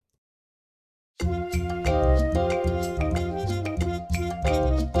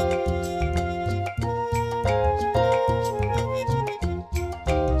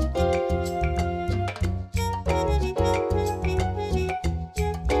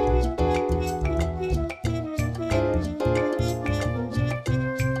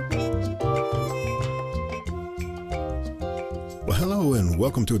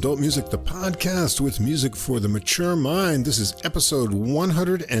welcome to Adult Music, the podcast with music for the mature mind. This is episode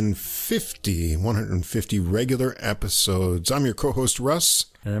 150 regular episodes. I'm your co-host, Russ.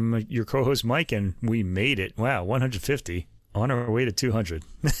 And I'm your co-host, Mike, and we made it. Wow, 150. On our way to 200.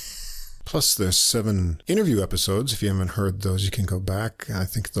 Plus, there's 7 interview episodes. If you haven't heard those, you can go back. I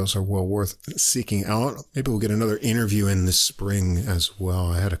think those are well worth seeking out. Maybe we'll get another interview in this spring as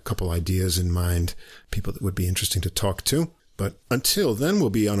well. I had a couple ideas in mind, people that would be interesting to talk to. But until then,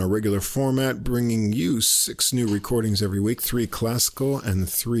 we'll be on our regular format, bringing you 6 new recordings every week, 3 classical and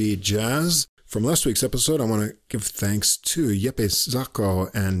 3 jazz. From last week's episode, I want to give thanks to Yeppe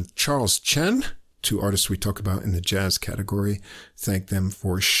Zako and Charles Chen, 2 artists we talk about in the jazz category. Thank them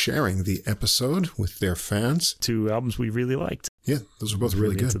for sharing the episode with their fans. 2 albums we really liked. Yeah, those were both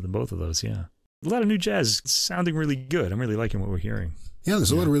really good. Into both of those, yeah. A lot of new jazz sounding really good. I'm really liking what we're hearing. Yeah,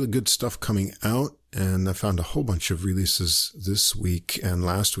 there's a lot of really good stuff coming out, and I found a whole bunch of releases this week and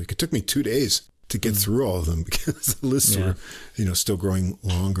last week. It took me 2 days to get through all of them because the lists were, still growing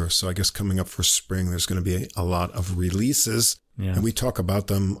longer. So I guess coming up for spring, there's going to be a lot of releases. Yeah. And we talk about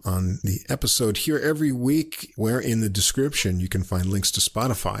them on the episode here every week, where in the description you can find links to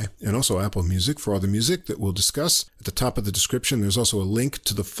Spotify and also Apple Music for all the music that we'll discuss. At the top of the description, there's also a link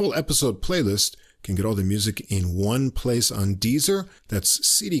to the full episode playlist. You can get all the music in one place on Deezer. That's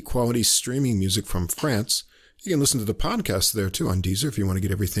CD quality streaming music from France. You can listen to the podcast there too on Deezer if you want to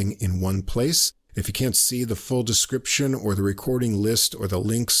get everything in one place. If you can't see the full description or the recording list or the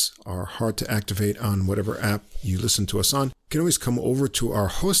links are hard to activate on whatever app you listen to us on, you can always come over to our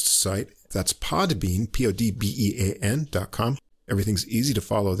host site. That's Podbean, PODBEAN.com. Everything's easy to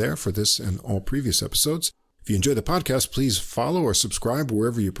follow there for this and all previous episodes. If you enjoy the podcast, please follow or subscribe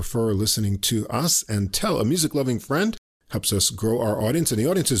wherever you prefer listening to us, and tell a music-loving friend. Helps us grow our audience, and the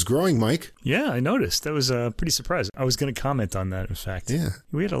audience is growing, Mike. Yeah, I noticed. That was pretty surprising. I was going to comment on that, in fact. Yeah.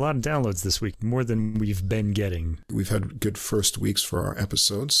 We had a lot of downloads this week, more than we've been getting. We've had good first weeks for our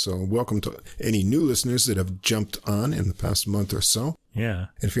episodes, so welcome to any new listeners that have jumped on in the past month or so. Yeah.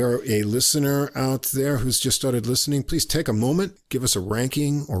 If you're a listener out there who's just started listening, please take a moment, give us a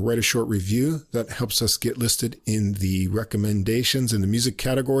ranking, or write a short review. That helps us get listed in the recommendations in the music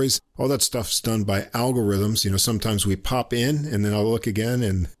categories. All that stuff's done by algorithms. Sometimes we pop in and then I'll look again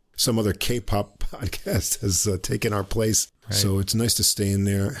and some other K-pop podcast has taken our place. Right. So it's nice to stay in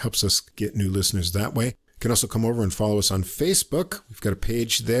there. It helps us get new listeners that way. You can also come over and follow us on Facebook. We've got a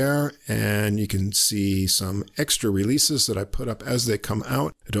page there, and you can see some extra releases that I put up as they come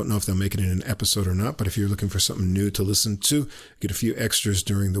out. I don't know if they'll make it in an episode or not, but if you're looking for something new to listen to, get a few extras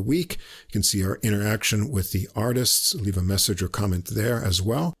during the week. You can see our interaction with the artists, leave a message or comment there as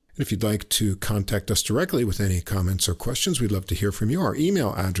well. And if you'd like to contact us directly with any comments or questions, we'd love to hear from you. Our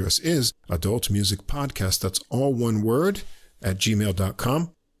email address is adultmusicpodcast, that's all one word,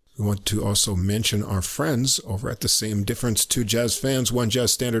 @gmail.com. We want to also mention our friends over at the Same Difference, 2 Jazz Fans, 1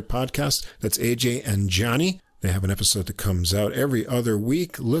 Jazz Standard podcast. That's AJ and Johnny. They have an episode that comes out every other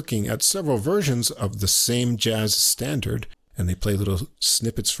week looking at several versions of the same jazz standard. And they play little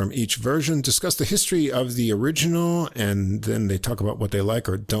snippets from each version, discuss the history of the original, and then they talk about what they like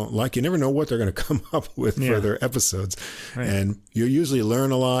or don't like. You never know what they're going to come up with for their episodes. Right. And you usually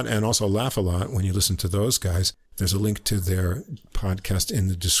learn a lot and also laugh a lot when you listen to those guys. There's a link to their podcast in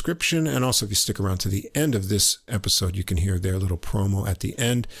the description. And also, if you stick around to the end of this episode, you can hear their little promo at the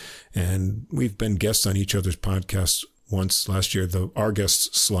end. And we've been guests on each other's podcasts once last year. Our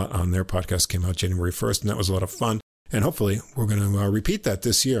guest slot on their podcast came out January 1st, and that was a lot of fun. And hopefully we're going to repeat that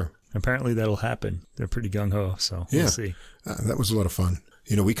this year. Apparently that'll happen. They're pretty gung-ho, so we'll see. That was a lot of fun.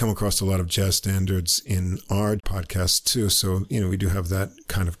 We come across a lot of jazz standards in our podcast too. So, we do have that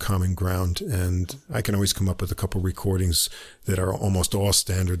kind of common ground. And I can always come up with a couple recordings that are almost all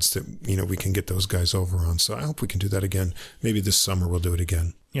standards that, we can get those guys over on. So I hope we can do that again. Maybe this summer we'll do it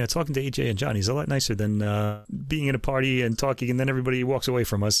again. Yeah, talking to AJ and Johnny is a lot nicer than being in a party and talking, and then everybody walks away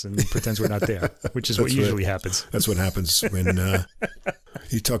from us and pretends we're not there, which is what usually happens. That's what happens when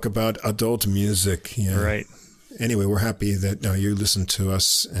you talk about adult music. Yeah. Right. Anyway, we're happy that you listen to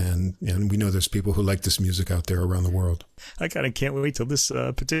us, and we know there's people who like this music out there around the world. I kind of can't wait till this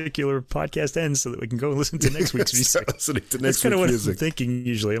particular podcast ends so that we can go and listen to next week's music. That's kind of what I'm thinking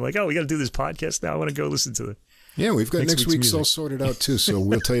usually. I'm like, we got to do this podcast now. I want to go listen to it. Yeah, we've got next week's all sorted out too, so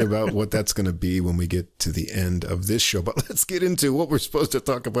we'll tell you about what that's going to be when we get to the end of this show. But let's get into what we're supposed to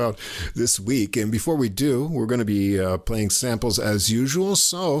talk about this week. And before we do, we're going to be playing samples as usual.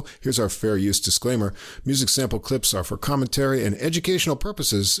 So here's our fair use disclaimer. Music sample clips are for commentary and educational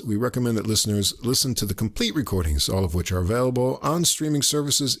purposes. We recommend that listeners listen to the complete recordings, all of which are available on streaming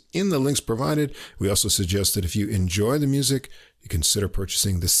services in the links provided. We also suggest that if you enjoy the music, you consider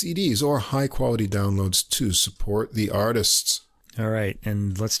purchasing the CDs or high-quality downloads to support the artists. All right,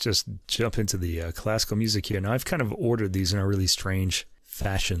 and let's just jump into the classical music here. Now, I've kind of ordered these in a really strange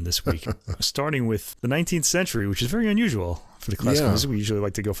fashion this week, starting with the 19th century, which is very unusual for the classical music. We usually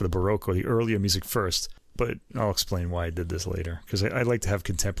like to go for the Baroque or the earlier music first, but I'll explain why I did this later, because I like to have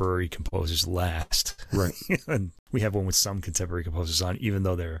contemporary composers last. Right. And we have one with some contemporary composers on, even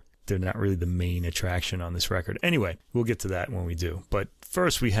though they're not really the main attraction on this record. Anyway, we'll get to that when we do. But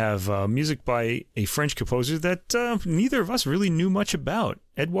first, we have music by a French composer that neither of us really knew much about,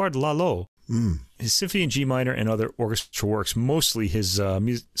 Edouard Lalo. His symphony in G minor and other orchestral works, mostly his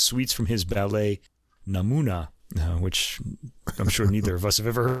suites from his ballet Namuna, which I'm sure neither of us have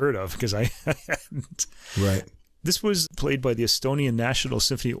ever heard of, because I hadn't. Right. This was played by the Estonian National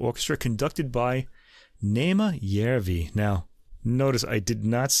Symphony Orchestra, conducted by Neeme Järvi. Now, notice I did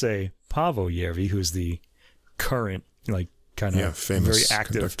not say Paavo Järvi, who's the current, famous, very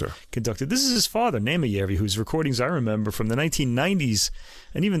active conductor. This is his father, Neeme Järvi, whose recordings I remember from the 1990s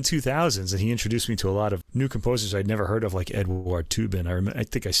and even 2000s, and he introduced me to a lot of new composers I'd never heard of, like Eduard Tubin. I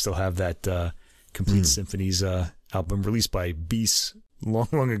think I still have that Complete Symphonies album released by Bis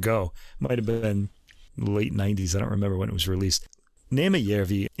long ago. Might have been late 90s. I don't remember when it was released. Neeme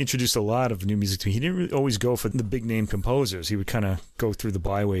Järvi introduced a lot of new music to me. He didn't really always go for the big name composers. He would kind of go through the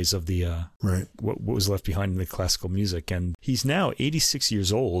byways of the what was left behind in the classical music. And he's now 86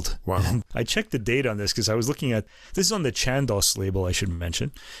 years old. Wow. And I checked the date on this because I was looking at, this is on the Chandos label, I should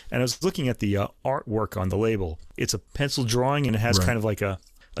mention. And I was looking at the artwork on the label. It's a pencil drawing, and it has kind of like a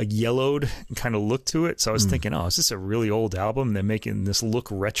yellowed kind of look to it. So I was thinking, is this a really old album? They're making this look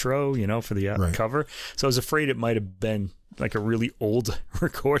retro, for the cover. So I was afraid it might have been like a really old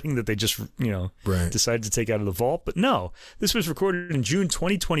recording that they just, decided to take out of the vault. But no, this was recorded in June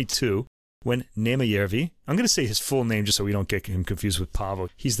 2022 when Neeme Järvi, I'm going to say his full name just so we don't get him confused with Paavo.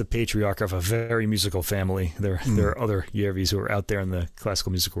 He's the patriarch of a very musical family. There are other Järvis who are out there in the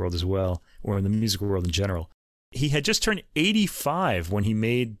classical music world as well, or in the music world in general. He had just turned 85 when he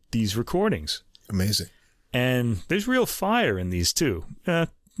made these recordings. Amazing. And there's real fire in these too.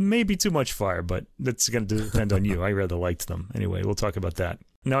 Maybe too much fire, but that's going to depend on you. I rather liked them. Anyway, we'll talk about that.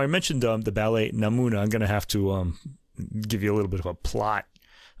 Now, I mentioned the ballet Namuna. I'm going to have to give you a little bit of a plot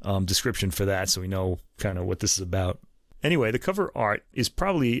description for that so we know kind of what this is about. Anyway, the cover art is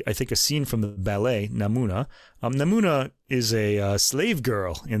probably, I think, a scene from the ballet Namuna. Namuna is a slave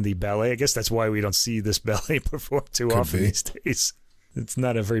girl in the ballet. I guess that's why we don't see this ballet performed too often these days. It's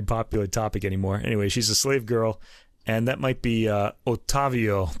not a very popular topic anymore. Anyway, she's a slave girl, and that might be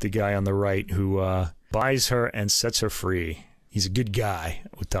Ottavio, the guy on the right, who buys her and sets her free. He's a good guy,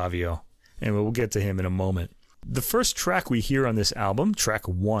 Ottavio. Anyway, we'll get to him in a moment. The first track we hear on this album, track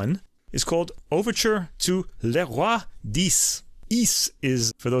 1, is called Overture to Le Roi d'Is. Is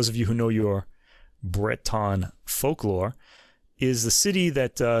is, for those of you who know your Breton folklore, is the city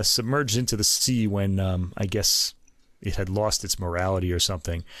that submerged into the sea when, I guess, it had lost its morality or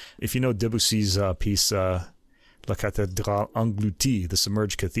something. If you know Debussy's piece, La Cathédrale Engloutie, the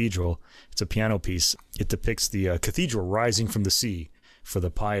submerged cathedral, it's a piano piece. It depicts the cathedral rising from the sea for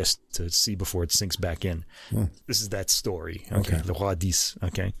the pious to see before it sinks back in. This is that story. Okay. Le Roi d'Is.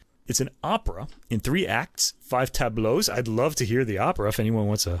 Okay. It's an opera in 3 acts, 5 tableaux. I'd love to hear the opera if anyone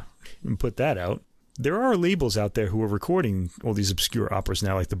wants to put that out. There are labels out there who are recording all these obscure operas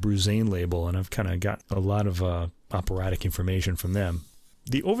now, like the Bruzane label, and I've kind of got a lot of operatic information from them.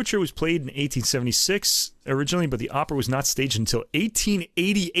 The overture was played in 1876 originally, but the opera was not staged until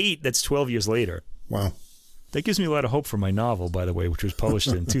 1888. That's 12 years later. Wow. That gives me a lot of hope for my novel, by the way, which was published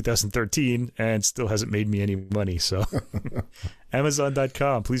in 2013 and still hasn't made me any money. So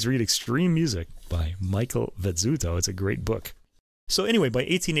Amazon.com, please read Extreme Music by Michael Vezzuto. It's a great book. So anyway, by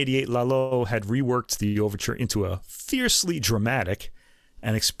 1888, Lalo had reworked the overture into a fiercely dramatic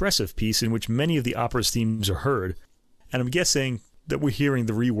and expressive piece in which many of the opera's themes are heard. And I'm guessing that we're hearing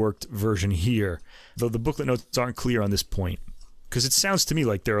the reworked version here, though the booklet notes aren't clear on this point. Because it sounds to me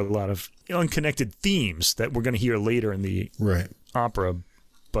like there are a lot of unconnected themes that we're going to hear later in the opera,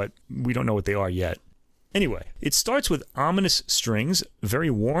 but we don't know what they are yet. Anyway, it starts with ominous strings, very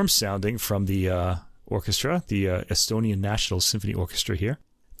warm sounding from the orchestra, the Estonian National Symphony Orchestra here.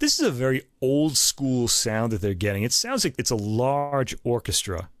 This is a very old school sound that they're getting. It sounds like it's a large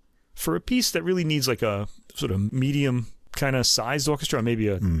orchestra. For a piece that really needs like a sort of medium kind of sized orchestra, maybe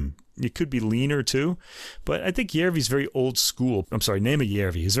it could be leaner too, but I think Järvi's very old school. I'm sorry, Neeme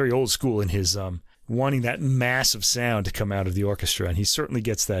Järvi is very old school in his wanting that massive sound to come out of the orchestra, and he certainly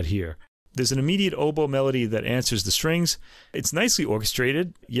gets that here. There's an immediate oboe melody that answers the strings. It's nicely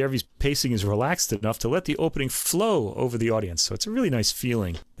orchestrated. Järvi's pacing is relaxed enough to let the opening flow over the audience. So it's a really nice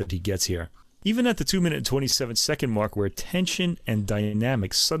feeling that he gets here. Even at the 2-minute and 27-second mark, where tension and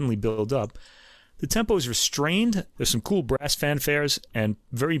dynamics suddenly build up, the tempo is restrained. There's some cool brass fanfares and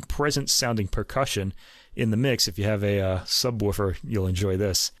very present-sounding percussion in the mix. If you have a subwoofer, you'll enjoy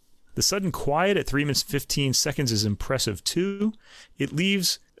this. The sudden quiet at 3 minutes 15 seconds is impressive too. It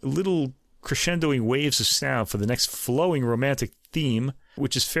leaves little crescendoing waves of sound for the next flowing romantic theme,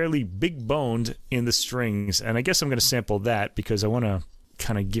 which is fairly big-boned in the strings. And I guess I'm going to sample that because I want to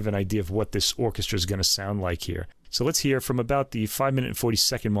kind of give an idea of what this orchestra is going to sound like here. So let's hear from about the 5-minute and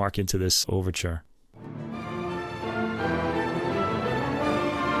 40-second mark into this overture.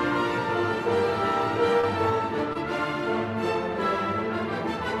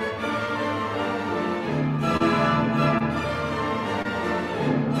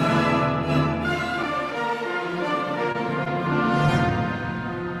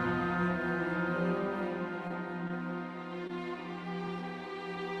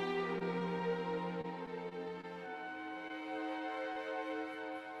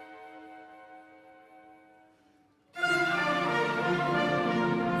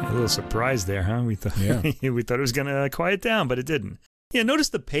 A little surprise there, huh? We thought we thought it was going to quiet down, but it didn't. Yeah, notice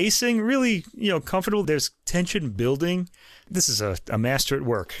the pacing, really, comfortable. There's tension building. This is a master at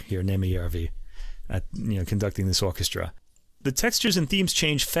work here, Neeme Järvi, at conducting this orchestra. The textures and themes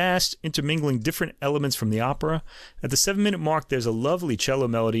change fast, intermingling different elements from the opera. At the 7-minute mark, there's a lovely cello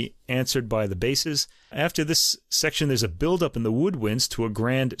melody answered by the basses. After this section, there's a build-up in the woodwinds to a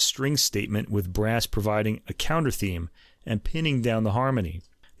grand string statement with brass providing a counter theme and pinning down the harmony.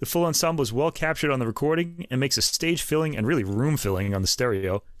 The full ensemble is well captured on the recording and makes a stage-filling and really room-filling on the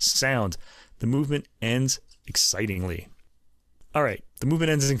stereo sound. The movement ends excitingly. All right, the movement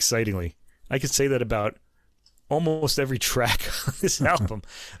ends excitingly. I could say that about almost every track on this album.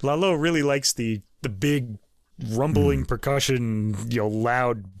 Lalo really likes the big rumbling percussion,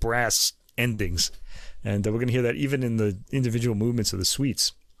 loud brass endings. And we're going to hear that even in the individual movements of the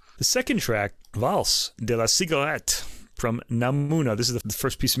suites. The second track, Valse de la Cigarette, from Namuna. This is the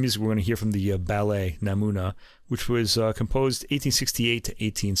first piece of music we're going to hear from the ballet Namuna, which was composed 1868 to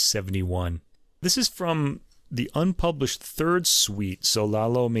 1871. This is from the unpublished third suite. So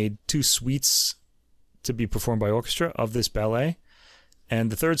Lalo made 2 suites to be performed by orchestra of this ballet. And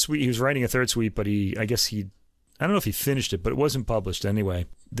the third suite, he was writing a third suite, but I don't know if he finished it, but it wasn't published anyway.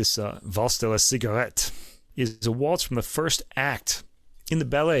 This Valse de la Cigarette is a waltz from the first act. In the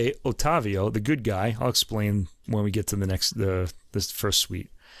ballet, Ottavio, the good guy, I'll explain when we get to this first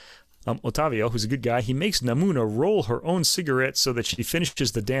suite. Ottavio, who's a good guy, he makes Namuna roll her own cigarette so that she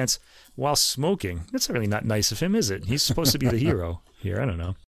finishes the dance while smoking. That's really not nice of him, is it? He's supposed to be the hero here. I don't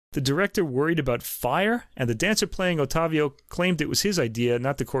know. The director worried about fire, and the dancer playing Ottavio claimed it was his idea,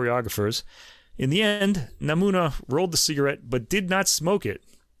 not the choreographer's. In the end, Namuna rolled the cigarette but did not smoke it.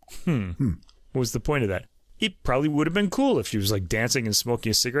 What was the point of that? It probably would have been cool if she was dancing and smoking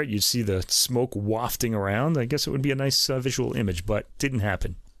a cigarette. You'd see the smoke wafting around. I guess it would be a nice visual image, but didn't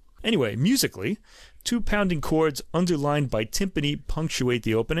happen. Anyway, musically, 2 pounding chords underlined by timpani punctuate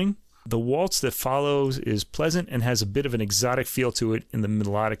the opening. The waltz that follows is pleasant and has a bit of an exotic feel to it in the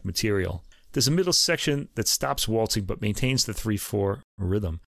melodic material. There's a middle section that stops waltzing but maintains the 3/4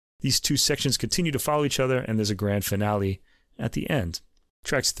 rhythm. These 2 sections continue to follow each other, and there's a grand finale at the end.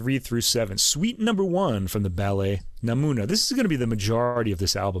 Tracks 3 through 7. Suite number 1 from the ballet Namuna. This is going to be the majority of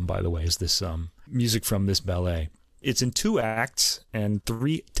this album, by the way, is this music from this ballet. It's in 2 acts and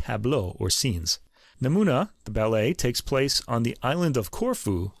 3 tableaux, or scenes. Namuna, the ballet, takes place on the island of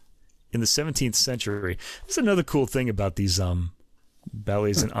Corfu in the 17th century. This is another cool thing about these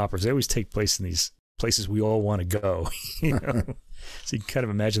ballets and operas. They always take place in these places we all want to go. So you can kind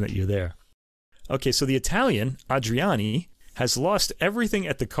of imagine that you're there. Okay, so the Italian, Adriani, has lost everything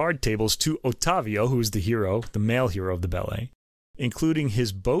at the card tables to Ottavio, who is the hero, the male hero of the ballet, including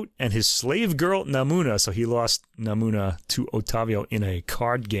his boat and his slave girl, Namuna. So he lost Namuna to Ottavio in a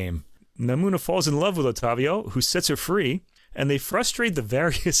card game. Namuna falls in love with Ottavio, who sets her free, and they frustrate the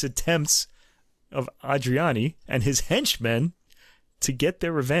various attempts of Adriani and his henchmen to get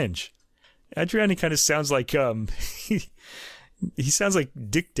their revenge. Adriani kind of sounds like he sounds like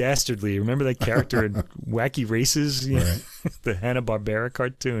Dick Dastardly. Remember that character in Wacky Races? Right. The Hanna-Barbera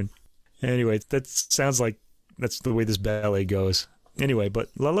cartoon. Anyway, that sounds like that's the way this ballet goes. Anyway, but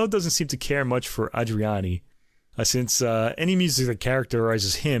Lalo doesn't seem to care much for Adriani, since any music that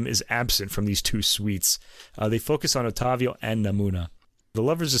characterizes him is absent from these 2 suites. They focus on Ottavio and Namuna. The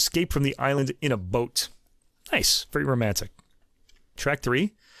lovers escape from the island in a boat. Nice. Very romantic. Track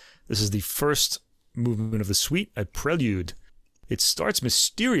 3. This is the first movement of the suite, a prelude. It starts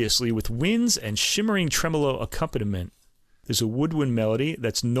mysteriously with winds and shimmering tremolo accompaniment. There's a woodwind melody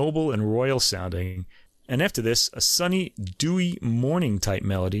that's noble and royal sounding. And after this, a sunny, dewy morning type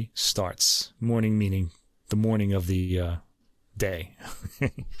melody starts. Morning meaning the morning of the day.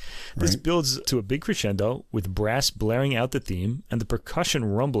 This builds to a big crescendo with brass blaring out the theme and the percussion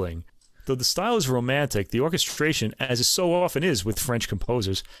rumbling. Though the style is romantic, the orchestration, as it so often is with French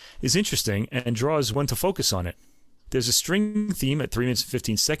composers, is interesting and draws one to focus on it. There's a string theme at 3 minutes and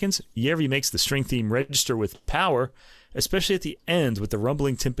 15 seconds. Järvi makes the string theme register with power, especially at the end with the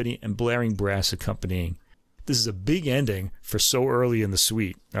rumbling timpani and blaring brass accompanying. This is a big ending for so early in the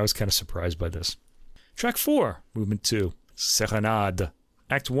suite. I was kind of surprised by this. Track 4, Movement 2, Serenade.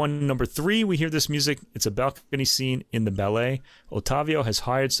 Act 1, number 3, we hear this music. It's a balcony scene in the ballet. Ottavio has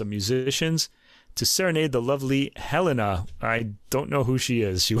hired some musicians to serenade the lovely Helena. I don't know who she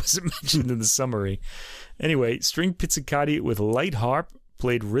is. She wasn't mentioned in the summary. Anyway, string pizzicati with light harp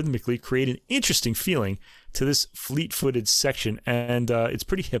played rhythmically create an interesting feeling to this fleet-footed section, and it's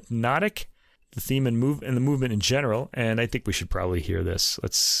pretty hypnotic, the theme and the movement in general, and I think we should probably hear this.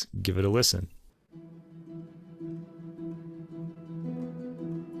 Let's give it a listen.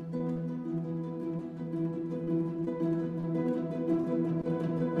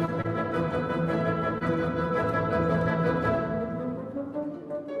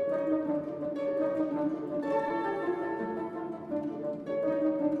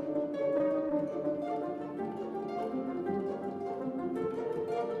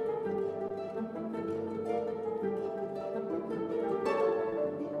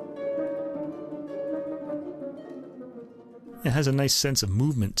 It has a nice sense of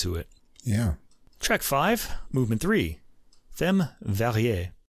movement to it. Yeah. Track 5, Movement 3, Femme Variée.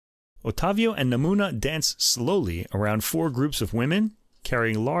 Ottavio and Namuna dance slowly around 4 groups of women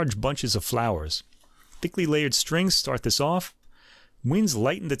carrying large bunches of flowers. Thickly layered strings start this off. Winds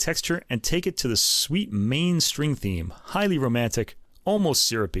lighten the texture and take it to the sweet main string theme, highly romantic, almost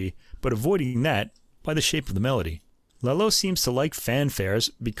syrupy, but avoiding that by the shape of the melody. Lalo seems to like fanfares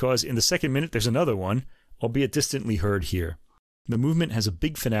because in the second minute there's another one, albeit distantly heard here. The movement has a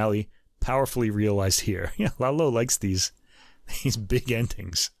big finale, powerfully realized here. Yeah, Lalo likes these big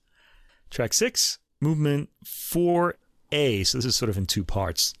endings. Track 6, Movement 4A. So this is sort of in 2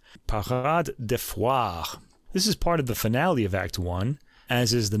 parts. Parade de Foire. This is part of the finale of Act 1,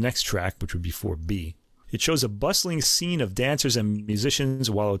 as is the next track, which would be 4B. It shows a bustling scene of dancers and musicians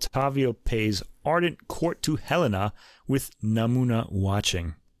while Ottavio pays ardent court to Helena with Namuna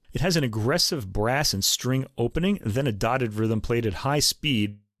watching. It has an aggressive brass and string opening, then a dotted rhythm played at high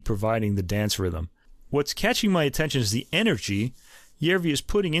speed, providing the dance rhythm. What's catching my attention is the energy Järvi is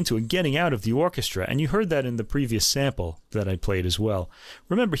putting into and getting out of the orchestra, and you heard that in the previous sample that I played as well.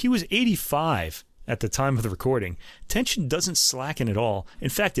 Remember, he was 85 at the time of the recording. Tension doesn't slacken at all. In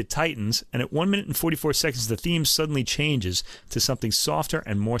fact, it tightens, and at 1 minute and 44 seconds, the theme suddenly changes to something softer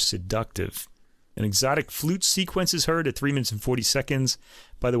and more seductive. An exotic flute sequence is heard at 3 minutes and 40 seconds.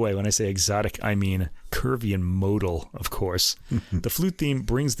 By the way, when I say exotic, I mean curvy and modal, of course. The flute theme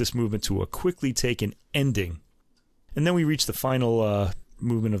brings this movement to a quickly taken ending. And then we reach the final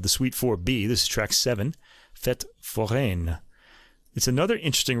movement of the Suite 4B. This is track 7, Fête Foraine. It's another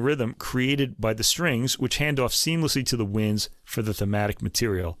interesting rhythm created by the strings, which hand off seamlessly to the winds for the thematic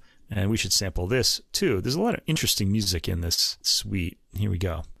material. And we should sample this, too. There's a lot of interesting music in this suite. Here we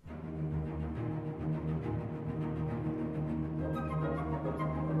go.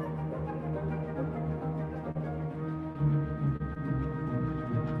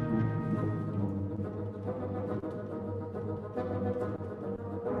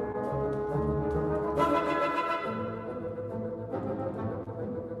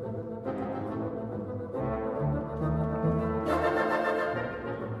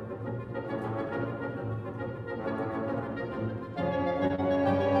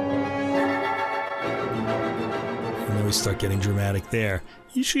 Start getting dramatic there.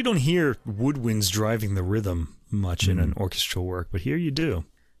 Usually you don't hear woodwinds driving the rhythm much in an orchestral work, but here you do.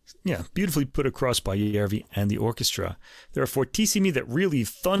 Yeah, beautifully put across by Järvi and the orchestra. There are fortissimi that really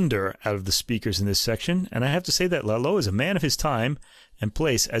thunder out of the speakers in this section, and I have to say that Lalo is a man of his time and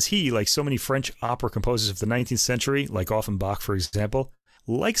place, as he, like so many French opera composers of the 19th century, like Offenbach, for example,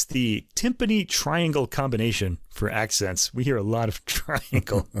 likes the timpani triangle combination for accents. We hear a lot of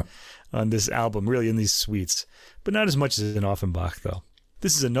triangle on this album, really in these suites, but not as much as in Offenbach, though.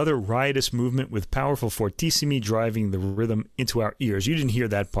 This is another riotous movement with powerful fortissimi driving the rhythm into our ears. You didn't hear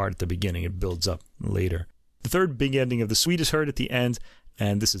that part at the beginning. It builds up later. The third big ending of the suite is heard at the end,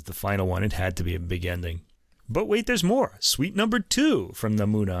 and this is the final one. It had to be a big ending. But wait, there's more. Suite number 2 from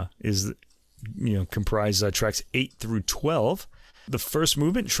Namuna is, comprise tracks 8 through 12. The first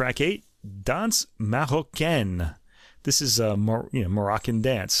movement, track 8, Danse Marocaine. This is a Moroccan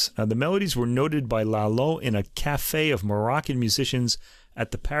dance. The melodies were noted by Lalo in a cafe of Moroccan musicians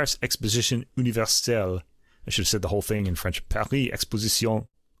at the Paris Exposition Universelle. I should have said the whole thing in French. Paris Exposition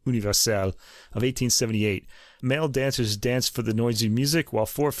Universelle of 1878. Male dancers dance for the noisy music, while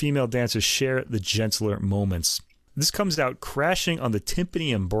 4 female dancers share the gentler moments. This comes out crashing on the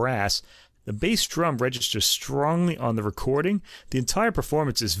timpani and brass. The bass drum registers strongly on the recording. The entire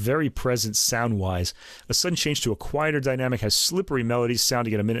performance is very present sound-wise. A sudden change to a quieter dynamic has slippery melodies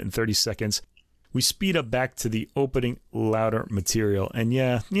sounding at 1 minute and 30 seconds. We speed up back to the opening louder material. And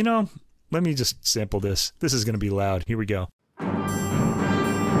let me just sample this. This is going to be loud. Here we go.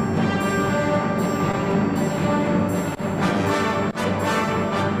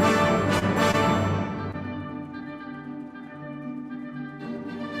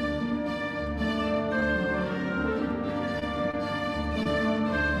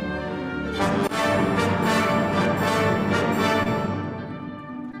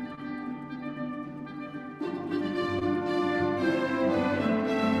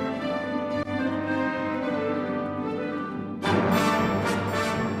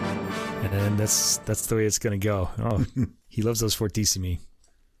 And that's the way it's going to go. Oh, he loves those fortissimi.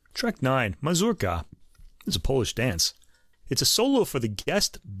 Track 9, Mazurka. It's a Polish dance. It's a solo for the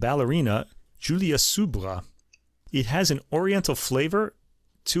guest ballerina Julia Subra. It has an oriental flavor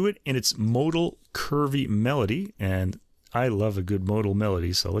to it in its modal, curvy melody, and I love a good modal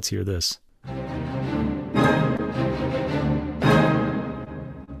melody, so let's hear this.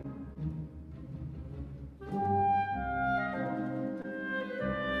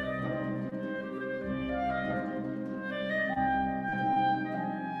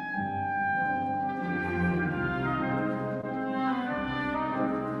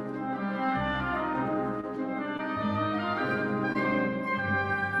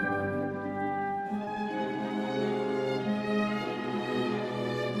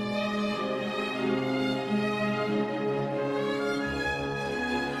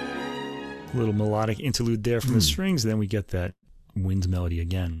 A little melodic interlude there from the strings, then we get that wind melody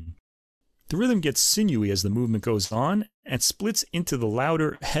again. The rhythm gets sinewy as the movement goes on and splits into the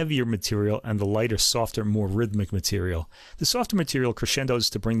louder, heavier material and the lighter, softer, more rhythmic material. The softer material crescendos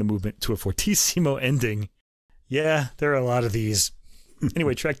to bring the movement to a fortissimo ending. Yeah, there are a lot of these.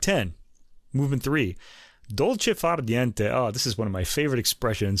 Anyway, track 10, movement 3, Dolce far niente. Oh, this is one of my favorite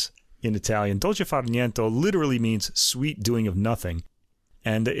expressions in Italian. Dolce far niente literally means sweet doing of nothing.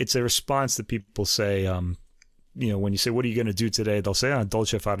 And it's a response that people say, when you say, what are you going to do today? They'll say,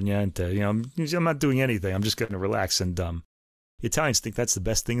 dolce far niente. I'm not doing anything. I'm just going to relax. And Italians think that's the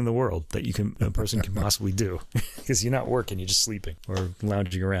best thing in the world that a person can possibly do, because you're not working, you're just sleeping or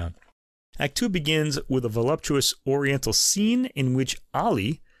lounging around. Act 2 begins with a voluptuous oriental scene in which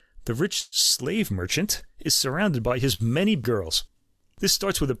Ali, the rich slave merchant, is surrounded by his many girls. This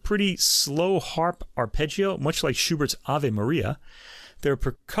starts with a pretty slow harp arpeggio, much like Schubert's Ave Maria. There are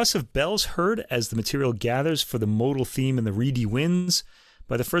percussive bells heard as the material gathers for the modal theme and the reedy winds.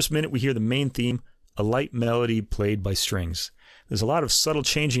 By the first minute, we hear the main theme, a light melody played by strings. There's a lot of subtle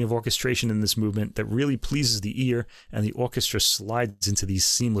changing of orchestration in this movement that really pleases the ear, and the orchestra slides into these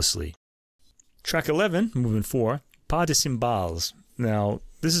seamlessly. Track 11, movement 4, Pas de cymbales. Now,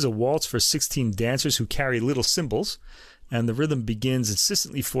 this is a waltz for 16 dancers who carry little cymbals, and the rhythm begins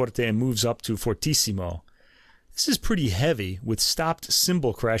insistently forte and moves up to fortissimo. This is pretty heavy, with stopped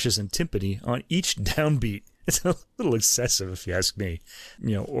cymbal crashes and timpani on each downbeat. It's a little excessive, if you ask me,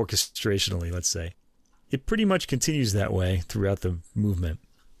 orchestrationally, let's say. It pretty much continues that way throughout the movement.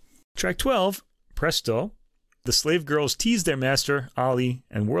 Track 12, Presto. The slave girls tease their master, Ali,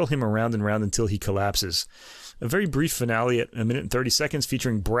 and whirl him around and round until he collapses. A very brief finale at 1 minute and 30 seconds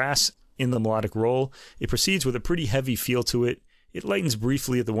featuring brass in the melodic roll. It proceeds with a pretty heavy feel to it. It lightens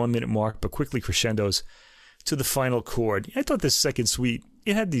briefly at the 1 minute mark, but quickly crescendos to the final chord. I thought this second suite,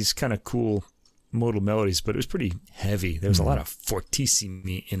 it had these kind of cool modal melodies, but it was pretty heavy. There was a lot of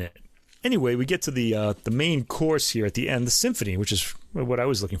fortissimi in it. Anyway, we get to the main course here at the end, the symphony, which is what I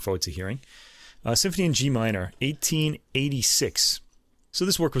was looking forward to hearing. Symphony in G minor, 1886. So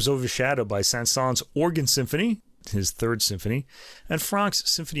this work was overshadowed by Saint-Saëns' Organ Symphony, his third symphony, and Franck's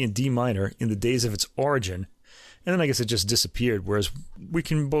Symphony in D minor in the days of its origin. And then I guess it just disappeared, whereas we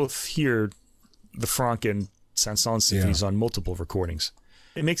can both hear the Franck and Saint-Saëns symphonies on multiple recordings.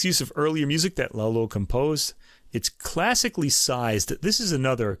 It makes use of earlier music that Lalo composed. It's classically sized. This is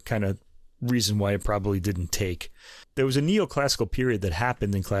another kind of reason why it probably didn't take. There was a neoclassical period that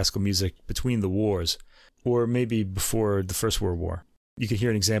happened in classical music between the wars. or maybe before the First World War. You could hear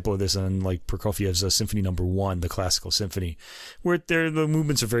an example of this on like Prokofiev's Symphony No. 1, the classical symphony, where the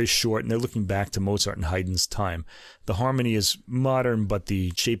movements are very short and they're looking back to Mozart and Haydn's time. The harmony is modern, but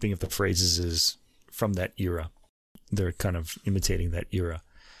the shaping of the phrases is from that era. They're kind of imitating that era.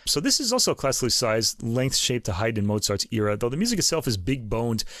 So this is also a classically sized length shape to Haydn and Mozart's era, though the music itself is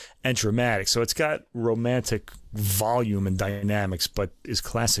big-boned and dramatic. So it's got romantic volume and dynamics, but is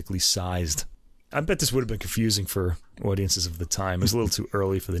classically sized. I bet this would have been confusing for audiences of the time. It was a little too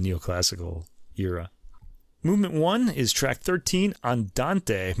early for the neoclassical era. Movement 1 is track 13,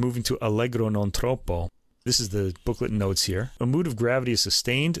 Andante, moving to Allegro non troppo. This is the booklet notes here. A mood of gravity is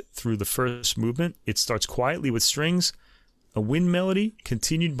sustained through the first movement. It starts quietly with strings. A wind melody,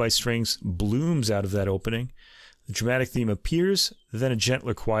 continued by strings, blooms out of that opening. The dramatic theme appears, then a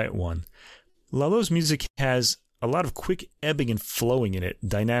gentler, quiet one. Lalo's music has a lot of quick ebbing and flowing in it,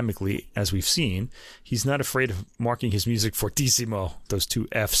 dynamically, as we've seen. He's not afraid of marking his music fortissimo, those 2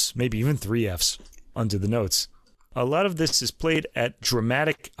 Fs, maybe even 3 Fs, under the notes. A lot of this is played at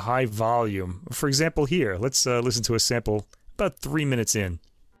dramatic high volume. For example, here, let's listen to a sample about 3 minutes in.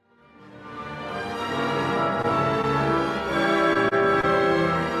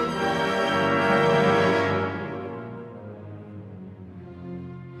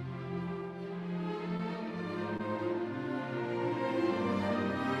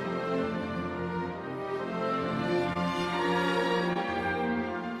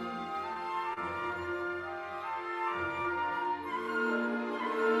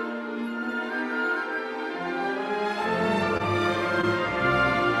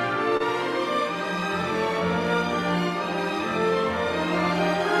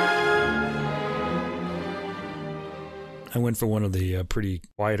 I went for one of the pretty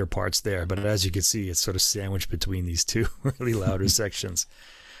quieter parts there, but as you can see, it's sort of sandwiched between these 2 really louder sections.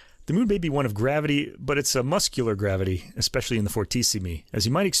 The mood may be one of gravity, but it's a muscular gravity, especially in the fortissimi. As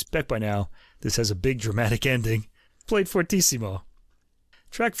you might expect by now, this has a big dramatic ending, played fortissimo.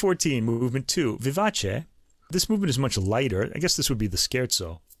 Track 14, movement 2, Vivace. This movement is much lighter. I guess this would be the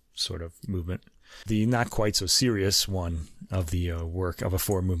scherzo sort of movement, the not quite so serious one of the work, of a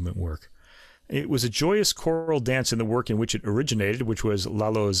 4-movement work. It was a joyous choral dance in the work in which it originated, which was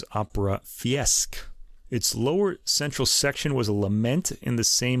Lalo's opera Fiesque. Its lower central section was a lament in the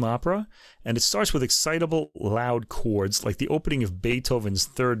same opera, and it starts with excitable, loud chords, like the opening of Beethoven's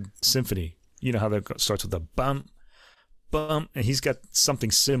Third Symphony. You know how that starts with a bum, bum, and he's got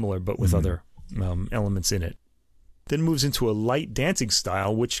something similar, but with other elements in it. Then moves into a light dancing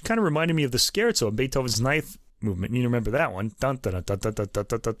style, which kind of reminded me of the scherzo of Beethoven's Ninth Movement. You remember that one? Dun, dun, dun, dun, dun, dun,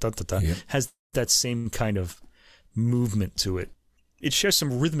 dun, dun, dun, dun. Yeah. Has that same kind of movement to it. It shares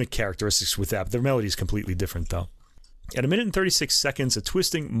some rhythmic characteristics with that, but the melody is completely different, though. At 1 minute and 36 seconds, a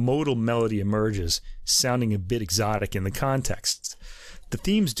twisting modal melody emerges, sounding a bit exotic in the context. The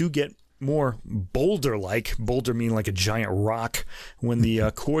themes do get more boulder-like, boulder meaning like a giant rock, when the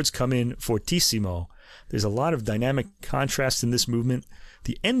chords come in fortissimo. There's a lot of dynamic contrast in this movement.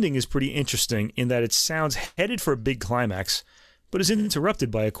 The ending is pretty interesting in that it sounds headed for a big climax, but is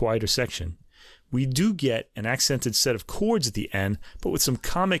interrupted by a quieter section. We do get an accented set of chords at the end, but with some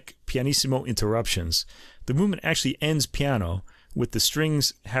comic pianissimo interruptions. The movement actually ends piano, with the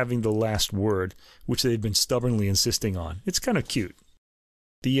strings having the last word, which they've been stubbornly insisting on. It's kind of cute.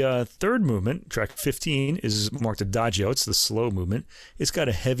 The third movement, track 15, is marked Adagio. It's the slow movement. It's got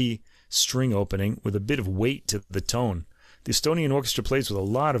a heavy string opening with a bit of weight to the tone. The Estonian orchestra plays with a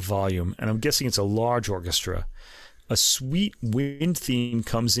lot of volume, and I'm guessing it's a large orchestra. A sweet wind theme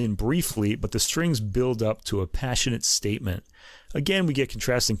comes in briefly, but the strings build up to a passionate statement. Again, we get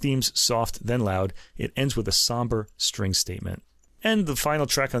contrasting themes, soft, then loud. It ends with a somber string statement. And the final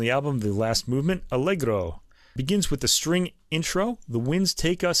track on the album, the last movement, Allegro, begins with the string intro. The winds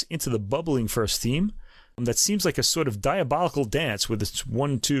take us into the bubbling first theme. That seems like a sort of diabolical dance with its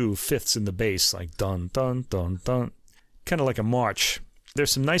 1-2 fifths in the bass, like dun, dun, dun, dun. Kind of like a march.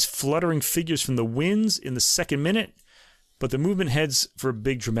 There's some nice fluttering figures from the winds in the second minute, but the movement heads for a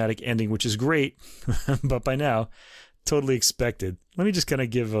big dramatic ending, which is great, but by now, totally expected. Let me just kind of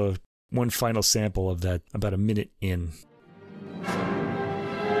give one final sample of that about a minute in.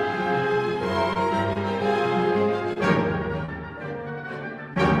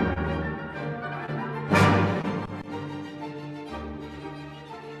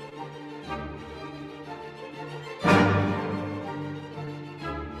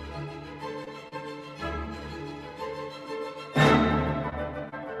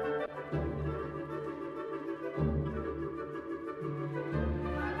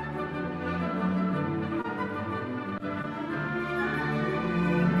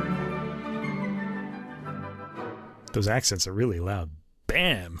 Those accents are really loud.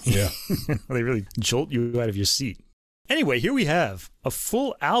 Bam! Yeah. They really jolt you out of your seat. Anyway, here we have a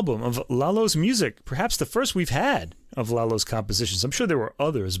full album of Lalo's music, perhaps the first we've had of Lalo's compositions. I'm sure there were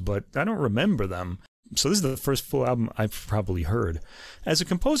others, but I don't remember them. So this is the first full album I've probably heard. As a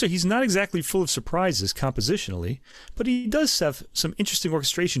composer, he's not exactly full of surprises compositionally, but he does have some interesting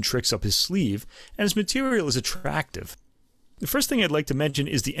orchestration tricks up his sleeve, and his material is attractive. The first thing I'd like to mention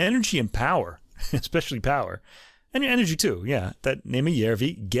is the energy and power, especially power, and energy too, yeah, that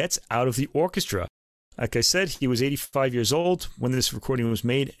Nemajärvi gets out of the orchestra. Like I said, he was 85 years old when this recording was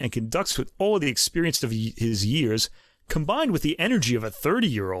made and conducts with all of the experience of his years, combined with the energy of a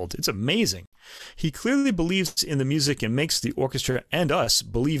 30-year-old. It's amazing. He clearly believes in the music and makes the orchestra and us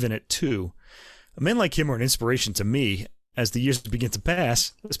believe in it too. Men like him are an inspiration to me as the years begin to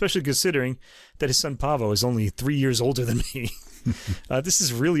pass, especially considering that his son Paavo is only 3 years older than me. This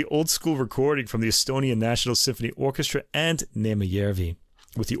is really old-school recording from the Estonian National Symphony Orchestra and Nemajärvi.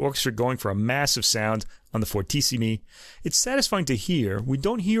 With the orchestra going for a massive sound on the fortissimi, it's satisfying to hear. We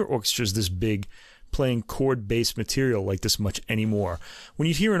don't hear orchestras this big playing chord-based material like this much anymore. When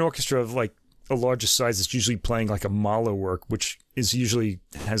you hear an orchestra of like a larger size, it's usually playing like a Mahler work, which is usually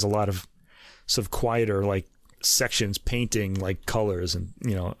has a lot of sort of quieter like sections painting like colors and,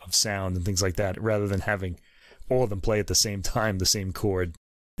 you know, of sound and things like that, rather than having all of them play at the same time, the same chord.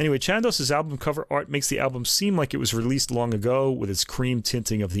 Anyway, Chandos' album cover art makes the album seem like it was released long ago with its cream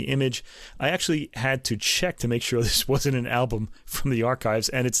tinting of the image. I actually had to check to make sure this wasn't an album from the archives,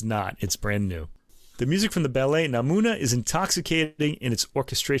 and it's not. It's brand new. The music from the ballet Namuna is intoxicating in its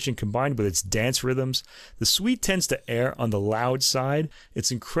orchestration combined with its dance rhythms. The suite tends to err on the loud side.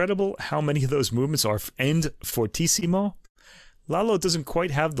 It's incredible how many of those movements are end fortissimo. Lalo doesn't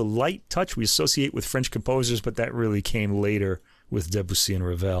quite have the light touch we associate with French composers, but that really came later with Debussy and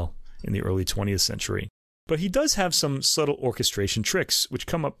Ravel in the early 20th century. But he does have some subtle orchestration tricks, which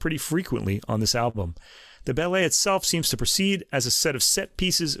come up pretty frequently on this album. The ballet itself seems to proceed as a set of set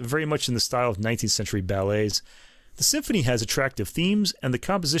pieces, very much in the style of 19th century ballets. The symphony has attractive themes, and the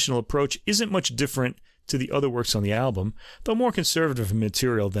compositional approach isn't much different to the other works on the album, though more conservative in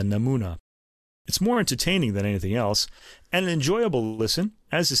material than Namuna. It's more entertaining than anything else, and an enjoyable listen,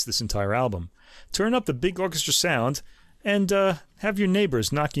 as is this entire album. Turn up the big orchestra sound, and have your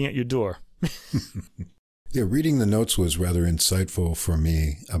neighbors knocking at your door. Yeah, reading the notes was rather insightful for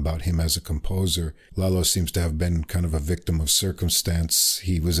me about him as a composer. Lalo seems to have been kind of a victim of circumstance.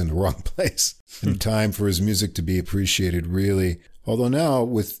 He was in the wrong place in time for his music to be appreciated, really. Although now,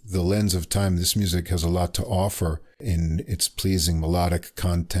 with the lens of time, this music has a lot to offer in its pleasing melodic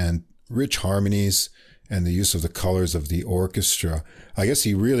content, rich harmonies, and the use of the colors of the orchestra. I guess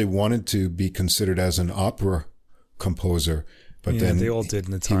he really wanted to be considered as an opera composer, but then they all did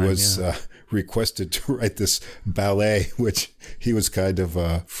in the time. He was requested to write this ballet, which he was kind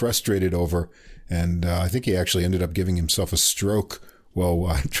of frustrated over, and I think he actually ended up giving himself a stroke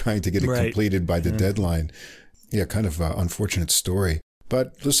while trying to get it completed by the deadline. Yeah, kind of unfortunate story.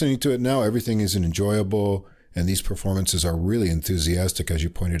 But listening to it now, everything is enjoyable. And these performances are really enthusiastic, as you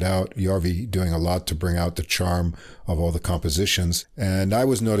pointed out. Järvi doing a lot to bring out the charm of all the compositions. And I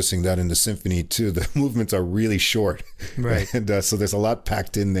was noticing that in the symphony, too. The movements are really short. Right. And so there's a lot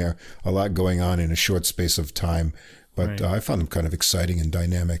packed in there, a lot going on in a short space of time. But I found them kind of exciting and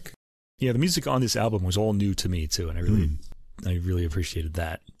dynamic. Yeah, the music on this album was all new to me, too. And I really appreciated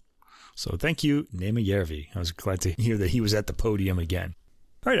that. So thank you, Nemajärvi. I was glad to hear that he was at the podium again.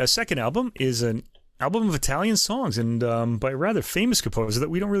 All right, our second album is an album of Italian songs, and by a rather famous composer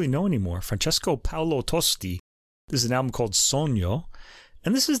that we don't really know anymore, Francesco Paolo Tosti. This is an album called Sogno,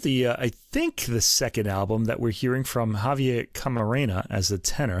 and this is I think the second album that we're hearing from Javier Camarena as the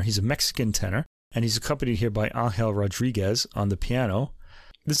tenor. He's a Mexican tenor, and he's accompanied here by Angel Rodriguez on the piano.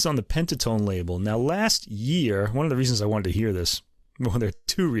 This is on the Pentatone label. Now, last year, one of the reasons I wanted to hear this, well, there are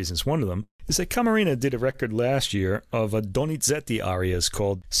two reasons. One of them is that Camarena did a record last year of Donizetti arias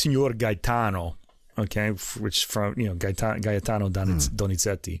called Signor Gaetano. Okay, which from, Gaetano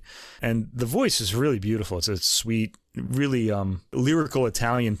Donizetti. And the voice is really beautiful. It's a sweet, really lyrical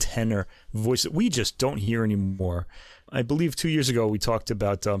Italian tenor voice that we just don't hear anymore. I believe 2 years ago we talked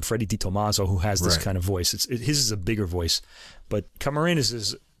about Freddie Di Tommaso, who has this kind of voice. His is a bigger voice, but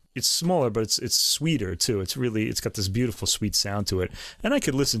Camarena's it's smaller, but it's sweeter too. It's got this beautiful sweet sound to it. And I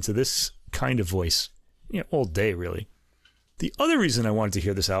could listen to this kind of voice, all day really. The other reason I wanted to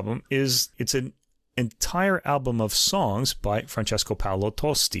hear this album is it's an entire album of songs by Francesco Paolo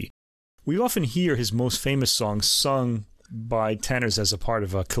Tosti. We often hear his most famous songs sung by tenors as a part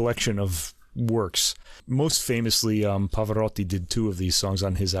of a collection of works. Most famously, Pavarotti did two of these songs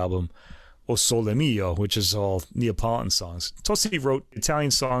on his album, O Sole Mio, which is all Neapolitan songs. Tosti wrote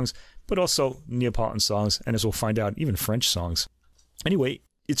Italian songs, but also Neapolitan songs, and as we'll find out, even French songs. Anyway,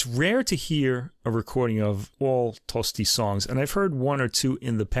 it's rare to hear a recording of all Tosti songs, and I've heard one or two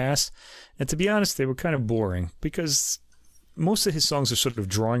in the past, and to be honest, they were kind of boring, because most of his songs are sort of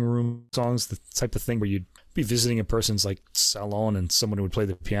drawing room songs, the type of thing where you'd be visiting a person's like salon and someone would play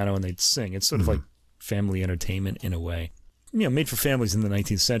the piano and they'd sing. It's sort of like family entertainment in a way. Made for families in the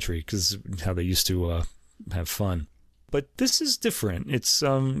 19th century, because how they used to have fun. But this is different. It's,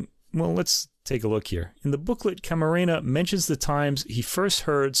 well, let's take a look here. In the booklet, Camarena mentions the times he first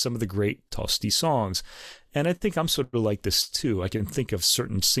heard some of the great Tosti songs. And I think I'm sort of like this too. I can think of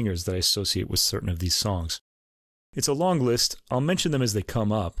certain singers that I associate with certain of these songs. It's a long list. I'll mention them as they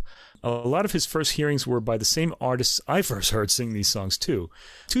come up. A lot of his first hearings were by the same artists I first heard sing these songs too.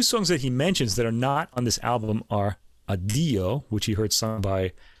 Two songs that he mentions that are not on this album are Addio, which he heard sung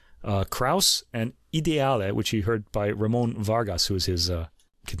by Kraus, and Ideale, which he heard by Ramon Vargas, who is his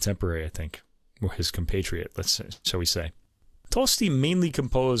contemporary, I think, or his compatriot, shall we say. Tosti mainly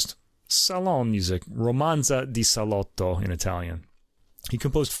composed salon music, romanza di salotto in Italian. He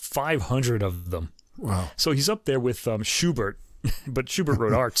composed 500 of them. Wow. So he's up there with Schubert, but Schubert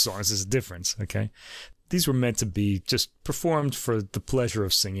wrote art songs. There's a difference, okay? These were meant to be just performed for the pleasure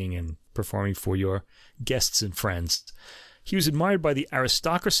of singing and performing for your guests and friends. He was admired by the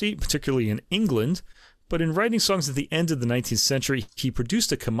aristocracy, particularly in England, but in writing songs at the end of the 19th century, he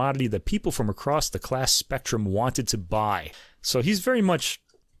produced a commodity that people from across the class spectrum wanted to buy. So he's very much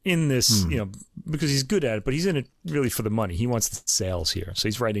in this, because he's good at it, but he's in it really for the money. He wants the sales here. So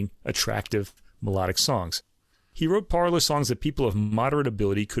he's writing attractive melodic songs. He wrote parlor songs that people of moderate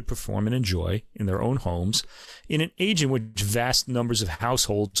ability could perform and enjoy in their own homes in an age in which vast numbers of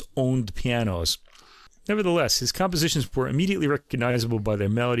households owned pianos. Nevertheless, his compositions were immediately recognizable by their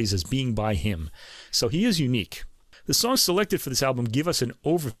melodies as being by him, so he is unique. The songs selected for this album give us an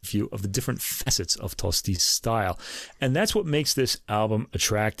overview of the different facets of Tosti's style, and that's what makes this album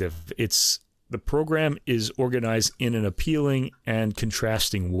attractive. The program is organized in an appealing and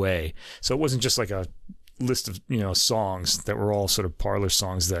contrasting way. So it wasn't just like a list of, songs that were all sort of parlor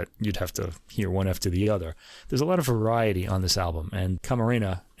songs that you'd have to hear one after the other. There's a lot of variety on this album, and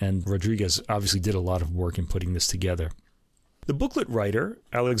Camarena and Rodriguez obviously did a lot of work in putting this together. The booklet writer,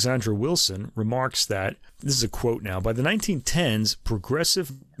 Alexandra Wilson, remarks that, this is a quote now, by the 1910s,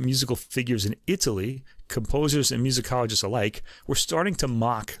 progressive musical figures in Italy, composers and musicologists alike, were starting to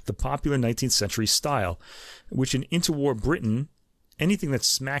mock the popular 19th century style, which in interwar Britain, anything that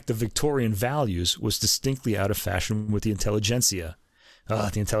smacked of Victorian values was distinctly out of fashion with the intelligentsia.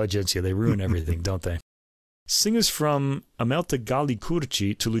 The intelligentsia, they ruin everything, don't they? Singers from Amelta Galli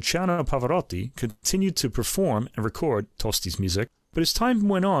Curci to Luciano Pavarotti continued to perform and record Tosti's music, but as time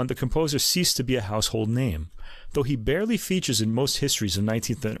went on, the composer ceased to be a household name. Though he barely features in most histories of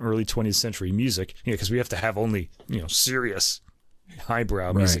 19th and early 20th century music, because we have to have only, serious,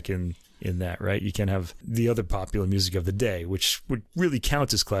 highbrow music in that, right? You can't have the other popular music of the day, which would really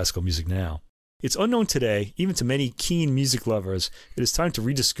count as classical music now. It's unknown today, even to many keen music lovers. It is time to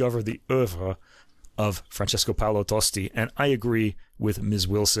rediscover the oeuvre of Francesco Paolo Tosti, and I agree with Ms.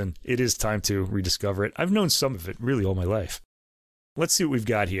 Wilson. It is time to rediscover it. I've known some of it really all my life. Let's see what we've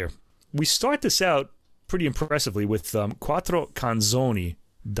got here. We start this out pretty impressively with Quattro Canzoni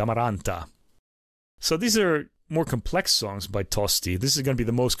d'Amaranta. So these are more complex songs by Tosti. This is going to be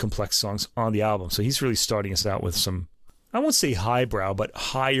the most complex songs on the album. So he's really starting us out with some, I won't say highbrow, but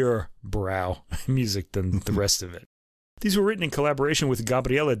higher brow music than the rest of it. These were written in collaboration with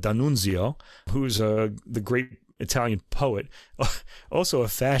Gabriele D'Annunzio, who's the great Italian poet, also a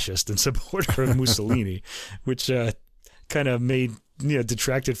fascist and supporter of Mussolini, which kind of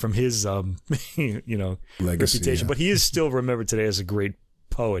detracted from his, legacy, reputation. Yeah. But he is still remembered today as a great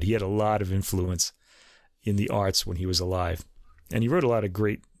poet. He had a lot of influence in the arts when he was alive. And he wrote a lot of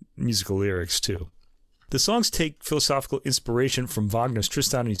great musical lyrics, too. The songs take philosophical inspiration from Wagner's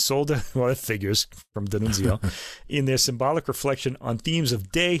Tristan and Isolde, well, that figures, from D'Annunzio, in their symbolic reflection on themes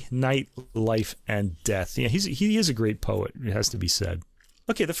of day, night, life, and death. Yeah, he is a great poet, it has to be said.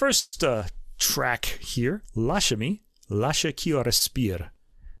 Okay, the first track here, Lasciami, lascia ch'io respir.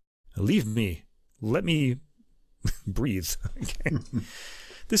 Leave me, let me breathe. Okay.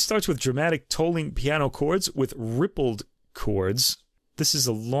 This starts with dramatic tolling piano chords with rippled chords. This is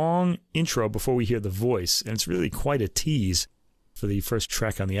a long intro before we hear the voice, and it's really quite a tease for the first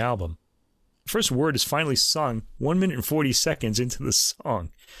track on the album. The first word is finally sung 1 minute and 40 seconds into the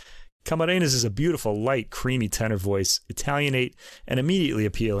song. Camarena's is a beautiful, light, creamy tenor voice, Italianate and immediately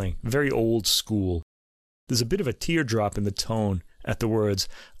appealing, very old school. There's a bit of a teardrop in the tone at the words,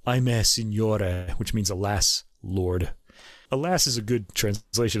 Ahimè, Signore, which means alas, Lord. Alas is a good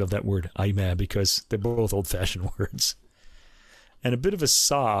translation of that word, ahimè, because they're both old-fashioned words. And a bit of a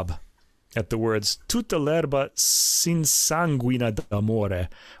sob at the words, tutta l'erba s'insanguina d'amore.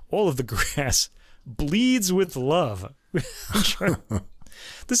 All of the grass bleeds with love.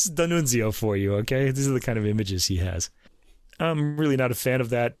 This is D'Annunzio for you, okay? These are the kind of images he has. I'm really not a fan of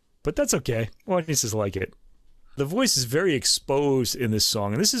that, but that's okay. Audiences like it. The voice is very exposed in this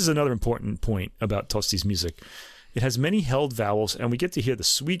song, and this is another important point about Tosti's music. It has many held vowels, and we get to hear the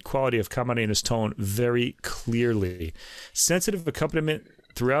sweet quality of Camarena's tone very clearly. Sensitive accompaniment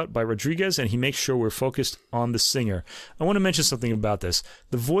throughout by Rodriguez, and he makes sure we're focused on the singer. I want to mention something about this.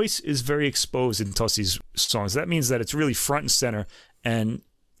 The voice is very exposed in Tosti's songs. That means that it's really front and center, and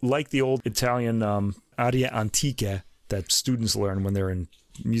like the old Italian aria antiche that students learn when they're in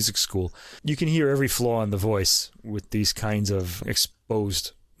music school, you can hear every flaw in the voice with these kinds of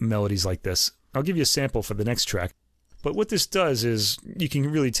exposed melodies like this. I'll give you a sample for the next track. But what this does is you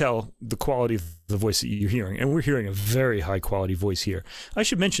can really tell the quality of the voice that you're hearing. And we're hearing a very high-quality voice here. I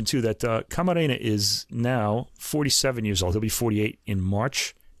should mention, too, that Camarena is now 47 years old. He'll be 48 in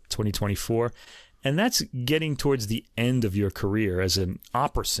March 2024. And that's getting towards the end of your career as an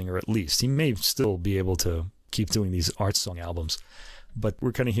opera singer, at least. He may still be able to keep doing these art song albums. But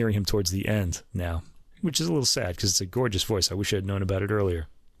we're kind of hearing him towards the end now, which is a little sad because it's a gorgeous voice. I wish I had known about it earlier.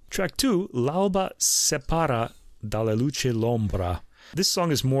 Track 2, L'alba separa dalla luce l'ombra. This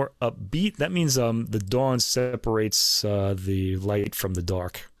song is more upbeat. That means the dawn separates the light from the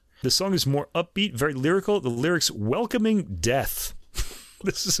dark. The song is more upbeat, very lyrical. The lyrics welcoming death.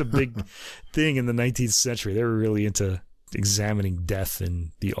 This is a big thing in the 19th century. They were really into examining death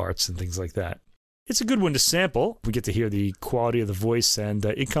in the arts and things like that. It's a good one to sample. We get to hear the quality of the voice, and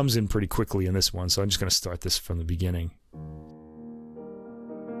it comes in pretty quickly in this one, so I'm just going to start this from the beginning.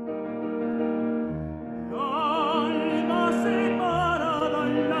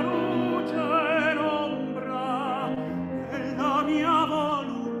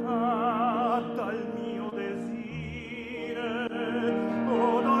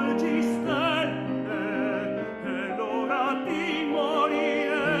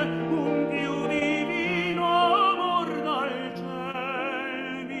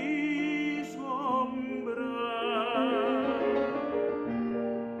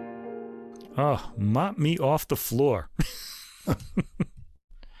 Oh, mop me off the floor.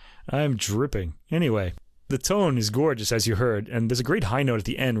 I'm dripping. Anyway, the tone is gorgeous, as you heard, and there's a great high note at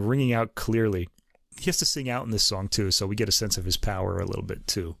the end ringing out clearly. He has to sing out in this song, too, so we get a sense of his power a little bit,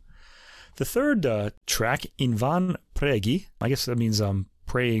 too. The third track, In van preghi, I guess that means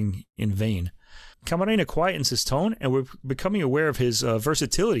praying in vain. Camarena quietens his tone, and we're becoming aware of his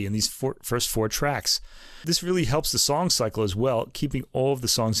versatility in these first four tracks. This really helps the song cycle as well, keeping all of the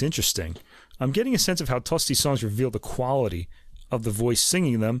songs interesting. I'm getting a sense of how Tosti's songs reveal the quality of the voice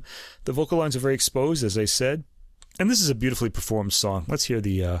singing them. The vocal lines are very exposed, as I said, and this is a beautifully performed song. Let's hear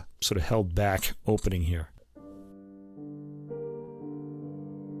the sort of held back opening here.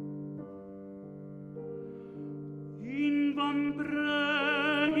 In van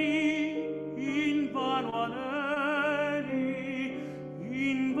premi, in vano aneli,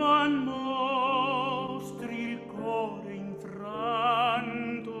 in van mostri il cuore infranto,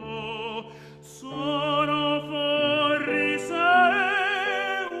 sono forse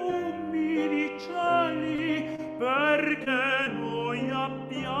umili cieli, perché noi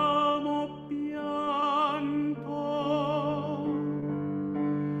abbiamo pianto.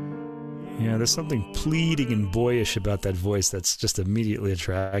 Yeah, there's something pleading and boyish about that voice that's just immediately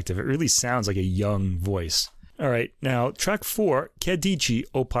attractive. It really sounds like a young voice. All right, now track 4, Che dici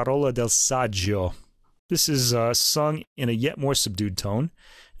o parola del saggio. This is sung in a yet more subdued tone,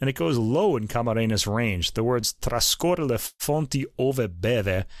 and it goes low in Camarena's range. The words trascorre le fonti ove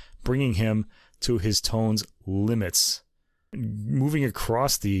beve, bringing him to his tone's limits. Moving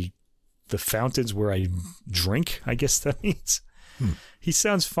across the fountains where I drink, I guess that means. He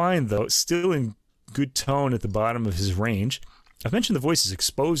sounds fine, though, still in good tone at the bottom of his range. I've mentioned the voice is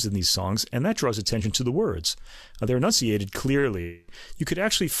exposed in these songs, and that draws attention to the words. They're enunciated clearly. You could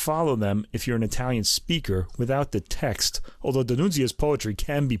actually follow them if you're an Italian speaker without the text, although D'Annunzio's poetry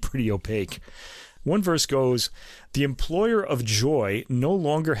can be pretty opaque. One verse goes, "The employer of joy no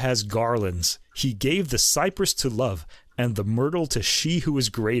longer has garlands. He gave the cypress to love, and the myrtle to she who is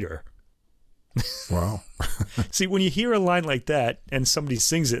greater." Wow. See, when you hear a line like that and somebody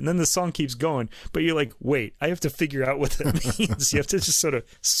sings it and then the song keeps going, but you're like, wait, I have to figure out what that means. You have to just sort of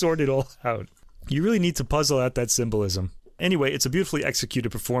sort it all out. You really need to puzzle out that symbolism. Anyway, it's a beautifully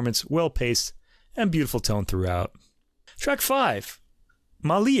executed performance, well-paced, and beautiful tone throughout. Track 5,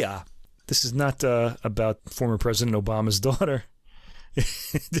 Malia. This is not about former President Obama's daughter.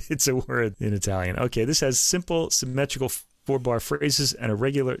 It's a word in Italian. Okay, this has simple, symmetrical 4-bar phrases and a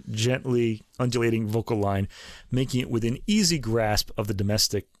regular, gently undulating vocal line, making it within easy grasp of the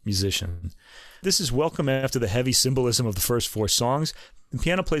domestic musician. This is welcome after the heavy symbolism of the first 4 songs. The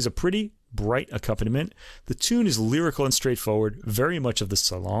piano plays a pretty, bright accompaniment. The tune is lyrical and straightforward, very much of the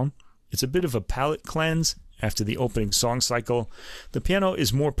salon. It's a bit of a palate cleanse after the opening song cycle. The piano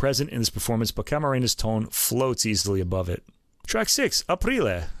is more present in this performance, but Camarena's tone floats easily above it. Track 6,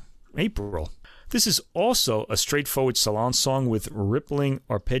 Aprile, April. This is also a straightforward salon song with rippling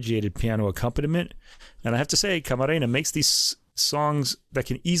arpeggiated piano accompaniment. And I have to say, Camarena makes these songs that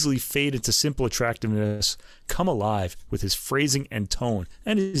can easily fade into simple attractiveness come alive with his phrasing and tone,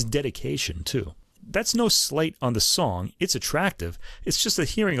 and his dedication too. That's no slight on the song. It's attractive. It's just that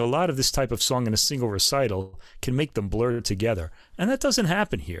hearing a lot of this type of song in a single recital can make them blur together. And that doesn't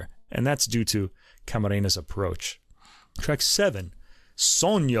happen here. And that's due to Camarena's approach. Track 7,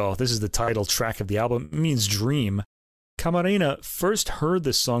 Sogno. This is the title track of the album. It means dream. Camarena first heard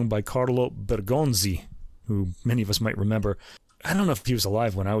this song by Carlo Bergonzi, who many of us might remember. I don't know if he was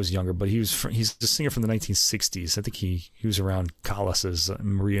alive when I was younger, but he's a singer from the 1960s. I think he was around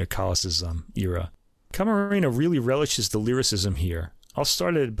Maria Callas's era. Camarena really relishes the lyricism here. I'll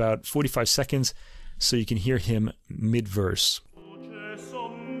start at about 45 seconds so you can hear him mid-verse.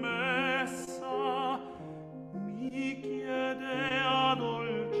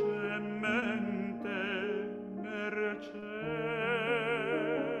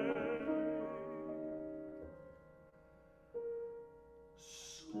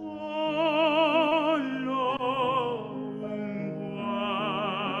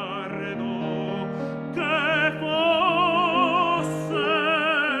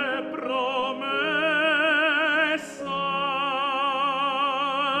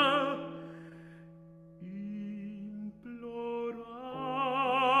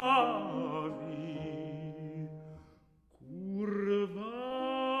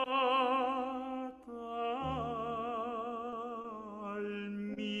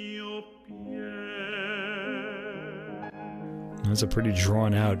 That's a pretty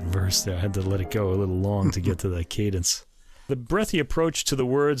drawn-out verse there. I had to let it go a little long to get to the cadence. The breathy approach to the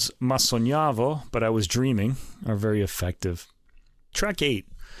words "ma sognavo," but I was dreaming, are very effective. Track 8,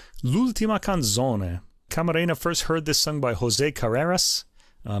 L'ultima canzone. Camarena first heard this sung by Jose Carreras.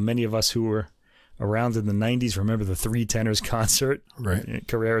 Many of us who were around in the 90s remember the Three Tenors concert. Right.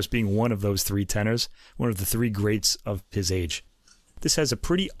 Carreras being one of those three tenors, one of the three greats of his age. This has a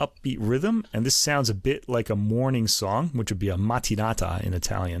pretty upbeat rhythm, and this sounds a bit like a morning song, which would be a mattinata in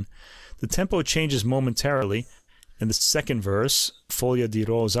Italian. The tempo changes momentarily. In the second verse, Foglia di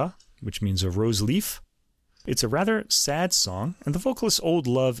Rosa, which means a rose leaf. It's a rather sad song, and the vocalist's old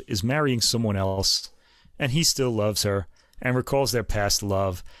love is marrying someone else, and he still loves her, and recalls their past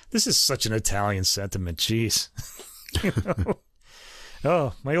love. This is such an Italian sentiment, jeez. You know?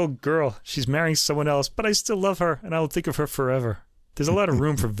 Oh, my old girl, she's marrying someone else, but I still love her, and I will think of her forever. There's a lot of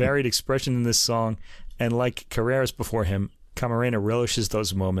room for varied expression in this song, and like Carreras before him, Camarena relishes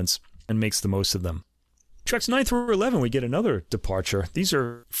those moments and makes the most of them. Tracks 9 through 11, we get another departure. These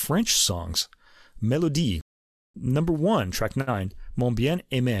are French songs. Mélodie. Number 1, track 9, Mon bien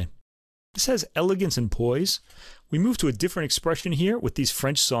aimé. This has elegance and poise. We move to a different expression here with these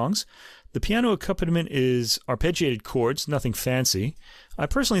French songs. The piano accompaniment is arpeggiated chords, nothing fancy. I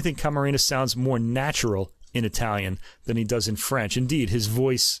personally think Camarena sounds more natural in Italian than he does in French. Indeed, his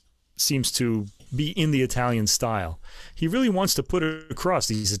voice seems to be in the Italian style. He really wants to put across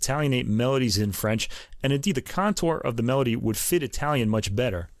these Italianate melodies in French, and indeed the contour of the melody would fit Italian much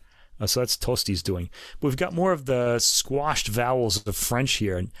better. So that's Tosti's doing. But we've got more of the squashed vowels of French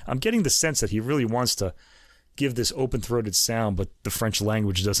here, and I'm getting the sense that he really wants to give this open-throated sound, but the French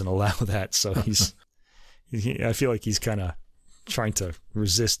language doesn't allow that, so I feel like he's kind of trying to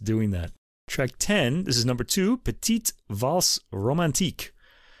resist doing that. Track 10, this is number 2, Petite Valse Romantique.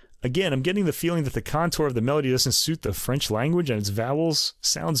 Again, I'm getting the feeling that the contour of the melody doesn't suit the French language and its vowels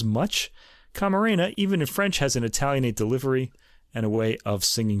sounds much. Camarena, even in French, has an Italianate delivery and a way of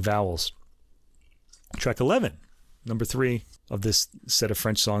singing vowels. Track 11, number 3 of this set of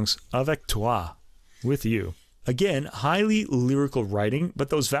French songs, Avec toi, with you. Again, highly lyrical writing, but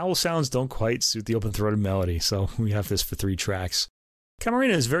those vowel sounds don't quite suit the open-throated melody, so we have this for 3 tracks.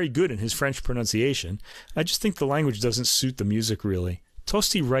 Camarena is very good in his French pronunciation. I just think the language doesn't suit the music really.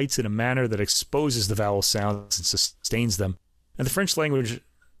 Tosti writes in a manner that exposes the vowel sounds and sustains them, and the French language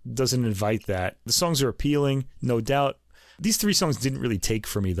doesn't invite that. The songs are appealing, no doubt. These 3 songs didn't really take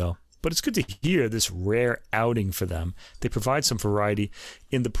for me, though. but it's good to hear this rare outing for them. They provide some variety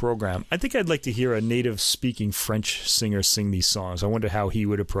in the program. I think I'd like to hear a native-speaking French singer sing these songs. I wonder how he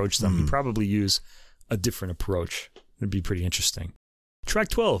would approach them. He'd probably use a different approach. It'd be pretty interesting. Track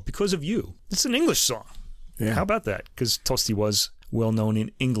 12, Because of You. It's an English song. Yeah. How about that? Because Tosti was well known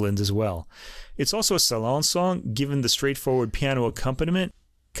in England as well. It's also a salon song, given the straightforward piano accompaniment.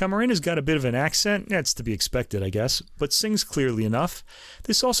 Camarena's got a bit of an accent, that's to be expected, I guess, but sings clearly enough.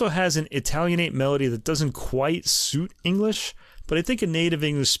 This also has an Italianate melody that doesn't quite suit English, but I think a native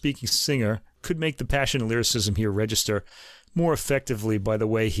English-speaking singer could make the passion and lyricism here register more effectively by the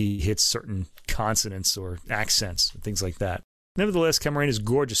way he hits certain consonants or accents and things like that. Nevertheless, Camarena's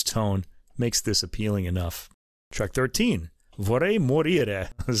gorgeous tone makes this appealing enough. Track 13, Vorrei morire.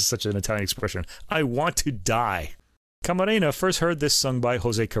 This is such an Italian expression. I want to die. Camarena first heard this sung by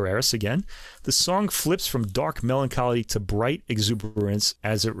Jose Carreras again. The song flips from dark melancholy to bright exuberance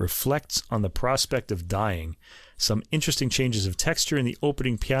as it reflects on the prospect of dying. Some interesting changes of texture in the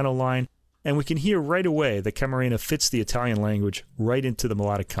opening piano line, and we can hear right away that Camarena fits the Italian language right into the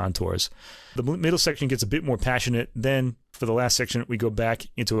melodic contours. The middle section gets a bit more passionate, then for the last section we go back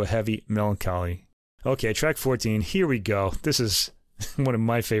into a heavy melancholy. Okay, track 14, here we go. This is one of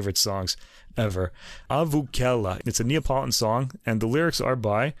my favorite songs ever. Avukella. It's a Neapolitan song, and the lyrics are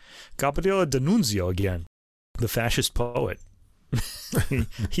by Gabriele D'Annunzio again, the fascist poet.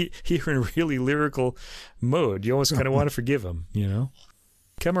 Here in really lyrical mode. You almost kind of want to forgive him, you know?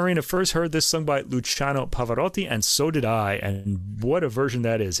 Camarena first heard this sung by Luciano Pavarotti, and so did I, and what a version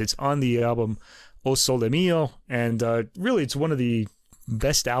that is. It's on the album O Sole Mio, and really it's one of the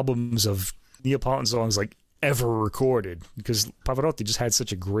best albums of Neapolitan songs like ever recorded, because Pavarotti just had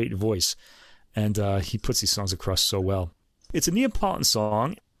such a great voice, and he puts these songs across so well. It's a Neapolitan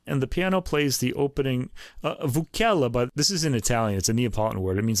song, and the piano plays the opening Vucella, but this is in Italian. It's a Neapolitan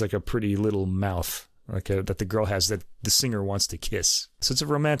word. It means like a pretty little mouth, that the girl has that the singer wants to kiss. So it's a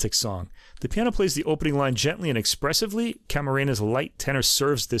romantic song. The piano plays the opening line gently and expressively. Camarena's light tenor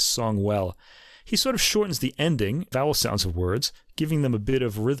serves this song well. He sort of shortens the ending, vowel sounds of words, giving them a bit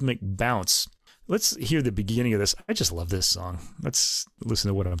of rhythmic bounce. Let's hear the beginning of this. I just love this song. Let's listen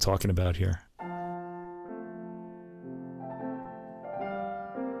to what I'm talking about here.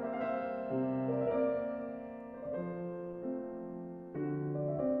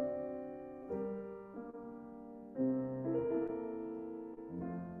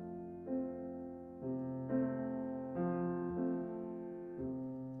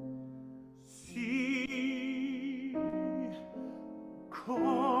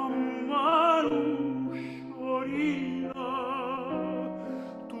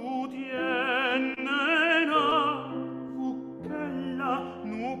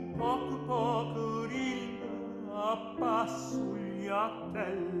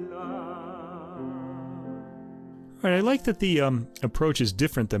 Right, I like that the approach is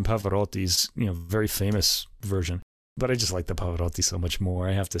different than Pavarotti's, very famous version. But I just like the Pavarotti so much more,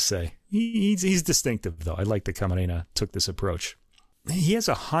 I have to say. He's distinctive, though. I like that Camarena took this approach. He has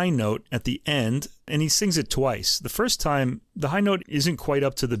a high note at the end, and he sings it twice. The first time, the high note isn't quite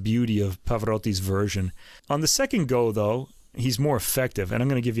up to the beauty of Pavarotti's version. On the second go, though, he's more effective, and I'm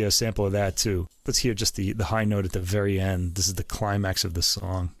going to give you a sample of that, too. Let's hear just the high note at the very end. This is the climax of the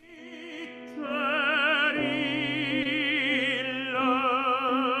song.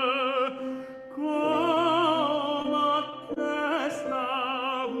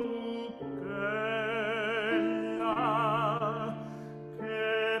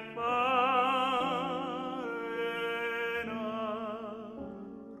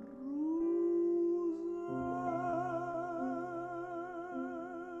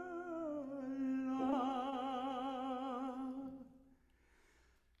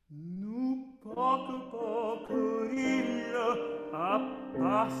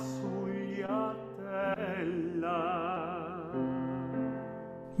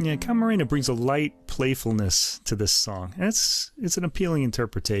 Yeah, Camarena brings a light playfulness to this song, and it's an appealing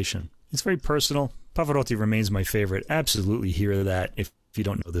interpretation. It's very personal. Pavarotti remains my favorite. Absolutely hear that if you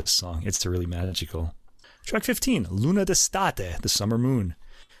don't know this song. It's really magical. Track 15, Luna d'estate, the summer moon.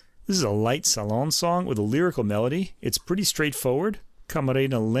 This is a light salon song with a lyrical melody. It's pretty straightforward,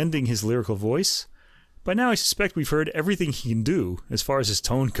 Camarena lending his lyrical voice. By now I suspect we've heard everything he can do as far as his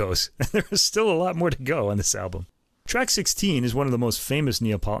tone goes, and there is still a lot more to go on this album. Track 16 is one of the most famous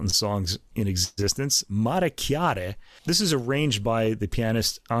Neapolitan songs in existence, Mare Chiare. This is arranged by the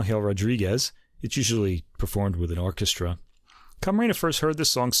pianist Angel Rodriguez. It's usually performed with an orchestra. Camarena first heard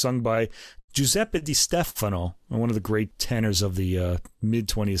this song sung by Giuseppe Di Stefano, one of the great tenors of the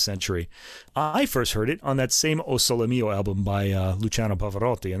mid-20th century. I first heard it on that same O Sole Mio album by Luciano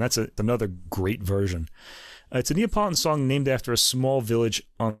Pavarotti, and that's another great version. It's a Neapolitan song named after a small village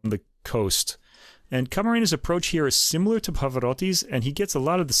on the coast. And Camarena's approach here is similar to Pavarotti's, and he gets a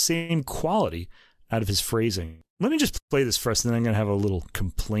lot of the same quality out of his phrasing. Let me just play this first, and then I'm going to have a little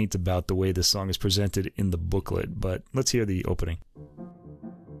complaint about the way this song is presented in the booklet. But let's hear the opening.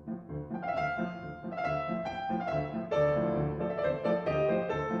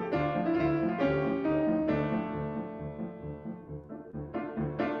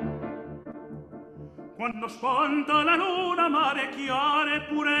 Quando spunta la luna, mare chiare,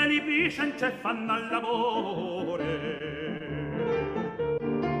 pure li piscence fanno al lavoro.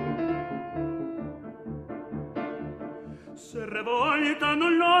 Se revoltano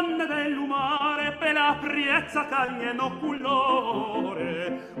l'onde dell'umare, per la priezza cagliano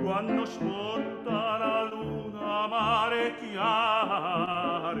colore. Quando spunta la luna, mare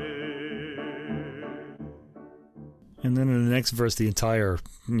chiare. And then in the next verse, the entire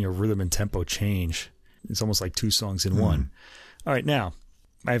rhythm and tempo change. It's almost like two songs in one. All right, now,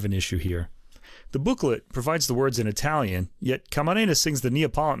 I have an issue here. The booklet provides the words in Italian, yet Camarena sings the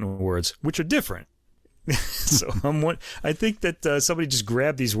Neapolitan words, which are different. So I think that somebody just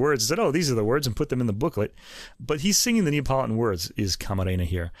grabbed these words and said, oh, these are the words, and put them in the booklet. But he's singing the Neapolitan words, is Camarena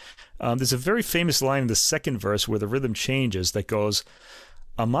here. There's a very famous line in the second verse where the rhythm changes that goes,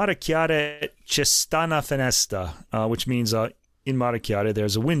 a mare chiare c'è sta una finestra, which means in mare chiare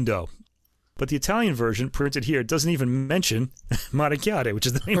there's a window. But the Italian version printed here doesn't even mention Mare Chiare, which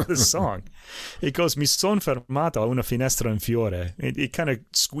is the name of the song. It goes, mi son fermato a una finestra in fiore. It kind of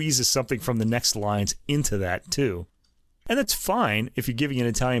squeezes something from the next lines into that, too. And that's fine if you're giving an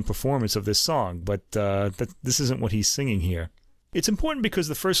Italian performance of this song, but this isn't what he's singing here. It's important because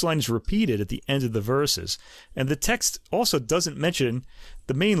the first line is repeated at the end of the verses, and the text also doesn't mention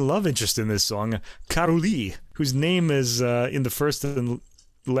the main love interest in this song, Caroli, whose name is in the first and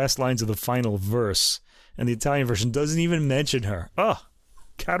last lines of the final verse, and the Italian version doesn't even mention her. Oh,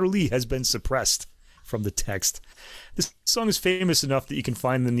 Caroli has been suppressed from the text. This song is famous enough that you can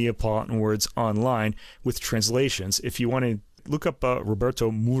find the Neapolitan words online with translations. If you want to look up Roberto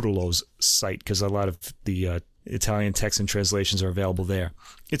Murolo's site, because a lot of the Italian texts and translations are available there.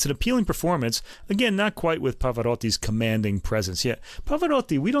 It's an appealing performance, again, not quite with Pavarotti's commanding presence. Yeah,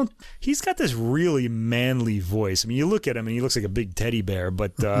 Pavarotti, he's got this really manly voice. I mean, you look at him and he looks like a big teddy bear,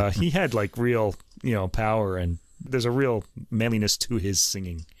 but he had like real, power, and there's a real manliness to his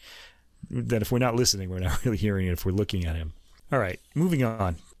singing that if we're not listening, we're not really hearing it if we're looking at him. All right, moving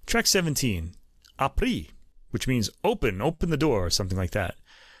on. Track 17, Apri, which means open the door, or something like that.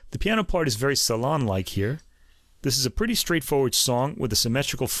 The piano part is very salon-like here. This is a pretty straightforward song with a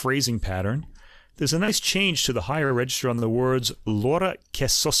symmetrical phrasing pattern. There's a nice change to the higher register on the words l'ora che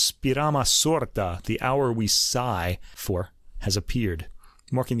sospiriamo sorta, the hour we sigh for, has appeared,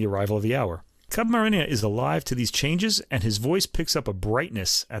 marking the arrival of the hour. Camarena is alive to these changes, and his voice picks up a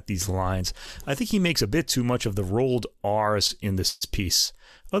brightness at these lines. I think he makes a bit too much of the rolled R's in this piece.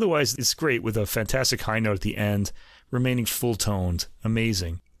 Otherwise, it's great with a fantastic high note at the end, remaining full-toned.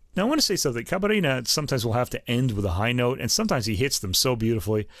 Amazing. Now, I want to say something. Camarena sometimes will have to end with a high note, and sometimes he hits them so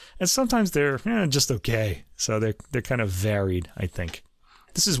beautifully, and sometimes they're just okay. So they're kind of varied, I think.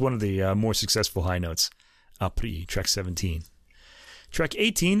 This is one of the more successful high notes. Apri, track 17. Track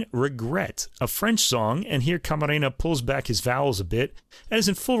 18, Regret, a French song, and here Camarena pulls back his vowels a bit, and is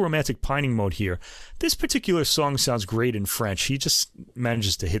in full romantic pining mode here. This particular song sounds great in French. He just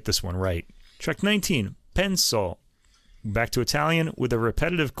manages to hit this one right. Track 19, Penso. Back to Italian with a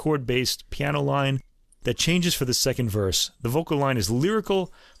repetitive chord-based piano line that changes for the second verse. The vocal line is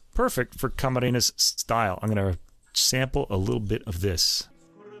lyrical, perfect for Camarena's style. I'm going to sample a little bit of this.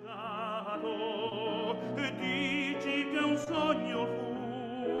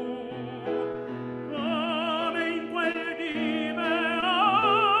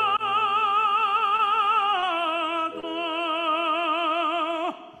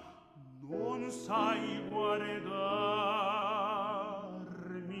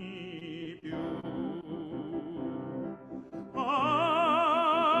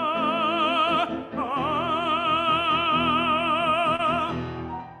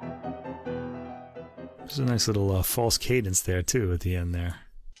 There's a nice little false cadence there, too, at the end there.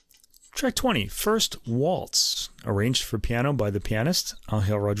 Track 20, First Waltz, arranged for piano by the pianist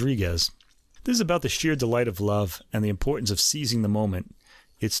Angel Rodriguez. This is about the sheer delight of love and the importance of seizing the moment.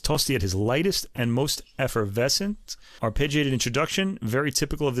 It's Tosti at his lightest and most effervescent. Arpeggiated introduction, very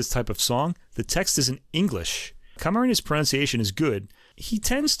typical of this type of song. The text is in English. Camarena's pronunciation is good. he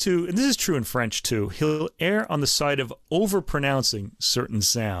tends to, and this is true in French too, he'll err on the side of overpronouncing certain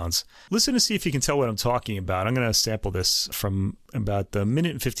sounds. Listen to see if you can tell what I'm talking about. I'm going to sample this from about the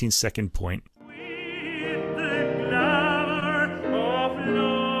minute and 15-second point. With the glamour of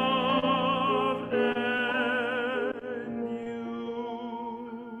love and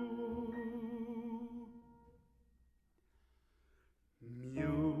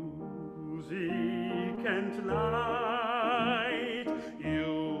you. Music and light,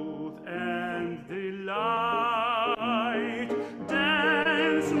 youth and delight,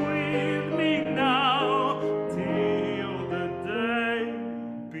 dance with me now till the day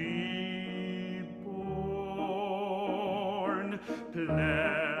be born.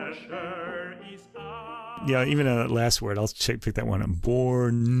 Pleasure is ours. Yeah, even that last word, I'll pick that one up.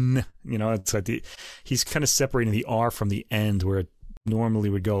 Born. You know, it's like he's kind of separating the R from the end where it normally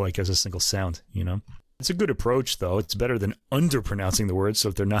would go like as a single sound, you know. It's a good approach, though. It's better than underpronouncing the words so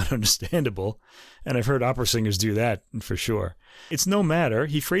if they're not understandable. And I've heard opera singers do that, for sure. It's no matter.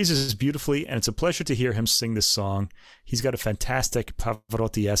 He phrases beautifully, and it's a pleasure to hear him sing this song. He's got a fantastic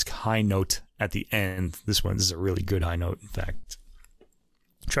Pavarotti-esque high note at the end. This is a really good high note, in fact.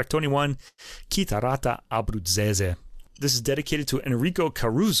 Track 21, Chitarrata Abruzzese. This is dedicated to Enrico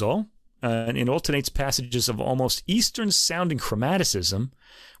Caruso, and it alternates passages of almost Eastern-sounding chromaticism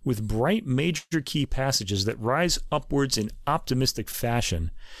with bright major key passages that rise upwards in optimistic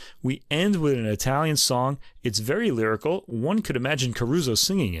fashion. We end with an Italian song. It's very lyrical. One could imagine Caruso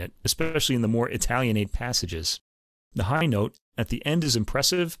singing it, especially in the more Italianate passages. The high note at the end is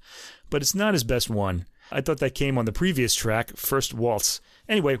impressive, but it's not his best one. I thought that came on the previous track, First Waltz.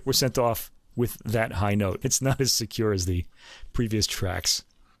 Anyway, we're sent off with that high note. It's not as secure as the previous tracks.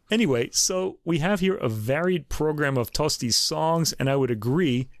 Anyway, so we have here a varied program of Tosti's songs, and I would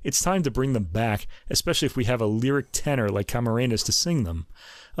agree it's time to bring them back, especially if we have a lyric tenor like Camarena's to sing them.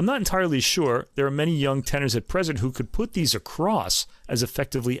 I'm not entirely sure. There are many young tenors at present who could put these across as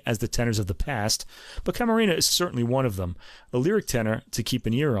effectively as the tenors of the past, but Camarena is certainly one of them, a lyric tenor to keep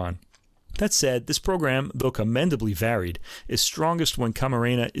an ear on. That said, this program, though commendably varied, is strongest when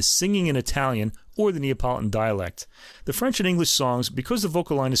Camarena is singing in Italian or the Neapolitan dialect. The French and English songs, because the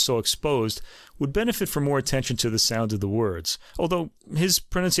vocal line is so exposed, would benefit from more attention to the sound of the words, although his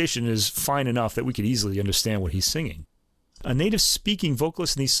pronunciation is fine enough that we could easily understand what he's singing. A native-speaking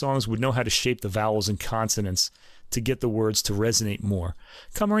vocalist in these songs would know how to shape the vowels and consonants to get the words to resonate more.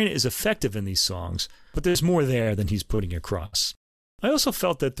 Camarena is effective in these songs, but there's more there than he's putting across. I also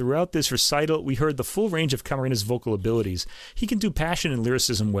felt that throughout this recital, we heard the full range of Camarena's vocal abilities. He can do passion and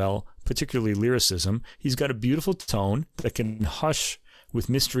lyricism well, particularly lyricism. He's got a beautiful tone that can hush with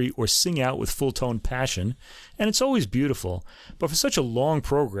mystery or sing out with full-tone passion, and it's always beautiful. But for such a long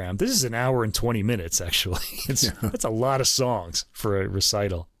program, this is an hour and 20 minutes, actually. That's a lot of songs for a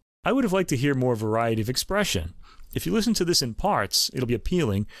recital. I would have liked to hear more variety of expression. If you listen to this in parts, it'll be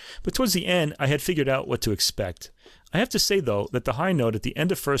appealing, but towards the end, I had figured out what to expect. I have to say, though, that the high note at the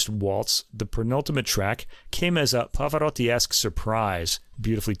end of First Waltz, the penultimate track, came as a Pavarotti-esque surprise,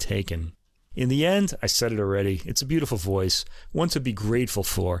 beautifully taken. In the end, I said it already, it's a beautiful voice, one to be grateful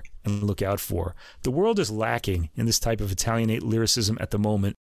for and look out for. The world is lacking in this type of Italianate lyricism at the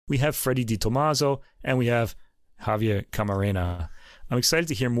moment. We have Freddie Di Tommaso, and we have Javier Camarena. I'm excited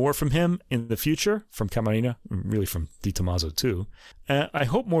to hear more from him in the future, from Camarena, really from Di Tommaso too. I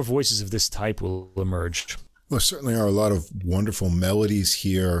hope more voices of this type will emerge. Well, there certainly are a lot of wonderful melodies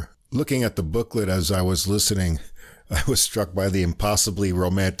here. Looking at the booklet as I was listening, I was struck by the impossibly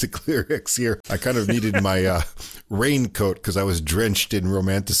romantic lyrics here. I kind of needed my raincoat because I was drenched in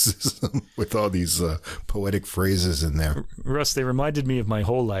romanticism with all these poetic phrases in there. Russ, they reminded me of my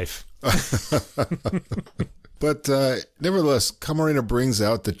whole life. But nevertheless, Camarena brings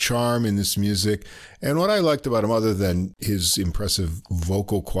out the charm in this music. And what I liked about him, other than his impressive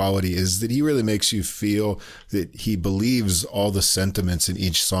vocal quality, is that he really makes you feel that he believes all the sentiments in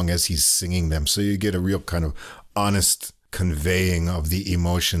each song as he's singing them. So you get a real kind of honest conveying of the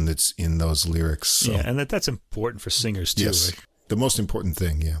emotion that's in those lyrics. So, yeah, and that's important for singers too. Yes, right? The most important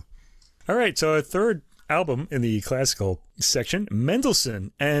thing, yeah. All right, so our third album in the classical section,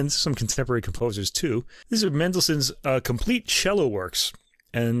 Mendelssohn, and some contemporary composers too. These are Mendelssohn's complete cello works,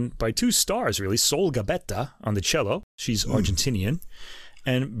 and by two stars really, Sol Gabetta on the cello, she's Argentinian,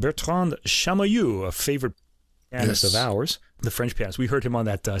 and Bertrand Chamayou, a favorite pianist of ours, the French pianist. We heard him on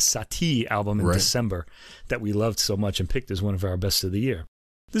that Satie album in December that we loved so much and picked as one of our best of the year.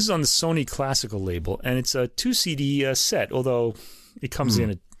 This is on the Sony Classical label, and it's a 2 CD set, although it comes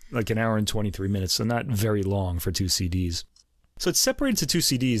in at like an hour and 23 minutes, so not very long for 2 CDs. So it's separated to two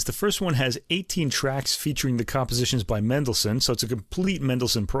CDs. The first one has 18 tracks featuring the compositions by Mendelssohn, so it's a complete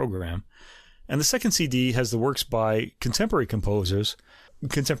Mendelssohn program. And the second CD has the works by contemporary composers,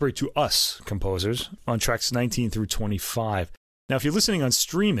 contemporary to us composers, on tracks 19 through 25. Now, if you're listening on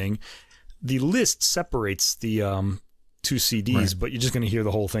streaming, the list separates the two CDs, right, but you're just going to hear the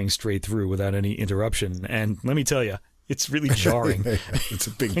whole thing straight through without any interruption. And let me tell you, it's really jarring. It's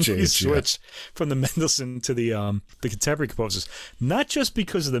a big when change. You switch from the Mendelssohn to the contemporary composers, not just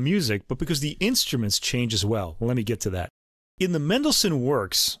because of the music, but because the instruments change as well. Let me get to that. In the Mendelssohn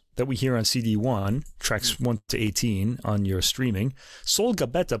works that we hear on CD 1, tracks 1 to 18 on your streaming, Sol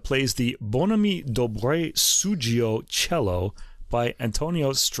Gabetta plays the Bonami Dobre Sugio cello by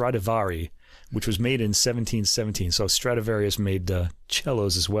Antonio Stradivari, which was made in 1717. So Stradivarius made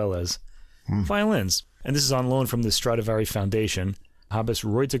cellos as well as violins. And this is on loan from the Stradivari Foundation. Habes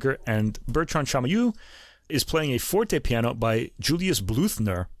Reutiger, and Bertrand Chamayou is playing a forte piano by Julius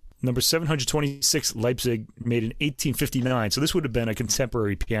Bluthner, number 726, Leipzig, made in 1859. So this would have been a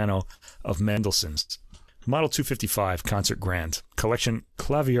contemporary piano of Mendelssohn's. Model 255, Concert Grand. Collection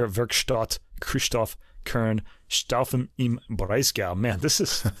Klavierwerkstatt Christoph Kern, Staufen im Breisgau. Man, this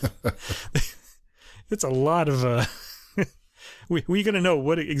is... it's a lot of... We're going to know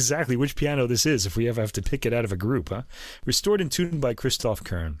which piano this is if we ever have to pick it out of a group, huh? Restored and tuned by Christoph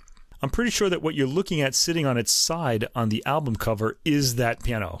Kern. I'm pretty sure that what you're looking at sitting on its side on the album cover is that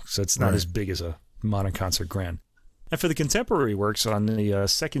piano, so it's not as big as a modern concert grand. And for the contemporary works on the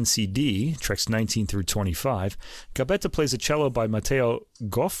second CD, tracks 19 through 25, Gabetta plays a cello by Matteo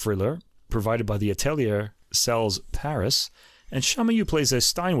Goffriller, provided by the Atelier Cells Paris, and Chamayou plays a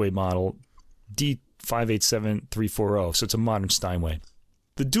Steinway model, D587340, so it's a modern Steinway.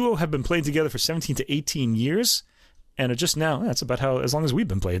 The duo have been playing together for 17 to 18 years, and just now, that's about as long as we've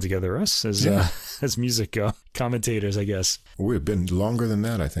been playing together, us as music commentators, I guess. We've been longer than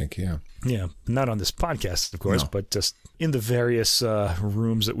that, I think, yeah. Yeah, not on this podcast, of course, but just in the various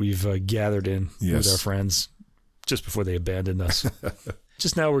rooms that we've gathered in with our friends just before they abandoned us.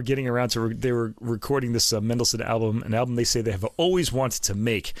 Just now we're getting around to, they were recording this Mendelssohn album, an album they say they have always wanted to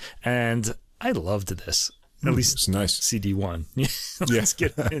make, and I loved this. At least it's nice. CD 1. Let's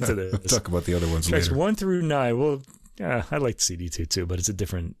get into this. We'll talk about the other ones Tracks later. 1 through 9. Well, yeah, I liked CD 2 too, but it's a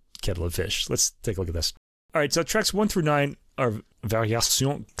different kettle of fish. Let's take a look at this. All right, so tracks 1 through 9 are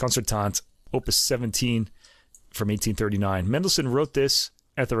Variation Concertante, Opus 17 from 1839. Mendelssohn wrote this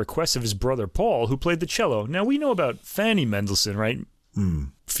at the request of his brother Paul, who played the cello. Now, we know about Fanny Mendelssohn, right?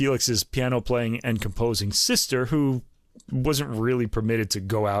 Felix's piano playing and composing sister, who wasn't really permitted to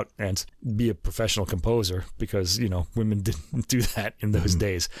go out and be a professional composer because, women didn't do that in those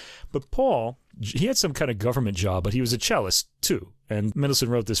days. But Paul, he had some kind of government job, but he was a cellist too. And Mendelssohn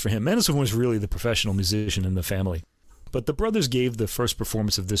wrote this for him. Mendelssohn was really the professional musician in the family. But the brothers gave the first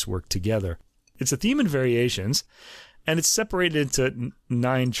performance of this work together. It's a theme and variations, and it's separated into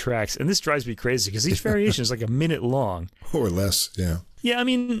 9 tracks. And this drives me crazy because each variation is like a minute long. Or less, yeah. Yeah, I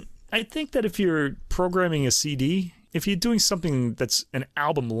mean, I think that if you're programming a CD, if you're doing something that's an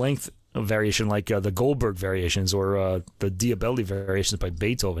album length variation like the Goldberg variations or the Diabelli variations by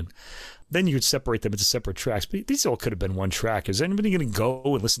Beethoven, then you would separate them into separate tracks. But these all could have been one track. Is anybody going to go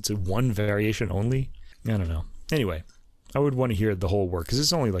and listen to one variation only? I don't know. Anyway, I would want to hear the whole work because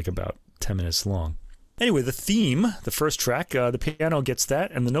it's only like about 10 minutes long. Anyway, the theme, the first track, the piano gets that,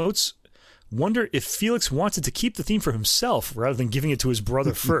 and the notes wonder if Felix wanted to keep the theme for himself rather than giving it to his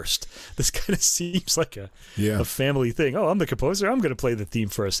brother first. This kind of seems like a family thing. Oh, I'm the composer. I'm going to play the theme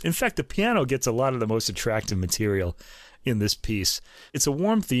first. In fact, the piano gets a lot of the most attractive material in this piece. It's a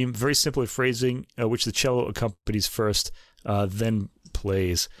warm theme, very simple phrasing, which the cello accompanies first, then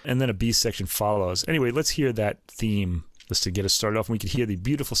plays, and then a B section follows. Anyway, let's hear that theme just to get us started off. And we could hear the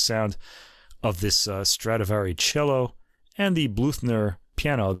beautiful sound of this Stradivari cello and the Bluthner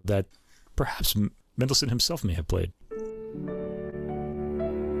piano that perhaps Mendelssohn himself may have played.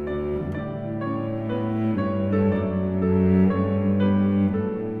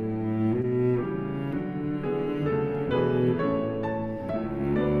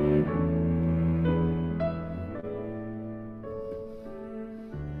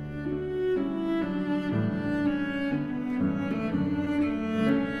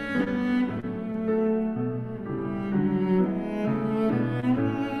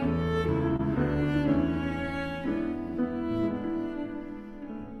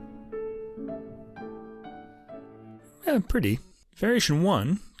 Pretty. Variation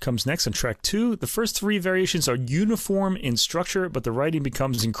 1 comes next on track 2. The first 3 variations are uniform in structure, but the writing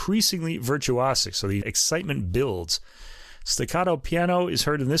becomes increasingly virtuosic, so the excitement builds. Staccato piano is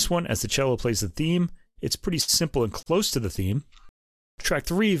heard in this one as the cello plays the theme. It's pretty simple and close to the theme. Track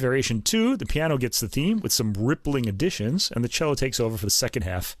 3, Variation 2, the piano gets the theme with some rippling additions, and the cello takes over for the second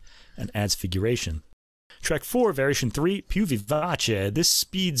half and adds figuration. Track 4, Variation 3, Più vivace. This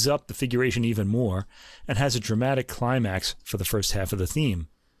speeds up the figuration even more and has a dramatic climax for the first half of the theme.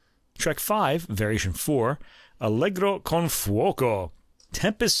 Track 5, Variation 4, Allegro con fuoco.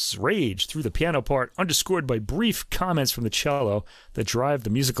 Tempests rage through the piano part, underscored by brief comments from the cello that drive the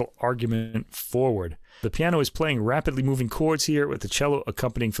musical argument forward. The piano is playing rapidly moving chords here, with the cello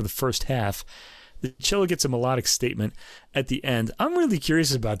accompanying for the first half. The cello gets a melodic statement at the end. I'm really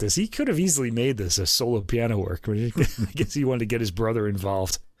curious about this. He could have easily made this a solo piano work. I guess he wanted to get his brother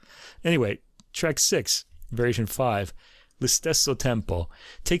involved. Anyway, track 6, Variation 5, Lo stesso tempo,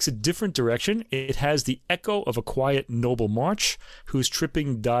 takes a different direction. It has the echo of a quiet, noble march, whose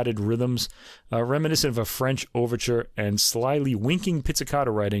tripping, dotted rhythms, reminiscent of a French overture, and slyly winking pizzicato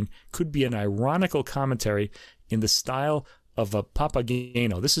writing, could be an ironical commentary in the style of a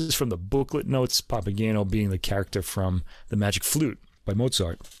Papageno. This is from the booklet notes, Papageno being the character from The Magic Flute by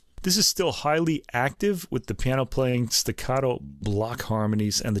Mozart. This is still highly active, with the piano playing staccato block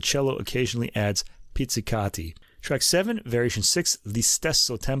harmonies, and the cello occasionally adds pizzicati. Track 7, Variation 6, Lo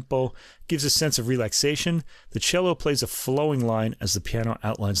stesso tempo, gives a sense of relaxation. The cello plays a flowing line as the piano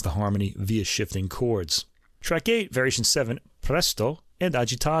outlines the harmony via shifting chords. Track 8, Variation 7, Presto ed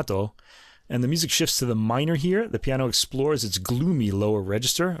agitato, and the music shifts to the minor here. The piano explores its gloomy lower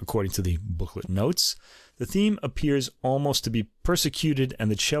register, according to the booklet notes. The theme appears almost to be persecuted, and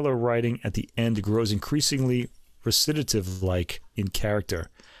the cello writing at the end grows increasingly recitative-like in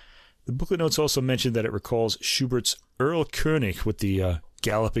character. The booklet notes also mentioned that it recalls Schubert's Erlkönig with the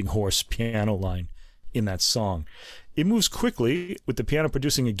galloping horse piano line in that song. It moves quickly, with the piano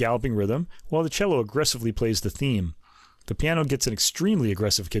producing a galloping rhythm, while the cello aggressively plays the theme. The piano gets an extremely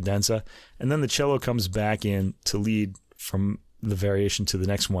aggressive cadenza, and then the cello comes back in to lead from the variation to the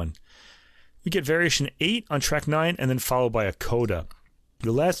next one. We get Variation 8 on track 9, and then followed by a coda.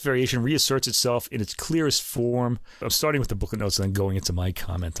 The last variation reasserts itself in its clearest form. I'm starting with the booklet notes and then going into my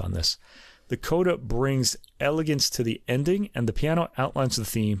comment on this. The coda brings elegance to the ending, and the piano outlines the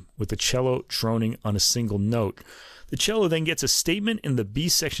theme with the cello droning on a single note. The cello then gets a statement in the B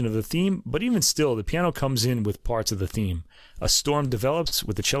section of the theme, but even still, the piano comes in with parts of the theme. A storm develops,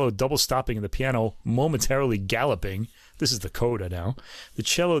 with the cello double stopping and the piano momentarily galloping. This is the coda now. The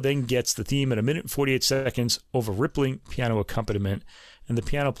cello then gets the theme at 1 minute and 48 seconds over rippling piano accompaniment, and the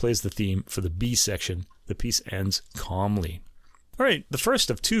piano plays the theme for the B section. The piece ends calmly. All right, the first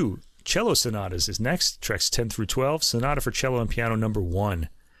of 2 cello sonatas is next, tracks 10 through 12, Sonata for Cello and Piano number 1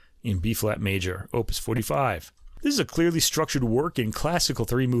 in B-flat major, opus 45. This is a clearly structured work in classical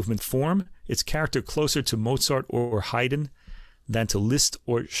 3-movement form, its character closer to Mozart or Haydn than to Liszt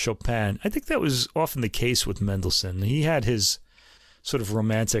or Chopin. I think that was often the case with Mendelssohn. He had his sort of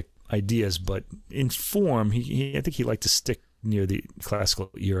romantic ideas, but in form, I think he liked to stick near the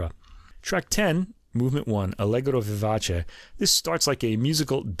classical era. Track 10, Movement 1, Allegro vivace. This starts like a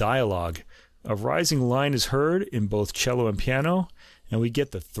musical dialogue. A rising line is heard in both cello and piano, and we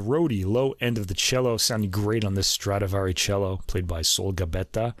get the throaty low end of the cello sounding great on this Stradivari cello, played by Sol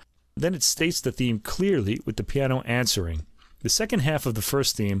Gabetta. Then it states the theme clearly with the piano answering. The second half of the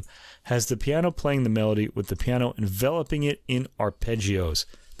first theme has the piano playing the melody with the piano enveloping it in arpeggios.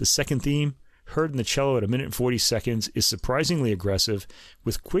 The second theme, heard in the cello at 1 minute and 40 seconds, is surprisingly aggressive,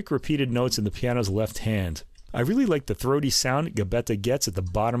 with quick repeated notes in the piano's left hand. I really like the throaty sound Gabetta gets at the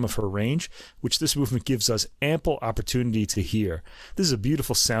bottom of her range, which this movement gives us ample opportunity to hear. This is a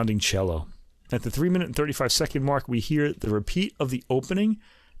beautiful sounding cello. At the 3 minute and 35 second mark, we hear the repeat of the opening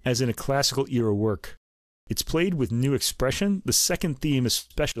as in a classical era work. It's played with new expression, the second theme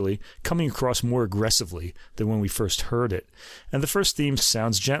especially coming across more aggressively than when we first heard it, and the first theme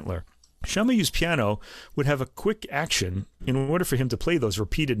sounds gentler. Chamayou's piano would have a quick action in order for him to play those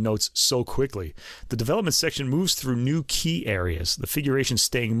repeated notes so quickly. The development section moves through new key areas, the figuration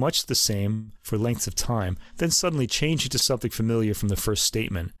staying much the same for lengths of time, then suddenly changing to something familiar from the first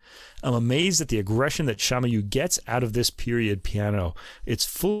statement. I'm amazed at the aggression that Chamayou gets out of this period piano. It's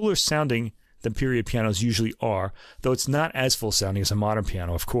fuller sounding than period pianos usually are, though it's not as full sounding as a modern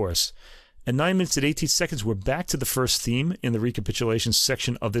piano, of course. At 9 minutes and 18 seconds, we're back to the first theme in the recapitulation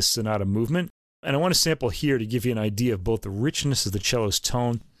section of this sonata movement, and I want to sample here to give you an idea of both the richness of the cello's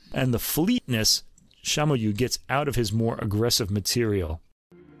tone and the fleetness Chamayou gets out of his more aggressive material.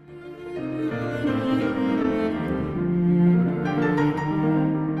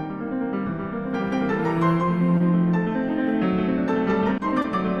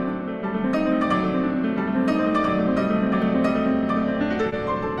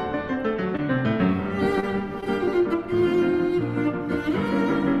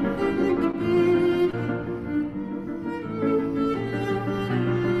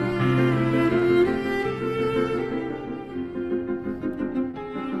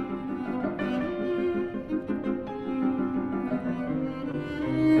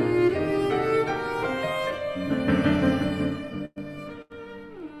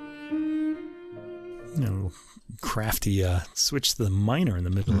 crafty switch to the minor in the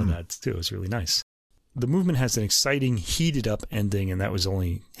middle of that, too. It was really nice. The movement has an exciting, heated-up ending, and that was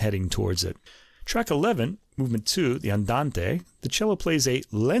only heading towards it. Track 11, movement 2, the Andante, the cello plays a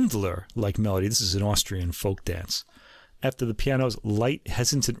Ländler-like melody. This is an Austrian folk dance. After the piano's light,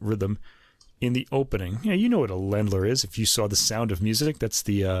 hesitant rhythm in the opening. Yeah, you know what a Ländler is if you saw The Sound of Music. That's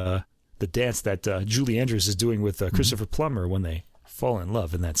the dance that Julie Andrews is doing with Christopher Plummer when they fall in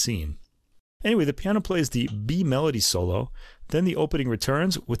love in that scene. Anyway, the piano plays the B melody solo. Then the opening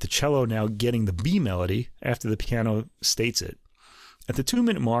returns with the cello now getting the B melody after the piano states it. At the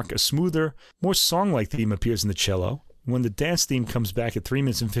 2-minute mark, a smoother, more song-like theme appears in the cello. When the dance theme comes back at 3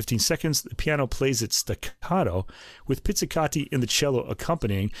 minutes and 15 seconds, the piano plays it staccato with pizzicati in the cello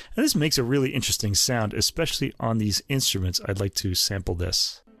accompanying. And this makes a really interesting sound, especially on these instruments. I'd like to sample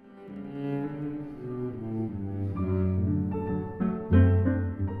this.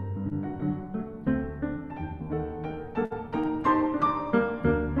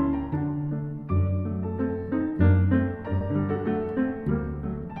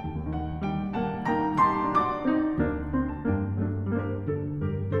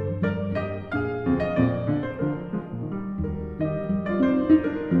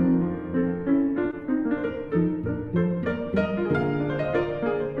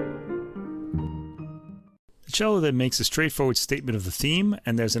 The cello then makes a straightforward statement of the theme,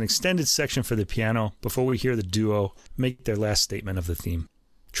 and there's an extended section for the piano before we hear the duo make their last statement of the theme.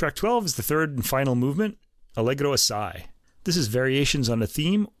 Track 12 is the third and final movement, Allegro assai. This is variations on a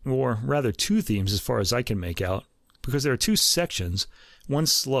theme, or rather two themes as far as I can make out, because there are two sections, one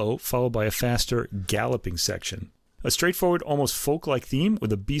slow followed by a faster galloping section. A straightforward, almost folk-like theme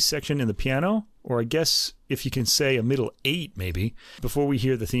with a B section in the piano, or I guess if you can say a middle 8 maybe, before we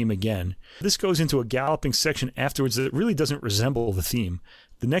hear the theme again. This goes into a galloping section afterwards that really doesn't resemble the theme.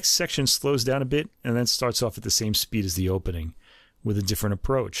 The next section slows down a bit and then starts off at the same speed as the opening, with a different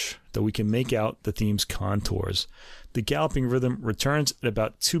approach, though we can make out the theme's contours. The galloping rhythm returns at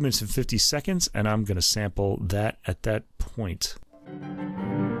about 2 minutes and 50 seconds, and I'm going to sample that at that point.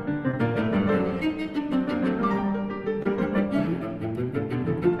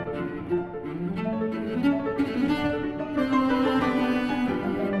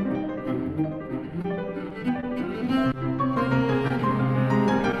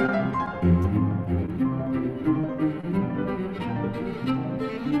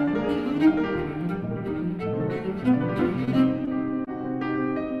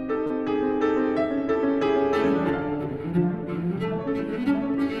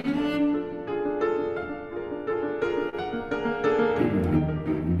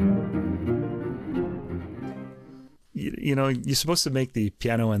 You know, you're supposed to make the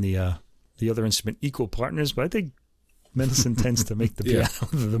piano and the other instrument equal partners, but I think Mendelssohn tends to make the piano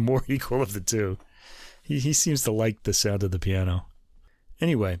the more equal of the two. He seems to like the sound of the piano.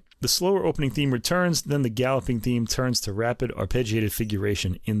 Anyway, the slower opening theme returns, then the galloping theme turns to rapid arpeggiated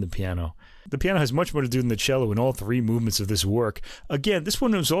figuration in the piano. The piano has much more to do than the cello in all three movements of this work. Again, this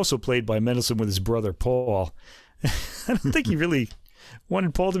one was also played by Mendelssohn with his brother Paul. I don't think he really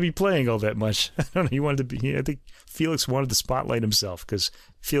wanted Paul to be playing all that much. I don't know. He wanted to be. I think Felix wanted to spotlight himself because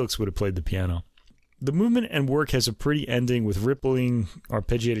Felix would have played the piano. The movement and work has a pretty ending with rippling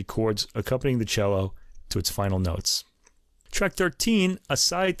arpeggiated chords accompanying the cello to its final notes. Track 13,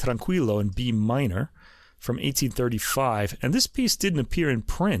 Assai Tranquillo in B minor from 1835, and this piece didn't appear in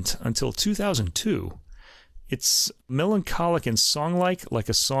print until 2002. It's melancholic and song-like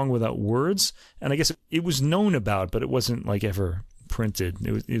a song without words, and I guess it was known about, but it wasn't like ever printed.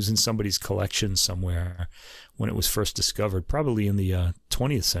 It was in somebody's collection somewhere when it was first discovered, probably in the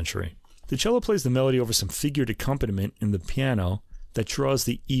 20th century. The cello plays the melody over some figured accompaniment in the piano that draws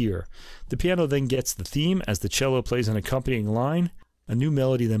the ear. The piano then gets the theme as the cello plays an accompanying line. A new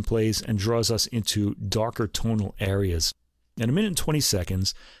melody then plays and draws us into darker tonal areas. At 1 minute and 20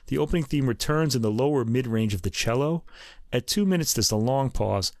 seconds, the opening theme returns in the lower mid-range of the cello. At 2 minutes, there's a long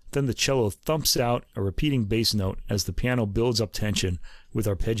pause. Then the cello thumps out a repeating bass note as the piano builds up tension with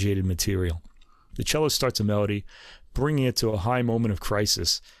arpeggiated material. The cello starts a melody, bringing it to a high moment of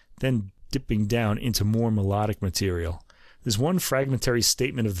crisis, then dipping down into more melodic material. There's one fragmentary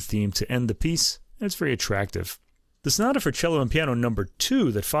statement of the theme to end the piece, and it's very attractive. The Sonata for Cello and Piano number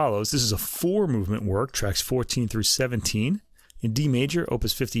 2 that follows, this is a 4-movement work, tracks 14 through 17, in D major,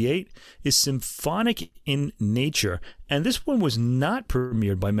 opus 58, is symphonic in nature, and this one was not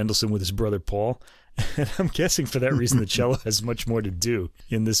premiered by Mendelssohn with his brother Paul, and I'm guessing for that reason the cello has much more to do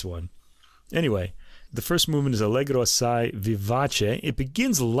in this one. Anyway, the first movement is Allegro assai vivace. It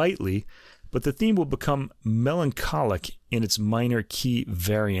begins lightly, but the theme will become melancholic in its minor key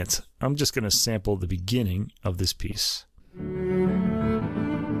variant. I'm just going to sample the beginning of this piece.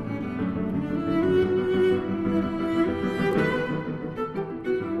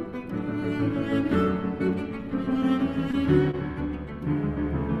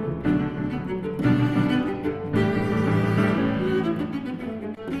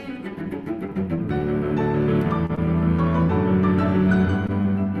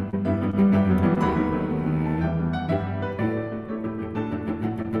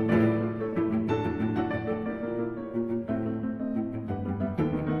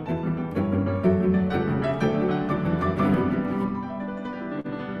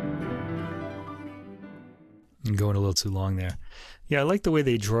 Going a little too long there. Yeah, I like the way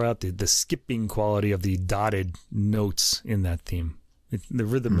they draw out the skipping quality of the dotted notes in that theme. The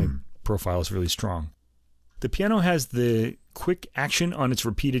rhythmic profile is really strong. The piano has the quick action on its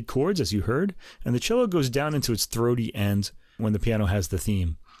repeated chords, as you heard, and the cello goes down into its throaty end when the piano has the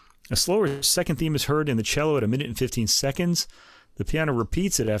theme. A slower second theme is heard in the cello at 1 minute and 15 seconds. The piano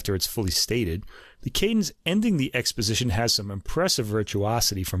repeats it after it's fully stated. The cadence ending the exposition has some impressive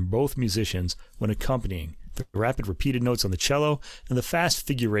virtuosity from both musicians when accompanying the rapid repeated notes on the cello and the fast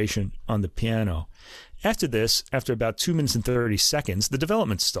figuration on the piano. After this, after about 2 minutes and 30 seconds, the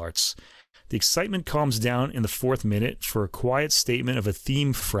development starts. The excitement calms down in the 4th minute for a quiet statement of a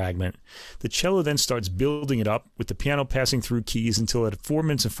theme fragment. The cello then starts building it up, with the piano passing through keys until at 4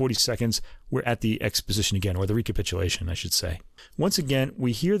 minutes and 40 seconds, we're at the exposition again, or the recapitulation, I should say. Once again,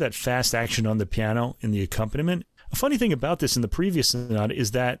 we hear that fast action on the piano in the accompaniment. A funny thing about this in the previous sonata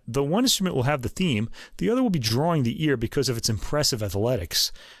is that though one instrument will have the theme, the other will be drawing the ear because of its impressive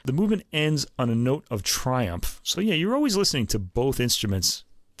athletics. The movement ends on a note of triumph. So yeah, you're always listening to both instruments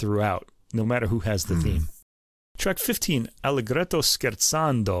throughout, no matter who has the theme. Track 15, Allegretto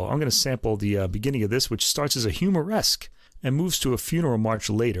Scherzando. I'm going to sample the beginning of this, which starts as a humoresque and moves to a funeral march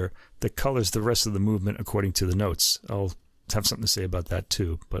later that colors the rest of the movement according to the notes. I'll have something to say about that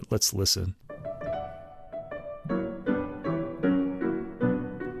too, but let's listen.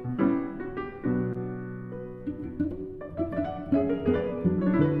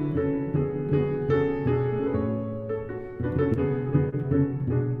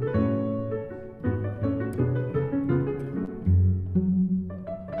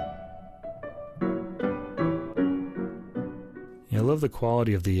 I love the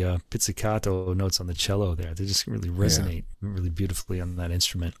quality of the pizzicato notes on the cello there. They just really resonate really beautifully on that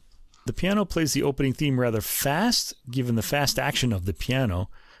instrument. The piano plays the opening theme rather fast, given the fast action of the piano.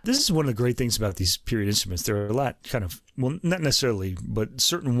 This is one of the great things about these period instruments. They're a lot kind of, well, not necessarily, but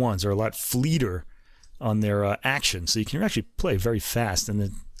certain ones are a lot fleeter on their action. So you can actually play very fast, and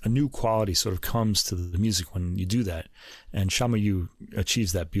then a new quality sort of comes to the music when you do that. And Chamayou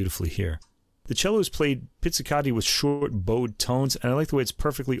achieves that beautifully here. The cello is played pizzicati with short bowed tones, and I like the way it's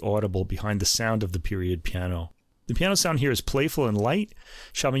perfectly audible behind the sound of the period piano. The piano sound here is playful and light,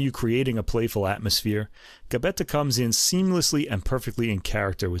 Chamayou creating a playful atmosphere. Gabetta comes in seamlessly and perfectly in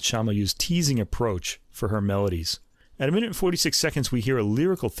character with Chamayou's teasing approach for her melodies. At 1 minute and 46 seconds, we hear a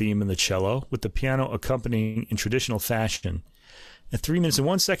lyrical theme in the cello, with the piano accompanying in traditional fashion. At 3 minutes and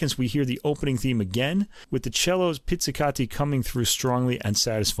 1 second, we hear the opening theme again, with the cello's pizzicati coming through strongly and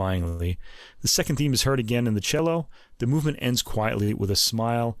satisfyingly. The second theme is heard again in the cello. The movement ends quietly with a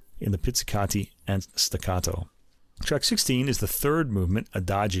smile in the pizzicati and staccato. Track 16 is the third movement,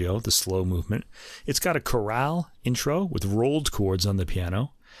 Adagio, the slow movement. It's got a chorale intro with rolled chords on the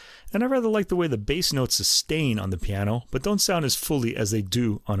piano. And I rather like the way the bass notes sustain on the piano, but don't sound as fully as they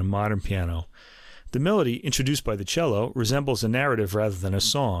do on a modern piano. The melody, introduced by the cello, resembles a narrative rather than a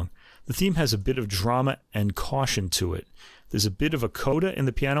song. The theme has a bit of drama and caution to it. There's a bit of a coda in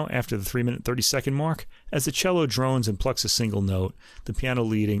the piano after the 3 minute 30 second mark, as the cello drones and plucks a single note, the piano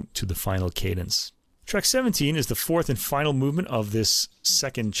leading to the final cadence. Track 17 is the fourth and final movement of this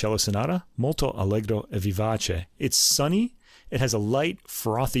second cello sonata, Molto Allegro e Vivace. It's sunny, it has a light,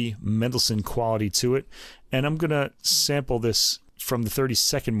 frothy Mendelssohn quality to it, and I'm going to sample this from the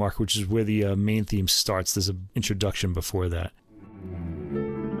 30-second mark, which is where the main theme starts. There's an introduction before that.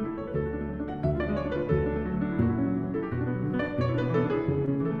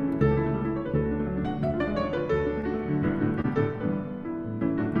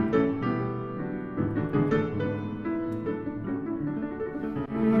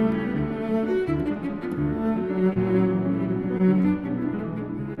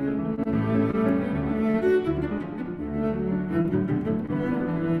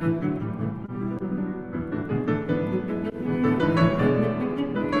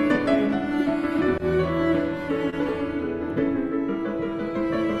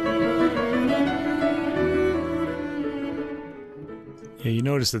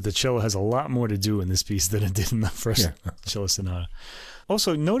 notice that the cello has a lot more to do in this piece than it did in the first cello sonata.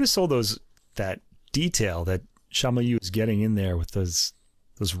 Also, notice all that detail that Chamayou is getting in there with those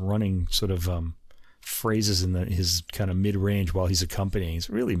running sort of phrases in his kind of mid-range while he's accompanying. It's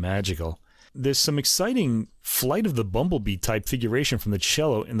really magical. There's some exciting Flight of the Bumblebee type figuration from the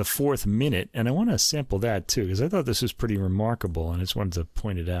cello in the 4th minute, and I want to sample that too, because I thought this was pretty remarkable, and I just wanted to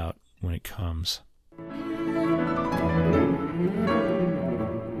point it out when it comes.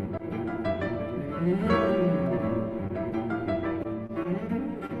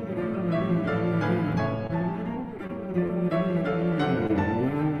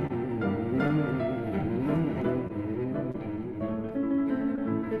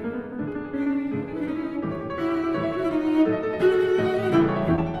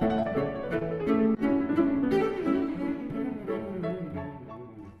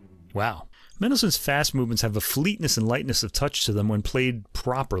 Wow. Mendelssohn's fast movements have a fleetness and lightness of touch to them when played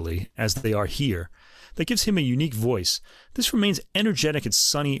properly, as they are here, that gives him a unique voice. This remains energetic and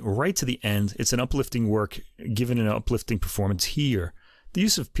sunny right to the end. It's an uplifting work, given an uplifting performance here. The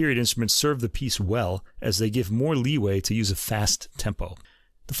use of period instruments serve the piece well, as they give more leeway to use a fast tempo.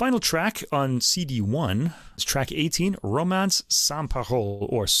 The final track on CD 1 is track 18, Romance sans parole,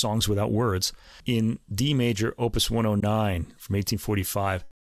 or Songs Without Words, in D major, opus 109 from 1845.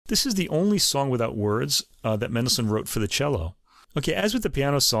 This is the only song without words that Mendelssohn wrote for the cello. Okay, as with the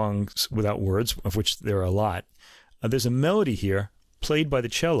piano songs without words, of which there are a lot, there's a melody here played by the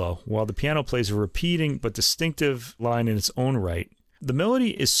cello, while the piano plays a repeating but distinctive line in its own right. The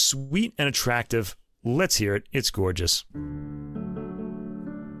melody is sweet and attractive. Let's hear it. It's gorgeous.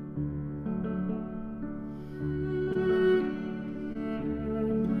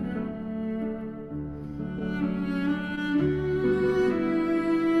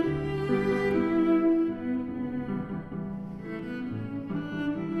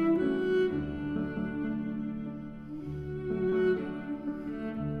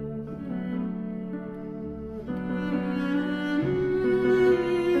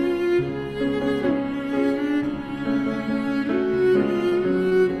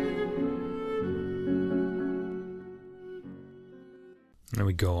 Then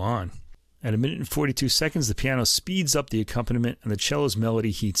we go on. At 1 minute and 42 seconds, the piano speeds up the accompaniment and the cello's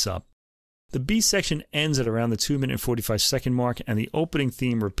melody heats up. The B section ends at around the 2 minute and 45 second mark, and the opening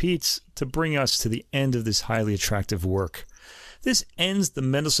theme repeats to bring us to the end of this highly attractive work. This ends the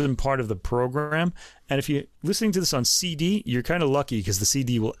Mendelssohn part of the program, and if you're listening to this on CD, you're kind of lucky because the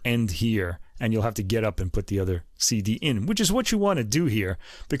CD will end here, and you'll have to get up and put the other CD in, which is what you want to do here,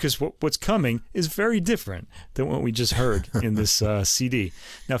 because what's coming is very different than what we just heard in this CD.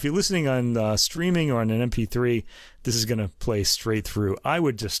 Now, if you're listening on streaming or on an MP3, this is going to play straight through. I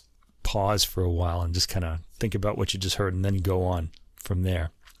would just pause for a while and just kind of think about what you just heard and then go on from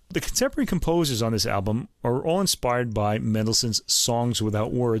there. The contemporary composers on this album are all inspired by Mendelssohn's Songs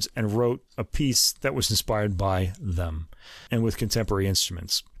Without Words and wrote a piece that was inspired by them and with contemporary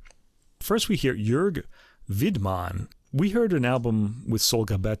instruments. First, we hear Jörg Widmann. We heard an album with Sol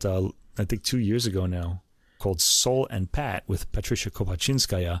Gabetta, I think 2 years ago now, called Sol and Pat with Patricia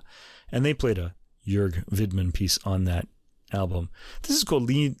Kopachinskaya, and they played a Jörg Widmann piece on that album. This is called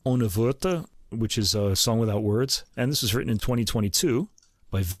Lied ohne Worte, which is a song without words, and this was written in 2022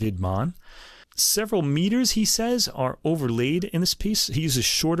 by Widmann. Several meters, he says, are overlaid in this piece. He uses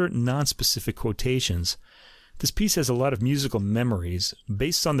shorter, non-specific quotations. This piece has a lot of musical memories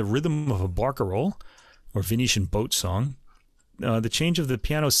based on the rhythm of a barcarolle, or Venetian boat song. The change of the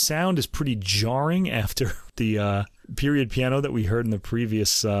piano sound is pretty jarring after the period piano that we heard in the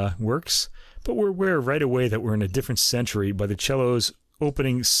previous works, but we're aware right away that we're in a different century by the cello's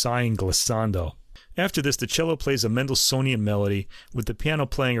opening sighing glissando. After this, the cello plays a Mendelssohnian melody, with the piano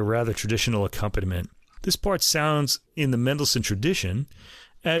playing a rather traditional accompaniment. This part sounds in the Mendelssohn tradition.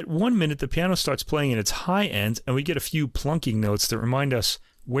 At 1 minute, the piano starts playing in its high end, and we get a few plunking notes that remind us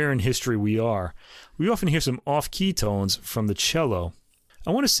where in history we are. We often hear some off-key tones from the cello.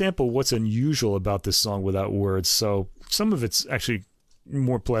 I want to sample what's unusual about this song without words, so some of it's actually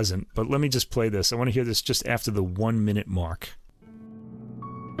more pleasant, but let me just play this. I want to hear this just after the 1 minute mark.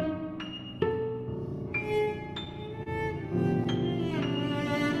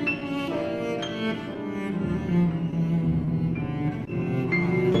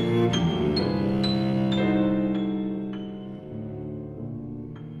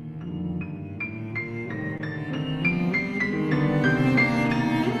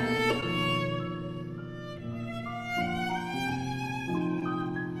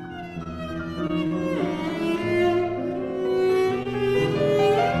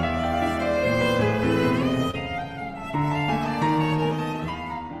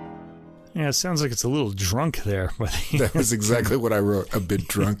 it sounds like it's a little drunk there. But That was exactly what I wrote, a bit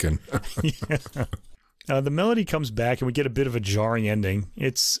drunken. yeah. The melody comes back and we get a bit of a jarring ending.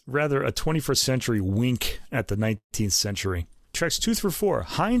 It's rather a 21st century wink at the 19th century. Tracks 2 through 4.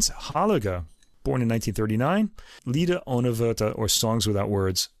 Heinz Hallager, born in 1939. Lieder ohne Wörter, or Songs Without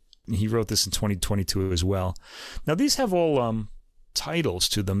Words. He wrote this in 2022 as well. Now, these have all titles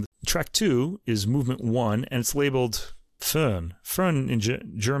to them. Track 2 is Movement 1, and it's labeled Fern. Fern in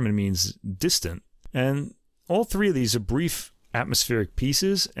German means distant. And all three of these are brief atmospheric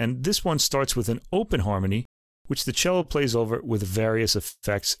pieces, and this one starts with an open harmony, which the cello plays over with various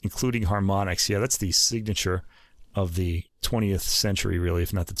effects, including harmonics. Yeah, that's the signature of the 20th century, really,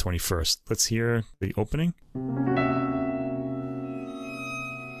 if not the 21st. Let's hear the opening.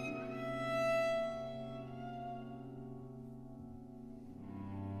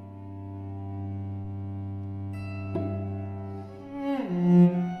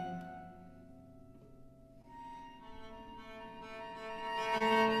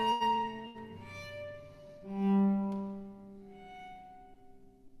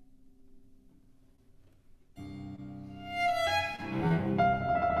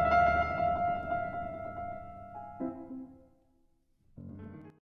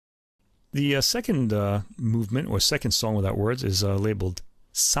 The second movement, or second song without words, is labeled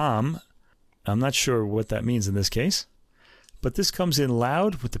Sam. I'm not sure what that means in this case, but this comes in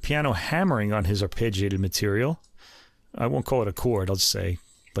loud with the piano hammering on his arpeggiated material. I won't call it a chord, I'll just say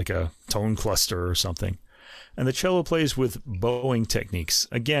like a tone cluster or something. And the cello plays with bowing techniques.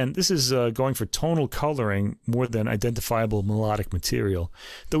 Again, this is going for tonal coloring more than identifiable melodic material,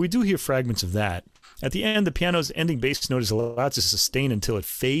 though we do hear fragments of that. At the end, the piano's ending bass note is allowed to sustain until it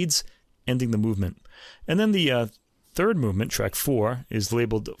fades, ending the movement. And then the third movement, track 4, is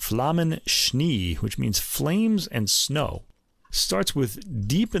labeled Flammen Schnee, which means flames and snow. Starts with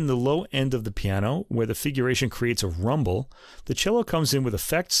deep in the low end of the piano, where the figuration creates a rumble. The cello comes in with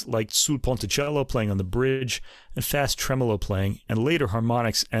effects like sul ponticello playing on the bridge, and fast tremolo playing, and later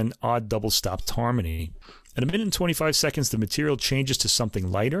harmonics and odd double-stopped harmony. At 1 minute and 25 seconds, the material changes to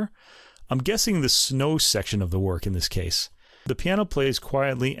something lighter. I'm guessing the snow section of the work in this case. The piano plays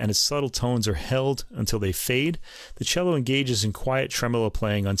quietly and its subtle tones are held until they fade. The cello engages in quiet tremolo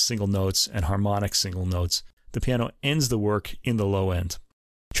playing on single notes and harmonic single notes. The piano ends the work in the low end.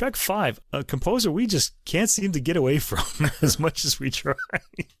 Track 5, a composer we just can't seem to get away from as much as we try.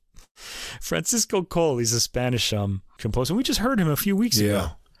 Francisco Coll, he's a Spanish composer. We just heard him a few weeks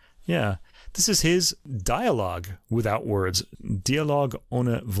ago. Yeah. This is his Dialogue Without Words, Dialogue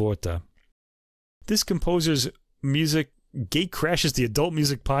ohne Worte. This composer's music gate crashes the adult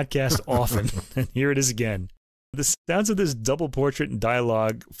music podcast often, and here it is again. The sounds of this double portrait and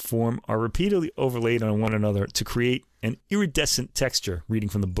dialogue form are repeatedly overlaid on one another to create an iridescent texture, reading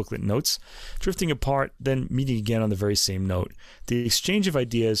from the booklet notes, drifting apart, then meeting again on the very same note. The exchange of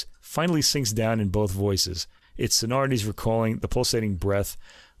ideas finally sinks down in both voices, its sonorities recalling the pulsating breath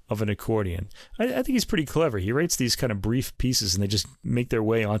of an accordion. I think he's pretty clever. He writes these kind of brief pieces, and they just make their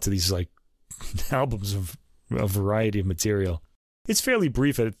way onto these like albums of a variety of material. It's fairly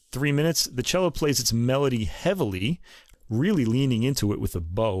brief at 3 minutes. The cello plays its melody heavily, really leaning into it with a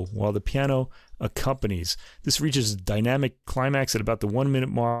bow, while the piano accompanies. This reaches a dynamic climax at about the 1 minute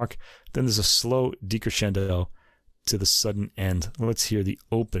mark. Then there's a slow decrescendo to the sudden end. Let's hear the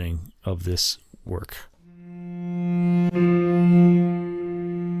opening of this work.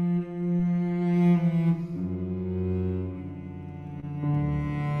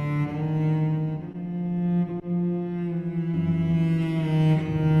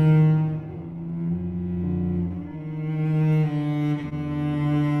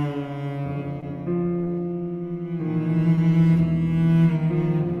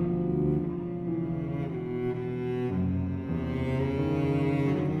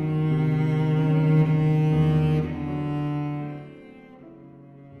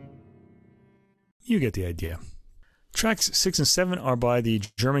 You get the idea. Tracks 6 and 7 are by the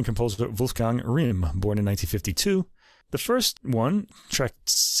German composer Wolfgang Rihm, born in 1952. The first one, track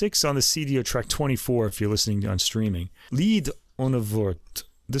 6 on the CD, or track 24 if you're listening on streaming. Lied ohne Wort.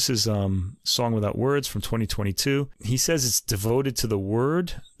 This is Song Without Words from 2022. He says it's devoted to the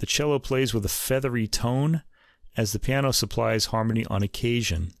word. The cello plays with a feathery tone as the piano supplies harmony on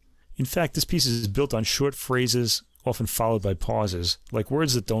occasion. In fact, this piece is built on short phrases, often followed by pauses, like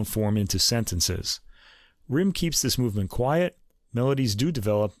words that don't form into sentences. Rihm keeps this movement quiet. Melodies do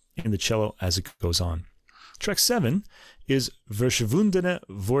develop in the cello as it goes on. Track 7 is Verschwundene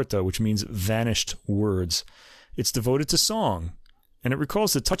Worte, which means vanished words. It's devoted to song, and it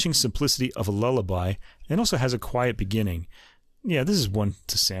recalls the touching simplicity of a lullaby and also has a quiet beginning. Yeah, this is one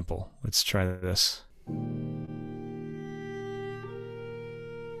to sample. Let's try this.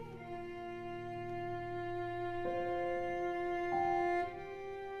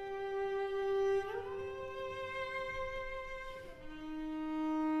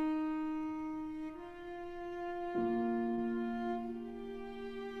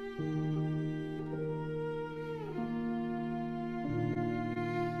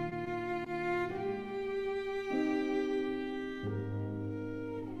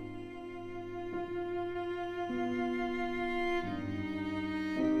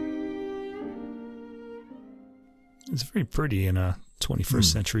 It's very pretty in a 21st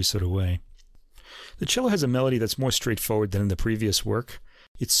century sort of way. The cello has a melody that's more straightforward than in the previous work.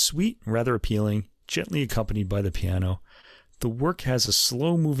 It's sweet, rather appealing, gently accompanied by the piano. The work has a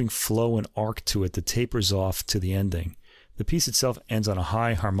slow-moving flow and arc to it that tapers off to the ending. The piece itself ends on a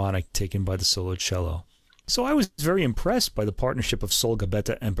high harmonic taken by the solo cello. So I was very impressed by the partnership of Sol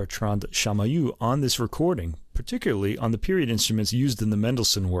Gabetta and Bertrand Chamayou on this recording, particularly on the period instruments used in the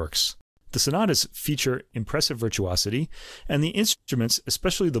Mendelssohn works. The sonatas feature impressive virtuosity, and the instruments,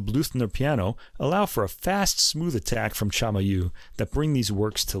 especially the Blüthner piano, allow for a fast, smooth attack from Chamayou that bring these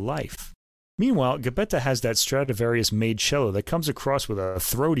works to life. Meanwhile, Gabetta has that Stradivarius-made cello that comes across with a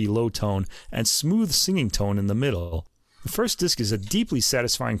throaty low tone and smooth singing tone in the middle. The first disc is a deeply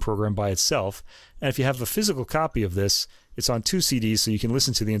satisfying program by itself, and if you have a physical copy of this, it's on 2 CDs, so you can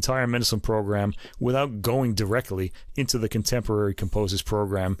listen to the entire Mendelssohn program without going directly into the Contemporary Composers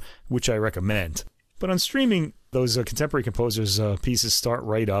program, which I recommend. But on streaming, those Contemporary Composers pieces start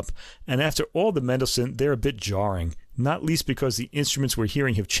right up, and after all the Mendelssohn, they're a bit jarring, not least because the instruments we're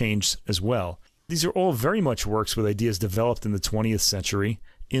hearing have changed as well. These are all very much works with ideas developed in the 20th century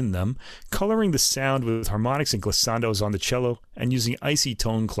in them, coloring the sound with harmonics and glissandos on the cello and using icy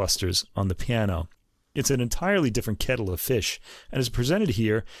tone clusters on the piano. It's an entirely different kettle of fish, and is presented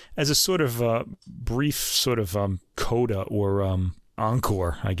here as a sort of brief sort of coda or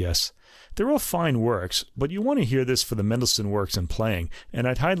encore, I guess. They're all fine works, but you want to hear this for the Mendelssohn works and playing, and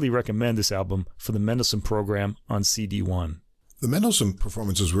I'd highly recommend this album for the Mendelssohn program on CD1. The Mendelssohn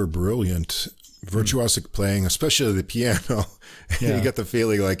performances were brilliant. Virtuosic playing, especially the piano. Yeah. You get the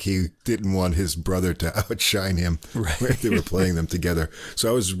feeling like he didn't want his brother to outshine him when they were playing them together. So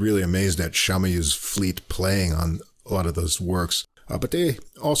I was really amazed at Chamayou's fleet playing on a lot of those works. But they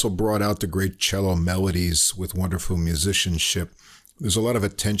also brought out the great cello melodies with wonderful musicianship. There's a lot of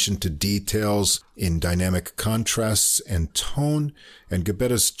attention to details in dynamic contrasts and tone, and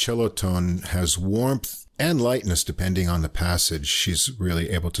Gabetta's cello tone has warmth and lightness depending on the passage. She's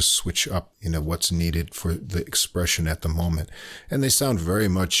really able to switch up, what's needed for the expression at the moment. And they sound very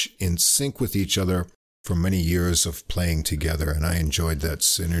much in sync with each other for many years of playing together, and I enjoyed that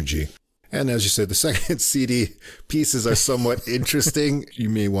synergy. And as you said, the second CD pieces are somewhat interesting. You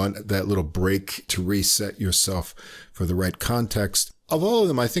may want that little break to reset yourself for the right context. Of all of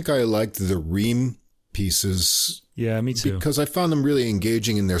them, I think I liked the Ream pieces. Yeah, me too. Because I found them really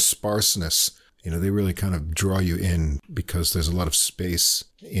engaging in their sparseness. They really kind of draw you in because there's a lot of space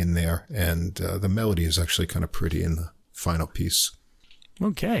in there, and the melody is actually kind of pretty in the final piece.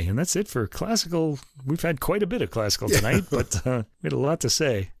 Okay, and that's it for classical. We've had quite a bit of classical tonight, but we had a lot to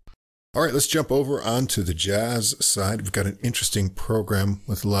say. All right, let's jump over onto the jazz side. We've got an interesting program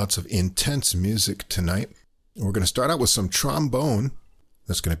with lots of intense music tonight. We're going to start out with some trombone.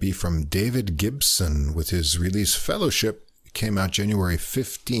 That's going to be from David Gibson with his release Fellowship. It came out January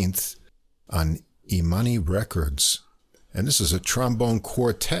 15th on Imani Records. And this is a trombone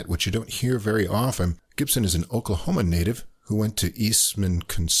quartet, which you don't hear very often. Gibson is an Oklahoma native who went to Eastman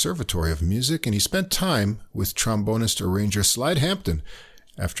Conservatory of Music, and he spent time with trombonist arranger Slide Hampton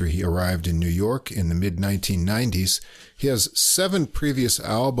after he arrived in New York in the mid-1990s. He has 7 previous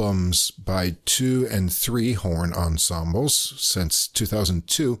albums by 2 and 3 horn ensembles since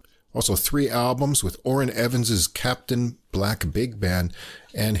 2002. Also 3 albums with Orrin Evans's Captain Black Big Band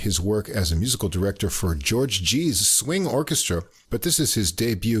and his work as a musical director for George G's Swing Orchestra. But this is his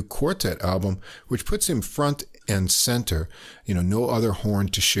debut quartet album, which puts him front and center. No other horn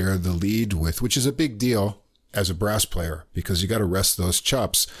to share the lead with, which is a big deal as a brass player because you got to rest those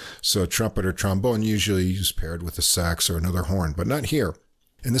chops. So trumpet or trombone usually is paired with a sax or another horn, but not here.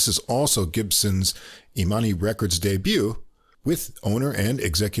 And this is also Gibson's Imani Records debut, with owner and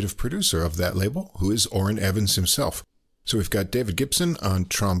executive producer of that label, who is Orrin Evans himself. So we've got David Gibson on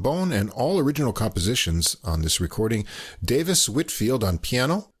trombone and all original compositions on this recording, Davis Whitfield on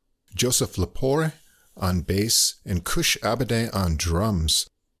piano, Joseph Lepore on bass, and Kush Abadeh on drums.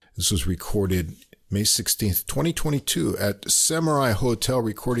 This was recorded May 16th, 2022 at Samurai Hotel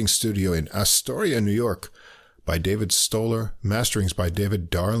Recording Studio in Astoria, New York, by by David Stoller, masterings by David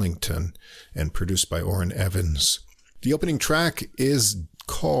Darlington, and produced by Orrin Evans. The opening track is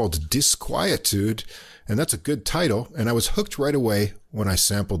called Disquietude, and that's a good title, and I was hooked right away when I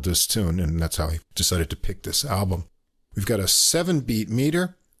sampled this tune, and that's how I decided to pick this album. We've got a 7-beat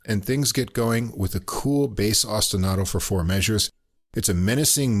meter, and things get going with a cool bass ostinato for 4 measures. It's a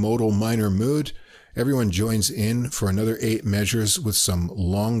menacing modal minor mood. Everyone joins in for another 8 measures with some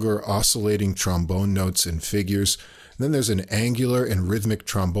longer oscillating trombone notes and figures. Then there's an angular and rhythmic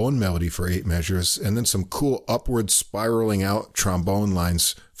trombone melody for 8 measures, and then some cool upward spiraling out trombone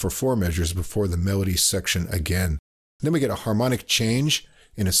lines for 4 measures before the melody section again. Then we get a harmonic change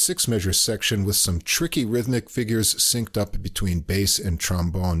in a 6-measure section with some tricky rhythmic figures synced up between bass and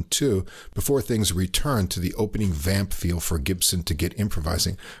trombone too, before things return to the opening vamp feel for Gibson to get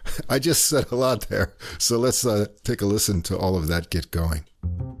improvising. I just said a lot there, so let's take a listen to all of that get going.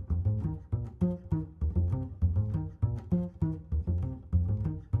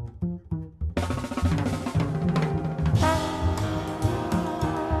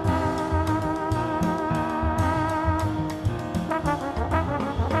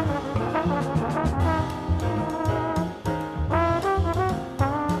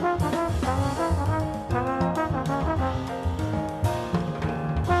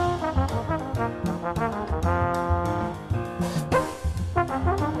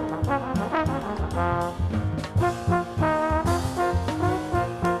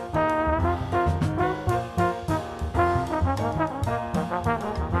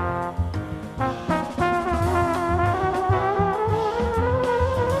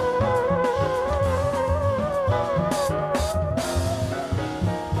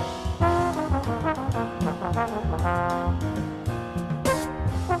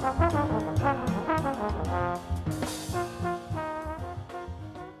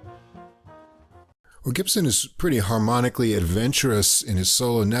 Well, Gibson is pretty harmonically adventurous in his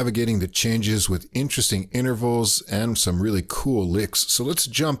solo, navigating the changes with interesting intervals and some really cool licks. So let's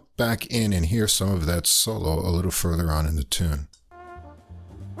jump back in and hear some of that solo a little further on in the tune.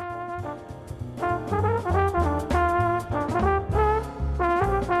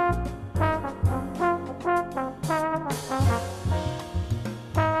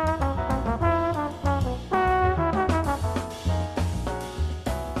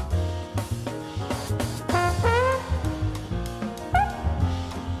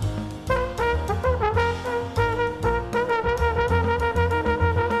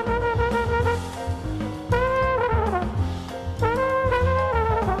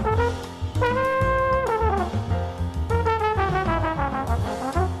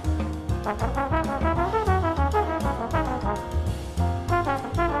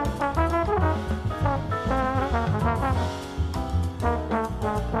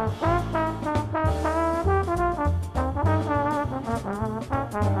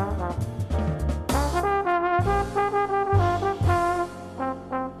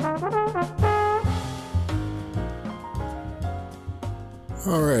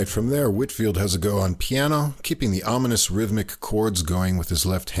 Alright, from there Whitfield has a go on piano, keeping the ominous rhythmic chords going with his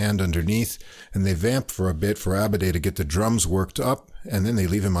left hand underneath, and they vamp for a bit for Abade to get the drums worked up, and then they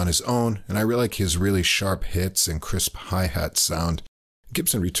leave him on his own, and I really like his really sharp hits and crisp hi-hat sound.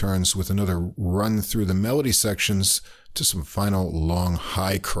 Gibson returns with another run through the melody sections to some final long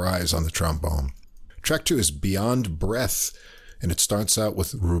high cries on the trombone. Track 2 is Beyond Breath, and it starts out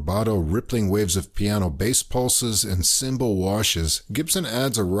with rubato rippling waves of piano bass pulses and cymbal washes. Gibson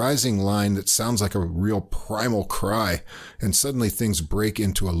adds a rising line that sounds like a real primal cry, and suddenly things break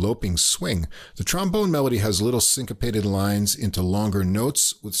into a loping swing. The trombone melody has little syncopated lines into longer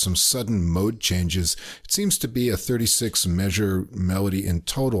notes with some sudden mode changes. It seems to be a 36-measure melody in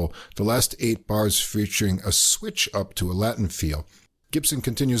total, the last 8 bars featuring a switch up to a Latin feel. Gibson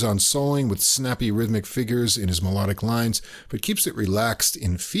continues on soloing with snappy rhythmic figures in his melodic lines, but keeps it relaxed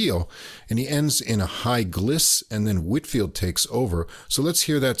in feel, and he ends in a high gliss, and then Whitfield takes over. So let's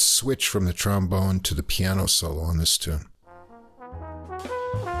hear that switch from the trombone to the piano solo on this tune.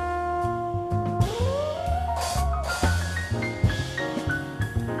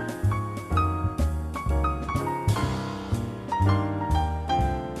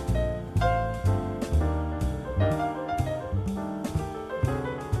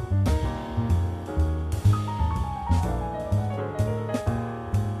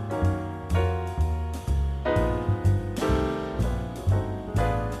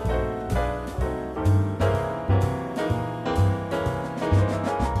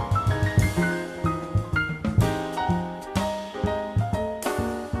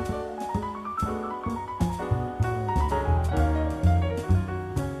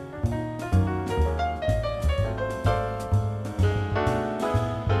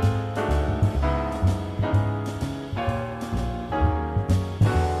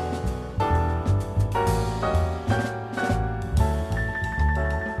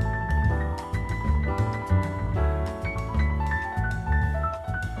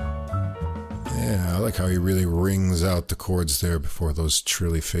 he really rings out the chords there before those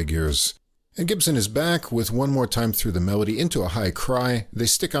trilly figures. And Gibson is back with one more time through the melody into a high cry. They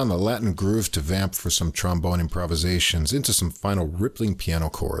stick on the Latin groove to vamp for some trombone improvisations into some final rippling piano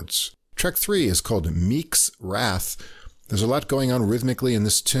chords. Track 3 is called Meek's Wrath. There's a lot going on rhythmically in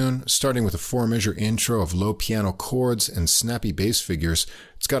this tune, starting with a 4-measure intro of low piano chords and snappy bass figures.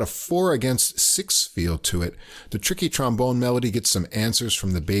 It's got a 4-against-6 feel to it. The tricky trombone melody gets some answers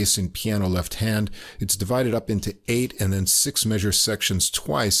from the bass in piano left hand. It's divided up into 8 and then 6-measure sections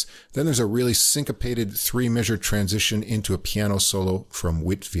twice. Then there's a really syncopated 3-measure transition into a piano solo from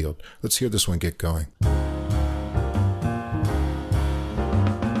Whitfield. Let's hear this one get going.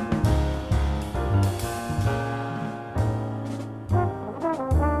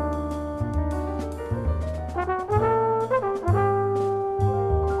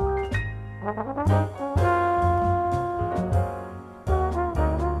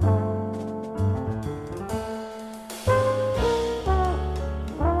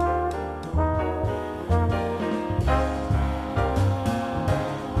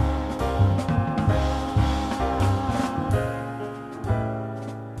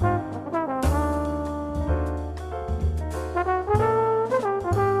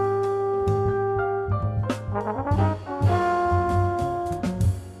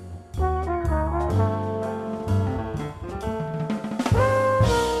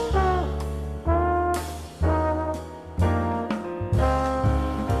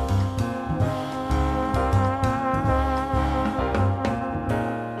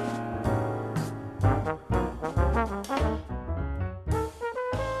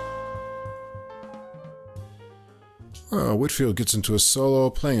 Whitfield gets into a solo,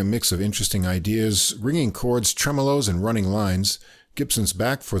 playing a mix of interesting ideas, ringing chords, tremolos, and running lines. Gibson's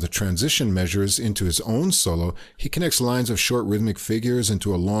back for the transition measures into his own solo. He connects lines of short rhythmic figures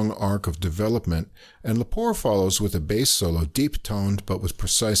into a long arc of development, and Lepore follows with a bass solo, deep-toned but with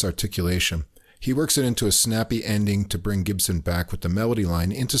precise articulation. He works it into a snappy ending to bring Gibson back with the melody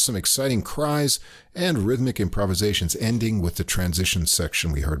line into some exciting cries and rhythmic improvisations, ending with the transition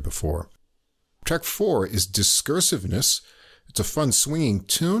section we heard before. Track 4 is Discursiveness. It's a fun swinging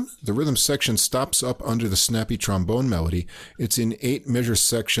tune. The rhythm section stops up under the snappy trombone melody. It's in 8-measure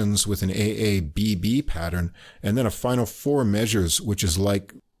sections with an AA-BB pattern, and then a final 4 measures, which is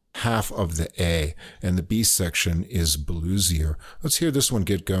like half of the A, and the B section is bluesier. Let's hear this one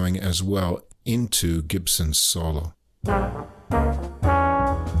get going as well into Gibson's solo.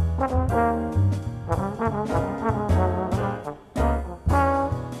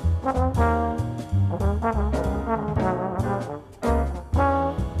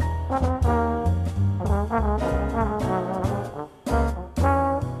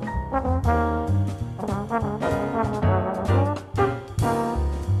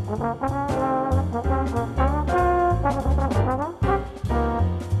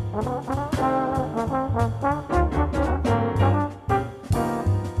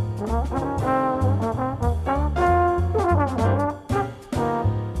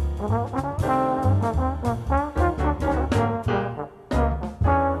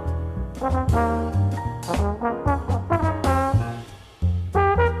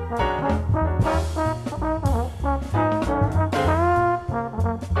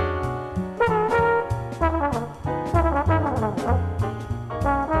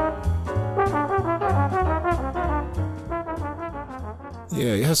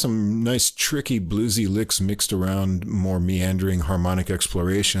 Yeah, it has some nice tricky bluesy licks mixed around more meandering harmonic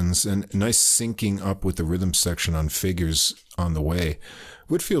explorations and nice syncing up with the rhythm section on figures on the way.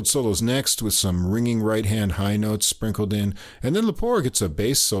 Whitfield solos next with some ringing right-hand high notes sprinkled in, and then Lepore gets a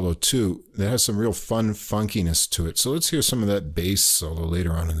bass solo too that has some real fun funkiness to it. So let's hear some of that bass solo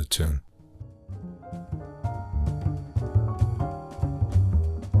later on in the tune.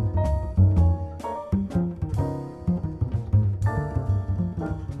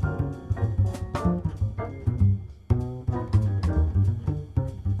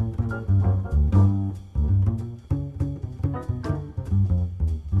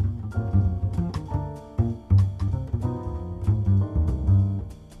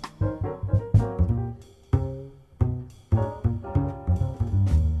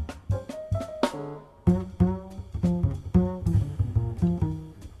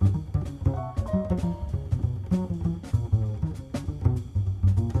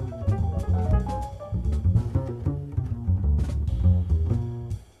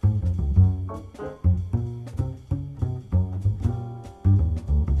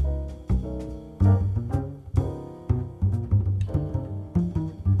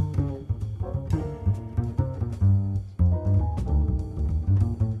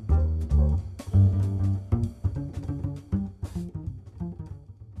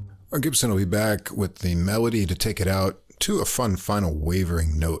 Our Gibson will be back with the melody to take it out to a fun final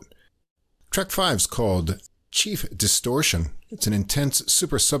wavering note. Track 5 is called Chief Distortion. It's an intense,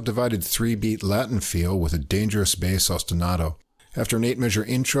 super subdivided 3-beat Latin feel with a dangerous bass ostinato. After an 8-measure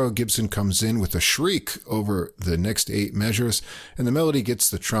intro, Gibson comes in with a shriek over the next 8 measures, and the melody gets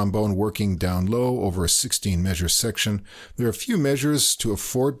the trombone working down low over a 16-measure section. There are a few measures to a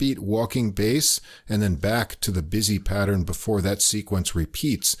 4-beat walking bass, and then back to the busy pattern before that sequence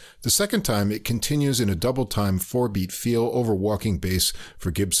repeats. The second time, it continues in a double-time 4-beat feel over walking bass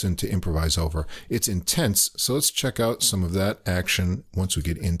for Gibson to improvise over. It's intense, so let's check out some of that action once we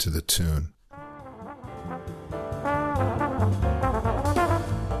get into the tune.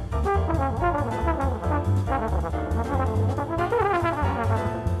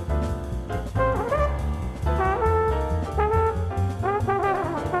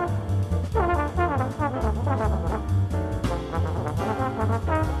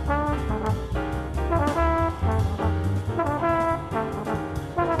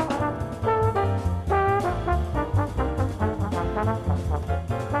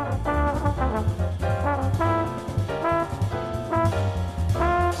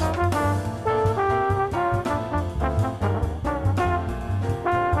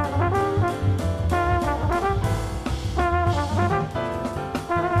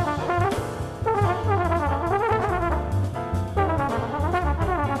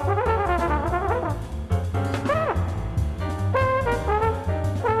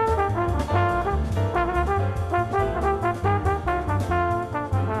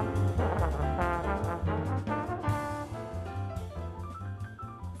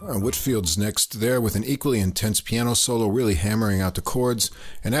 Whitfield's next there with an equally intense piano solo, really hammering out the chords,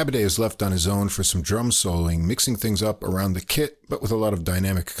 and Abade is left on his own for some drum soloing, mixing things up around the kit, but with a lot of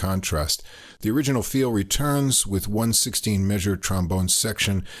dynamic contrast. The original feel returns with 1/16-measure trombone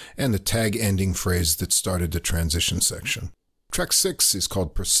section and the tag ending phrase that started the transition section. Track 6 is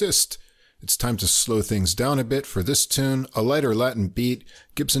called Persist. It's time to slow things down a bit for this tune. A lighter Latin beat,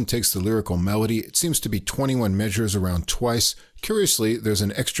 Gibson takes the lyrical melody. It seems to be 21 measures around twice. Curiously, there's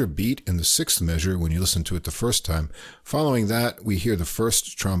an extra beat in the 6th measure when you listen to it the first time. Following that, we hear the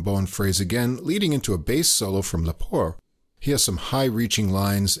first trombone phrase again, leading into a bass solo from Lepore. He has some high-reaching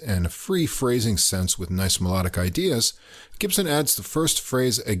lines and a free phrasing sense with nice melodic ideas. Gibson adds the first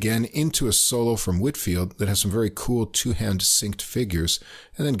phrase again into a solo from Whitfield that has some very cool two-hand synced figures,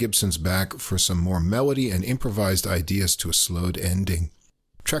 and then Gibson's back for some more melody and improvised ideas to a slowed ending.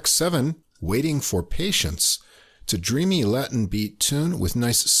 Track 7, Waiting for Patience. It's a dreamy Latin beat tune with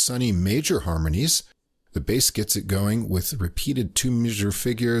nice sunny major harmonies. The bass gets it going with repeated 2-measure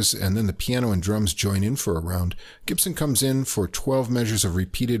figures, and then the piano and drums join in for a round. Gibson comes in for 12 measures of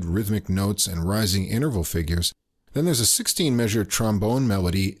repeated rhythmic notes and rising interval figures. Then there's a 16-measure trombone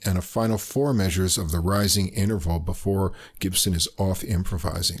melody and a final 4 measures of the rising interval before Gibson is off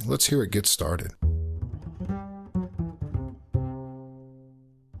improvising. Let's hear it get started.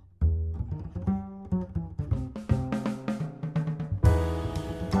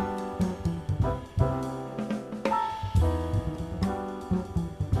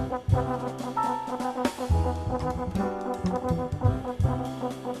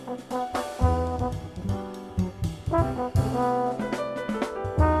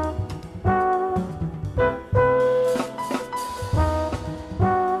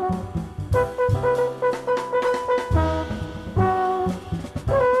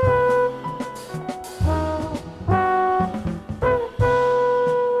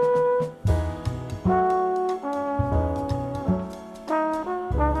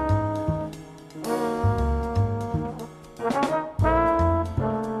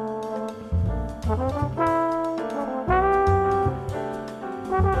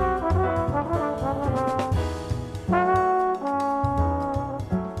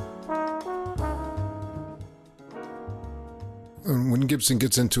 When Gibson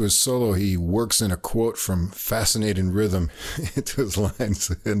gets into his solo, he works in a quote from Fascinating Rhythm into his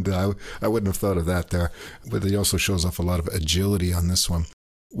lines, and I wouldn't have thought of that there, but he also shows off a lot of agility on this one.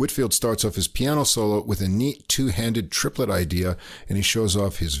 Whitfield starts off his piano solo with a neat two-handed triplet idea, and he shows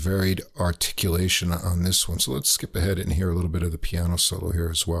off his varied articulation on this one. So let's skip ahead and hear a little bit of the piano solo here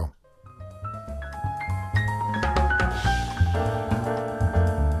as well.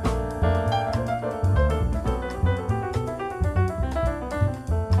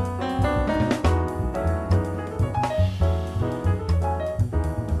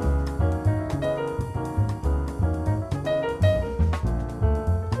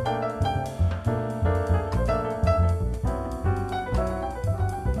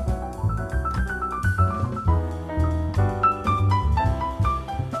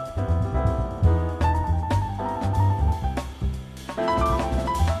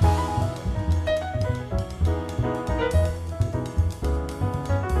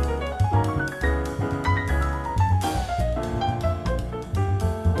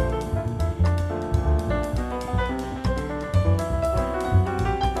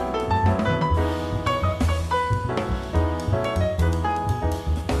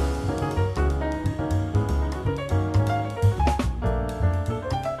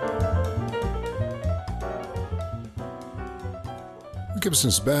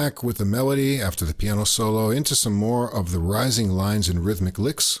 Gibson's back with the melody after the piano solo into some more of the rising lines and rhythmic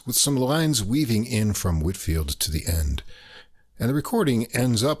licks, with some lines weaving in from Whitfield to the end. And the recording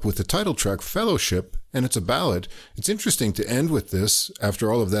ends up with the title track, Fellowship, and it's a ballad. It's interesting to end with this.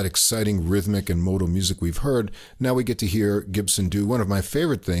 After all of that exciting rhythmic and modal music we've heard, now we get to hear Gibson do one of my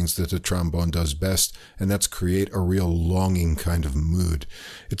favorite things that the trombone does best, and that's create a real longing kind of mood.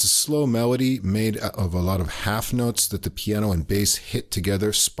 It's a slow melody made of a lot of half notes that the piano and bass hit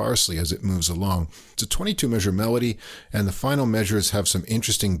together sparsely as it moves along. It's a 22-measure melody, and the final measures have some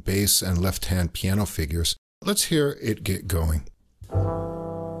interesting bass and left-hand piano figures. Let's hear it get going.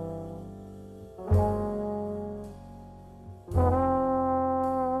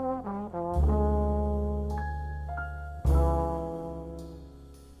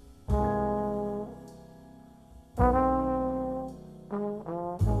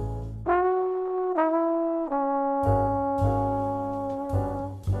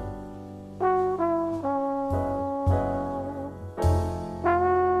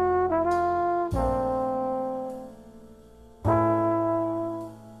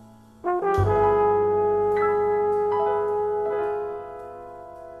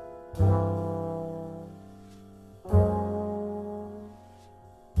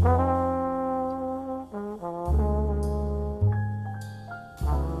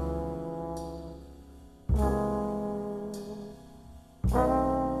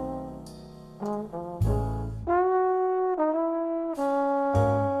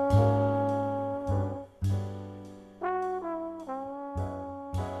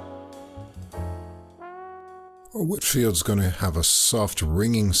 Whitfield's going to have a soft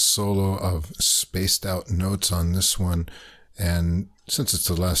ringing solo of spaced out notes on this one. And since it's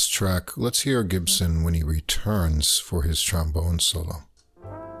the last track, let's hear Gibson when he returns for his trombone solo.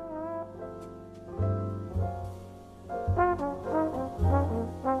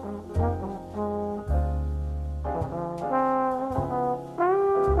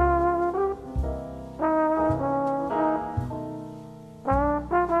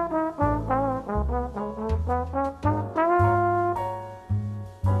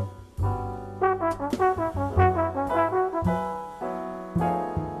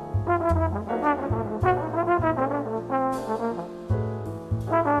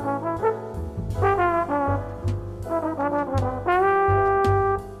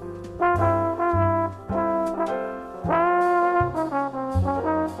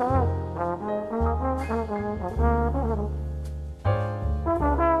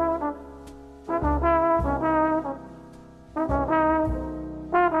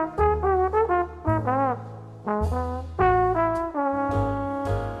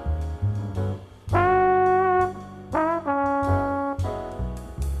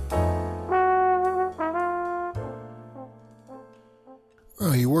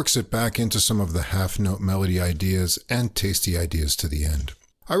 He works it back into some of the half-note melody ideas and tasty ideas to the end.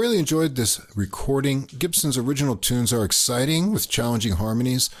 I really enjoyed this recording. Gibson's original tunes are exciting with challenging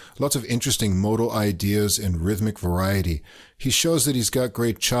harmonies, lots of interesting modal ideas and rhythmic variety. He shows that he's got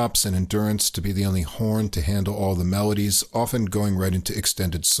great chops and endurance to be the only horn to handle all the melodies, often going right into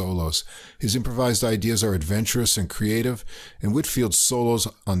extended solos. His improvised ideas are adventurous and creative, and Whitfield's solos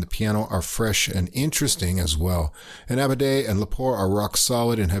on the piano are fresh and interesting as well. And Abadé and Lepore are rock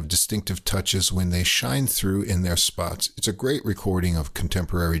solid and have distinctive touches when they shine through in their spots. It's a great recording of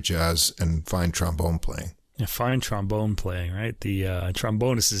contemporary jazz and fine trombone playing. Yeah, fine trombone playing, right? The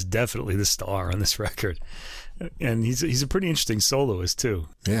trombonist is definitely the star on this record. And he's a pretty interesting soloist, too.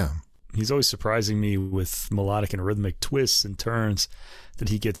 Yeah. He's always surprising me with melodic and rhythmic twists and turns that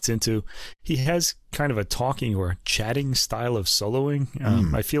he gets into. He has kind of a talking or chatting style of soloing.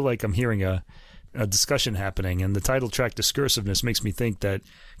 I feel like I'm hearing a discussion happening, and the title track discursiveness makes me think that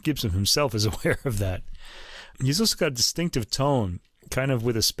Gibson himself is aware of that. He's also got a distinctive tone, kind of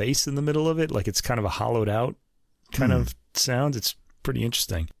with a space in the middle of it, like it's kind of a hollowed out kind of sound. It's pretty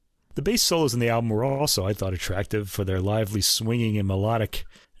interesting. The bass solos in the album were also, I thought, attractive for their lively swinging and melodic,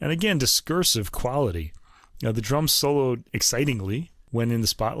 and again, discursive quality. The drums soloed excitingly when in the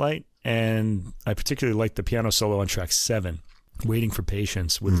spotlight, and I particularly liked the piano solo on track 7, Waiting for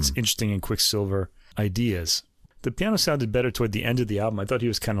Patience, with its interesting and Quicksilver ideas. The piano sounded better toward the end of the album. I thought he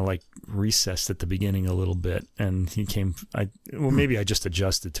was kind of like recessed at the beginning a little bit, and he came, maybe I just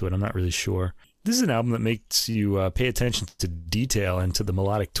adjusted to it, I'm not really sure. This is an album that makes you pay attention to detail and to the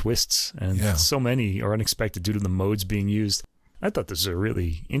melodic twists, and so many are unexpected due to the modes being used. I thought this was a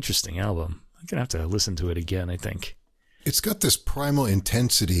really interesting album. I'm going to have to listen to it again, I think. It's got this primal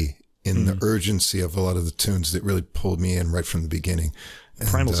intensity in the urgency of a lot of the tunes that really pulled me in right from the beginning. And,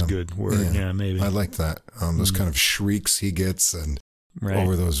 primal's a good word, yeah, maybe. I like that. Those kind of shrieks he gets, and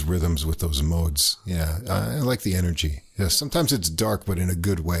over those rhythms with those modes. Yeah, I like the energy. Yeah, sometimes it's dark, but in a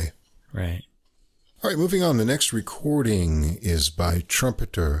good way. Right. All right, moving on. The next recording is by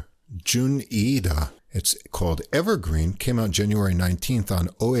trumpeter Jun Iida. It's called Evergreen, came out January 19th on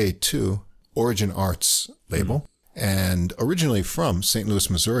OA2, Origin Arts label, and originally from St. Louis,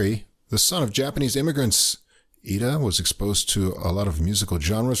 Missouri, the son of Japanese immigrants. Iida was exposed to a lot of musical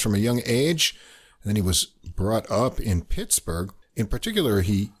genres from a young age, and then he was brought up in Pittsburgh. In particular,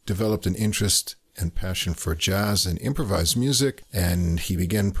 he developed an interest and passion for jazz and improvised music, and he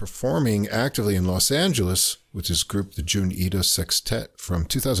began performing actively in Los Angeles with his group, the Jun Iida Sextet, from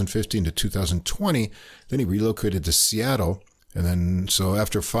 2015 to 2020. Then he relocated to Seattle, and then so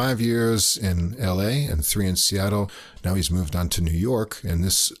after 5 years in LA and 3 in Seattle, now he's moved on to New York, and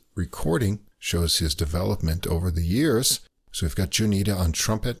this recording shows his development over the years. So we've got Jun Iida on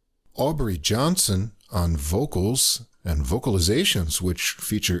trumpet, Aubrey Johnson on vocals and vocalizations, which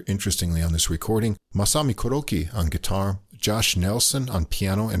feature interestingly on this recording, Masami Kuroki on guitar, Josh Nelson on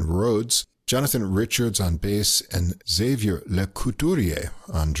piano and Rhodes, Jonathan Richards on bass, and Xavier Le Couturier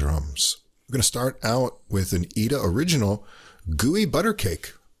on drums. We're going to start out with an Iida original, Gooey Butter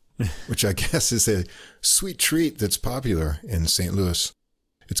Cake, which I guess is a sweet treat that's popular in St. Louis.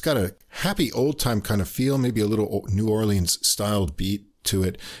 It's got a happy old-time kind of feel, maybe a little New Orleans-styled beat to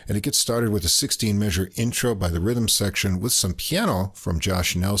it, and it gets started with a 16-measure intro by the rhythm section with some piano from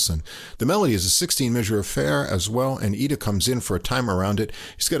Josh Nelson. The melody is a 16-measure affair as well, and Iida comes in for a time around it.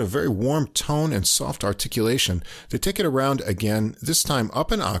 He's got a very warm tone and soft articulation. They take it around again, this time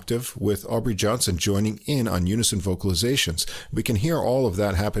up an octave, with Aubrey Johnson joining in on unison vocalizations. We can hear all of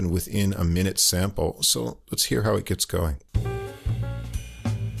that happen within a minute sample, so let's hear how it gets going.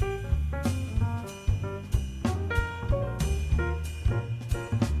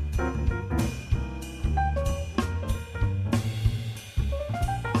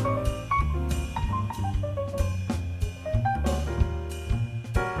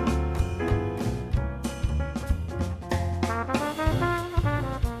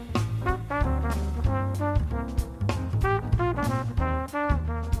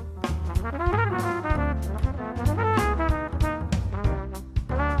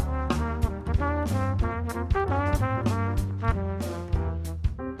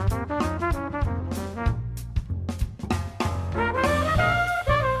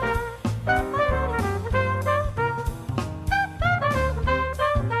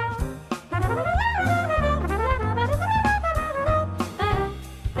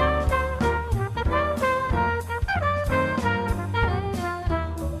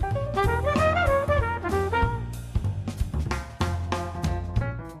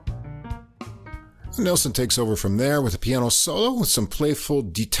 Nelson takes over from there with a piano solo with some playful,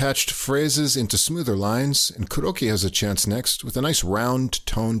 detached phrases into smoother lines, and Kuroki has a chance next with a nice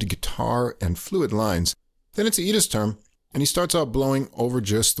round-toned guitar and fluid lines. Then it's Iida's turn, and he starts out blowing over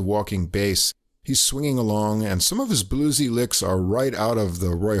just the walking bass. He's swinging along, and some of his bluesy licks are right out of the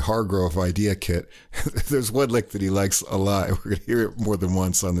Roy Hargrove idea kit. There's one lick that he likes a lot. We're going to hear it more than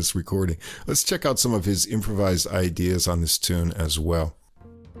once on this recording. Let's check out some of his improvised ideas on this tune as well.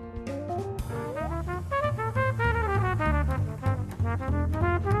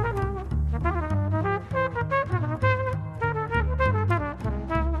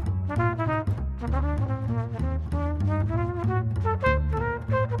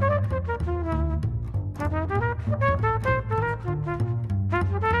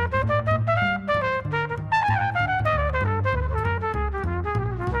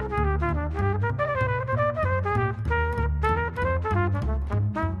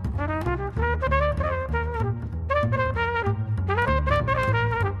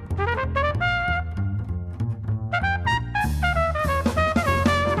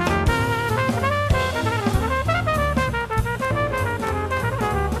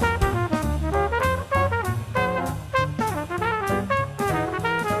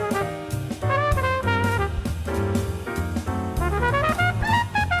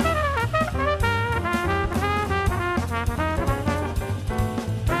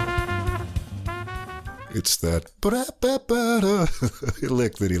 It's that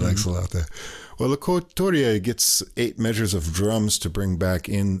lick that he likes a lot there. Well, Le Couturier gets 8 measures of drums to bring back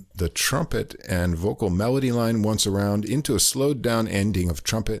in the trumpet and vocal melody line once around into a slowed down ending of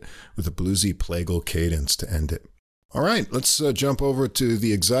trumpet with a bluesy plagal cadence to end it. All right, let's jump over to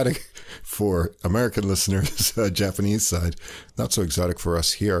the exotic for American listeners, Japanese side, not so exotic for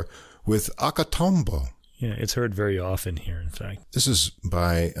us here, with Akatombo. Yeah, it's heard very often here, in fact. This is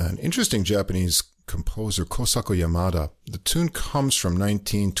by an interesting Japanese composer Kosako Yamada. The tune comes from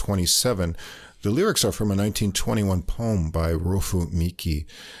 1927. The lyrics are from a 1921 poem by Rofu Miki,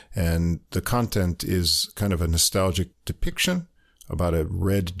 and the content is kind of a nostalgic depiction about a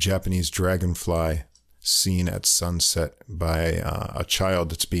red Japanese dragonfly seen at sunset by a child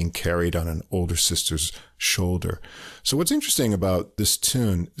that's being carried on an older sister's shoulder. So what's interesting about this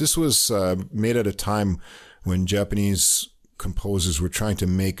tune, this was made at a time when Japanese composers were trying to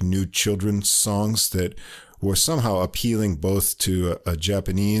make new children's songs that were somehow appealing both to a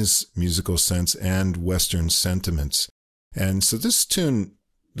Japanese musical sense and Western sentiments. And so this tune,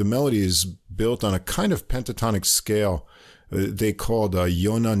 the melody is built on a kind of pentatonic scale they called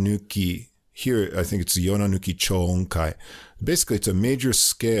Yonanuki. Here, I think it's Yonanuki Choonkai. Basically, it's a major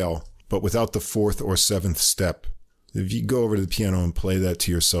scale, but without the fourth or seventh step. If you go over to the piano and play that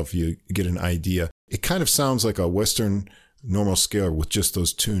to yourself, you get an idea. It kind of sounds like a Western normal scale with just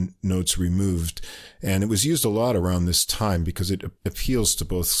those two notes removed. And it was used a lot around this time because it appeals to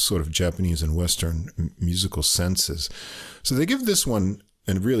both sort of Japanese and Western musical senses. So they give this one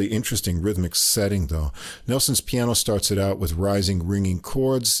a really interesting rhythmic setting, though. Nelson's piano starts it out with rising, ringing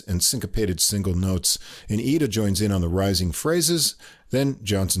chords and syncopated single notes, and Ida joins in on the rising phrases. Then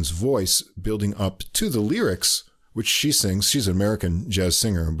Johnson's voice building up to the lyrics, which she sings. She's an American jazz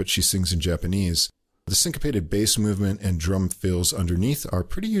singer, but she sings in Japanese. The syncopated bass movement and drum fills underneath are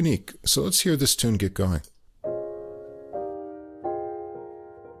pretty unique. So let's hear this tune get going.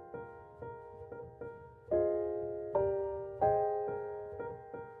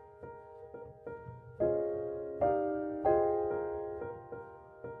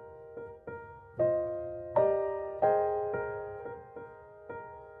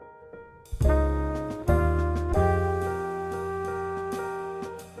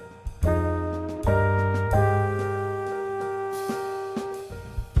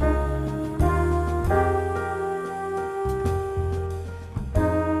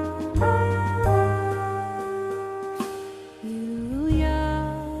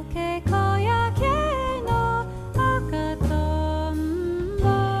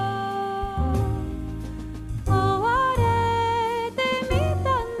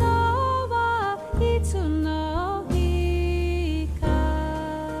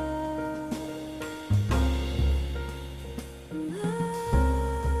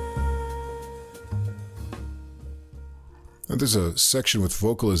 There's a section with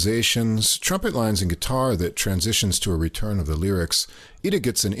vocalizations, trumpet lines, and guitar that transitions to a return of the lyrics. Ida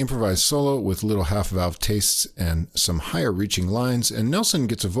gets an improvised solo with little half-valve tastes and some higher-reaching lines, and Nelson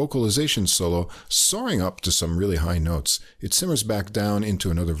gets a vocalization solo soaring up to some really high notes. It simmers back down into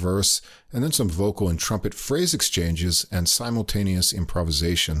another verse, and then some vocal and trumpet phrase exchanges and simultaneous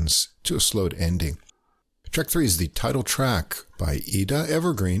improvisations to a slowed ending. Track 3 is the title track by Ida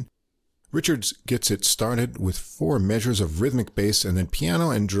Evergreen. Richards gets it started with 4 measures of rhythmic bass, and then piano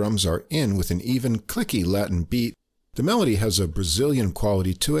and drums are in with an even, clicky Latin beat. The melody has a Brazilian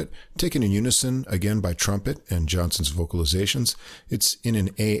quality to it, taken in unison again by trumpet and Johnson's vocalizations. It's in an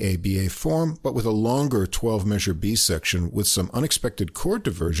AABA form, but with a longer 12-measure B section with some unexpected chord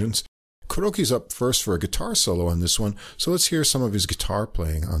diversions. Kuroki's up first for a guitar solo on this one, so let's hear some of his guitar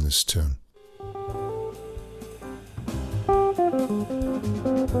playing on this tune.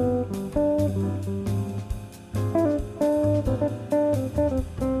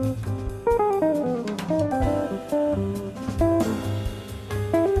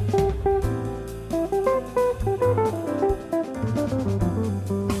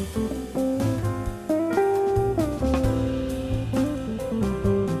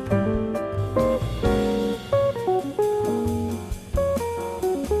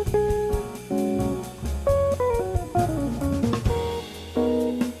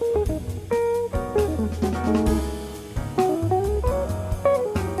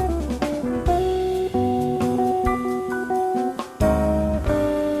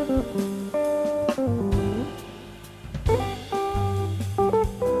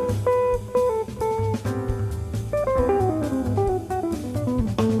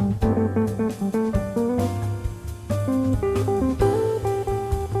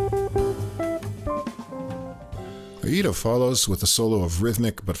 Ida follows with a solo of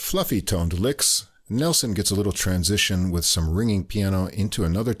rhythmic but fluffy-toned licks. Nelson gets a little transition with some ringing piano into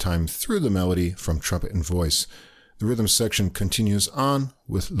another time through the melody from trumpet and voice. The rhythm section continues on,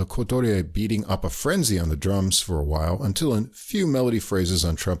 with Le Couturier beating up a frenzy on the drums for a while until a few melody phrases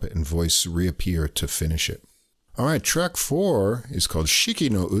on trumpet and voice reappear to finish it. Alright, track 4 is called Shiki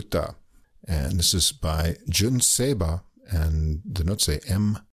no Uta, and this is by Jun Seiba, and the notes say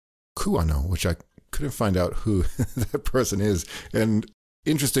M. Kuano, which I couldn't find out who that person is. And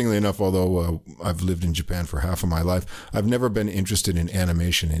Interestingly enough, although I've lived in Japan for half of my life, I've never been interested in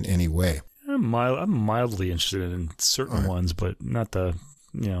animation in any way. I'm mildly interested in certain ones, but not the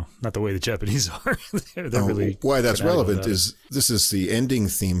way the Japanese are. they're really why that's relevant is this is the ending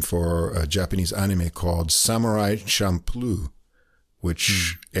theme for a Japanese anime called Samurai Champloo,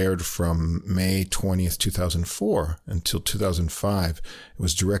 which aired from May 20th, 2004 until 2005. It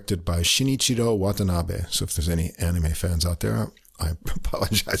was directed by Shinichiro Watanabe. So if there's any anime fans out there, I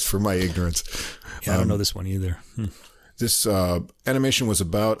apologize for my ignorance. Yeah, I don't know this one either. This animation was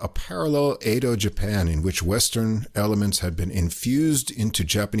about a parallel Edo Japan in which Western elements had been infused into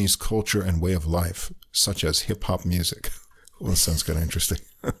Japanese culture and way of life, such as hip-hop music. Well, that sounds kind of interesting.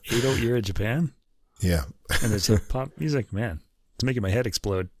 Edo era Japan? Yeah. And there's hip-hop music? Man, it's making my head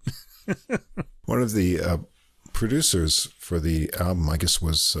explode. One of the producers for the album, I guess,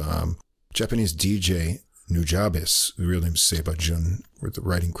 was Japanese DJ Nujabes, the real name is Seiba Jun, with the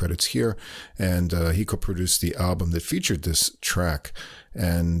writing credits here, and he co-produced the album that featured this track.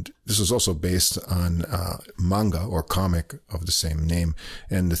 And this was also based on manga or comic of the same name.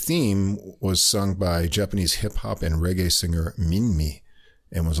 And the theme was sung by Japanese hip-hop and reggae singer Minmi,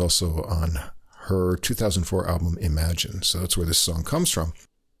 and was also on her 2004 album Imagine. So that's where this song comes from.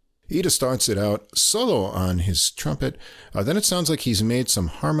 Ida starts it out solo on his trumpet. Then it sounds like he's made some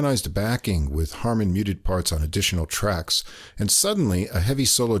harmonized backing with harmon muted parts on additional tracks. And suddenly a heavy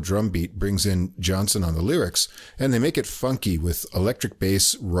solo drum beat brings in Johnson on the lyrics, and they make it funky with electric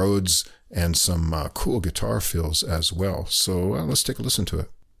bass, Rhodes, and some cool guitar fills as well. So let's take a listen to it.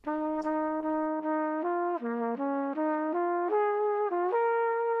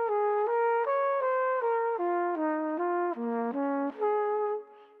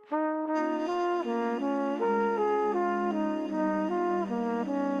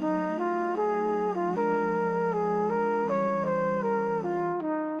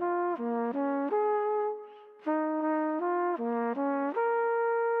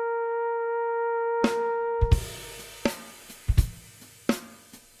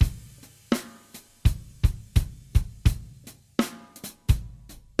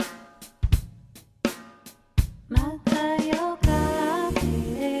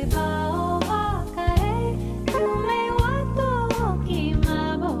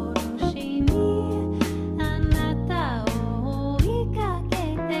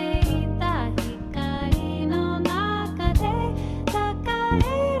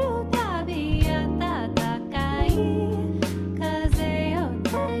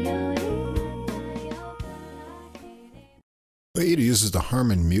 8 uses the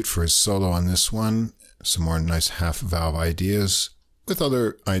harmon mute for his solo on this one. Some more nice half-valve ideas, with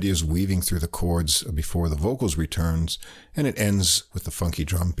other ideas weaving through the chords before the vocals returns, and it ends with the funky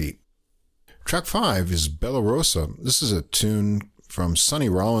drum beat. Track 5 is Bella Rosa. This is a tune from Sonny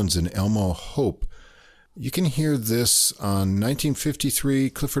Rollins and Elmo Hope. You can hear this on 1953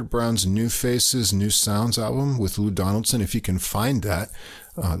 Clifford Brown's New Faces, New Sounds album with Lou Donaldson, if you can find that.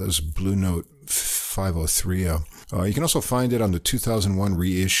 That was Blue Note 503. You can also find it on the 2001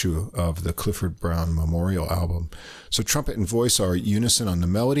 reissue of the Clifford Brown Memorial album. So trumpet and voice are unison on the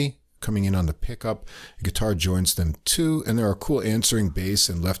melody, coming in on the pickup. Guitar joins them too, and there are cool answering bass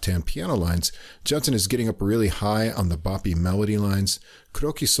and left-hand piano lines. Johnson is getting up really high on the boppy melody lines.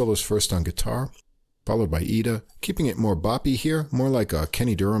 Kuroki solos first on guitar, followed by Ida, keeping it more boppy here, more like a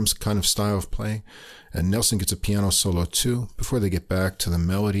Kenny Durham's kind of style of playing. And Nelson gets a piano solo too, before they get back to the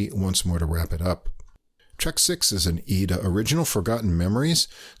melody once more to wrap it up. Track 6 is an Ida original, Forgotten Memories.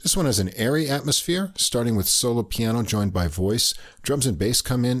 This one has an airy atmosphere, starting with solo piano joined by voice. Drums and bass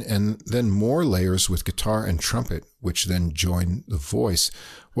come in, and then more layers with guitar and trumpet, which then join the voice.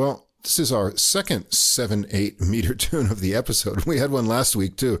 Well, this is our second 7/8 meter tune of the episode. We had one last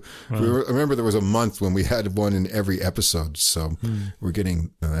week, too. Wow. Remember, there was a month when we had one in every episode, so we're getting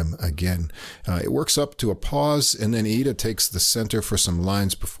them again. It works up to a pause, and then Ida takes the center for some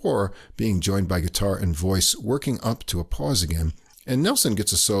lines before being joined by guitar and voice, working up to a pause again. And Nelson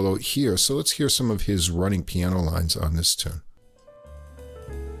gets a solo here, so let's hear some of his running piano lines on this tune.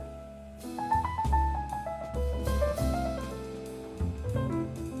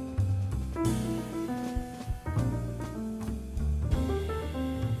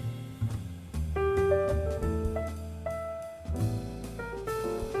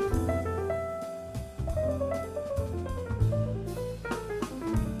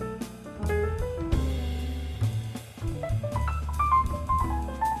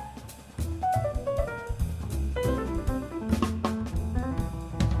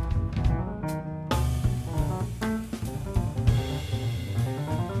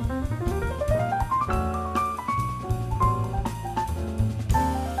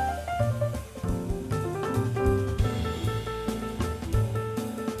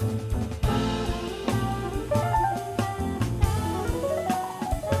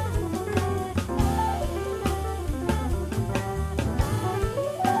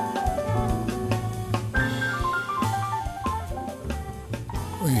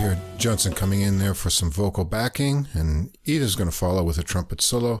 We hear Johnson coming in there for some vocal backing, and Ida's going to follow with a trumpet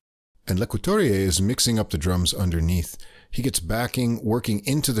solo, and Le Couturier is mixing up the drums underneath. He gets backing, working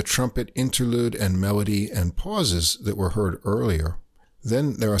into the trumpet interlude and melody and pauses that were heard earlier.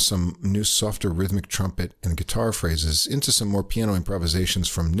 Then there are some new softer rhythmic trumpet and guitar phrases into some more piano improvisations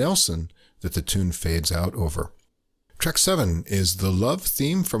from Nelson that the tune fades out over. Track 7 is the love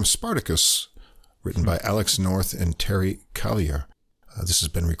theme from Spartacus, written by Alex North and Terry Collier. This has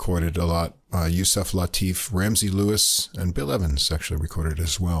been recorded a lot. Yusuf Lateef, Ramsey Lewis, and Bill Evans actually recorded it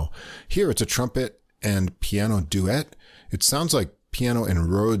as well. Here it's a trumpet and piano duet. It sounds like piano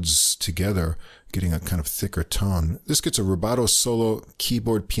and Rhodes together, getting a kind of thicker tone. This gets a rubato solo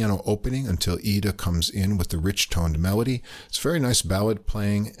keyboard piano opening until Ida comes in with the rich toned melody. It's very nice ballad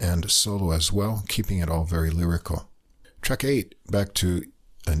playing and solo as well, keeping it all very lyrical. Track 8, back to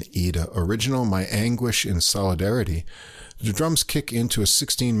an Ida original, My Anguish in Solidarity. The drums kick into a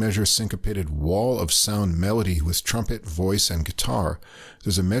 16-measure syncopated wall of sound melody with trumpet, voice, and guitar.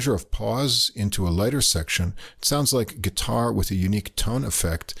 There's a measure of pause into a lighter section. It sounds like guitar with a unique tone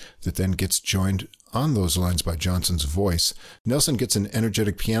effect that then gets joined on those lines by Johnson's voice. Nelson gets an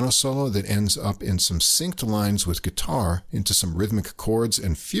energetic piano solo that ends up in some synced lines with guitar into some rhythmic chords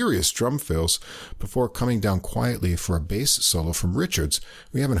and furious drum fills before coming down quietly for a bass solo from Richards.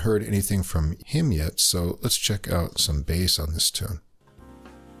 We haven't heard anything from him yet, so let's check out some bass on this tune.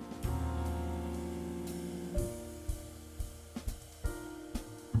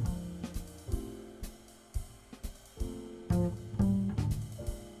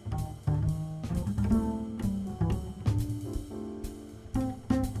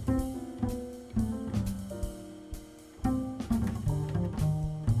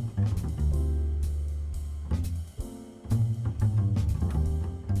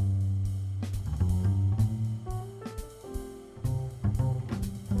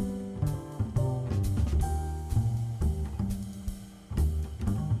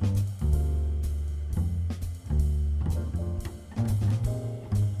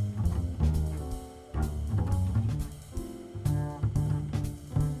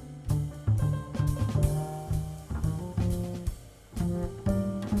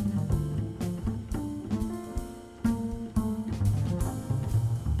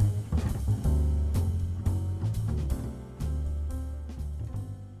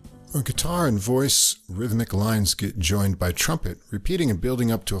 Guitar and voice rhythmic lines get joined by trumpet, repeating and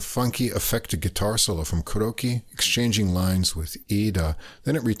building up to a funky, affected guitar solo from Kuroki, exchanging lines with Ida.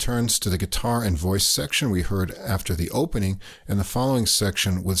 Then it returns to the guitar and voice section we heard after the opening, and the following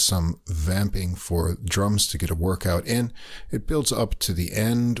section with some vamping for drums to get a workout in. It builds up to the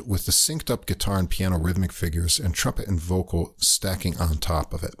end with the synced up guitar and piano rhythmic figures and trumpet and vocal stacking on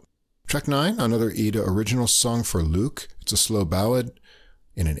top of it. Track 9, another Ida original, Song for Luke. It's a slow ballad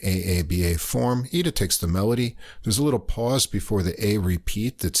in an AABA form. Ida takes the melody. There's a little pause before the A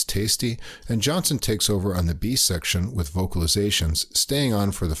repeat that's tasty, and Johnson takes over on the B section with vocalizations, staying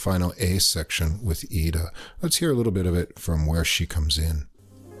on for the final A section with Ida. Let's hear a little bit of it from where she comes in.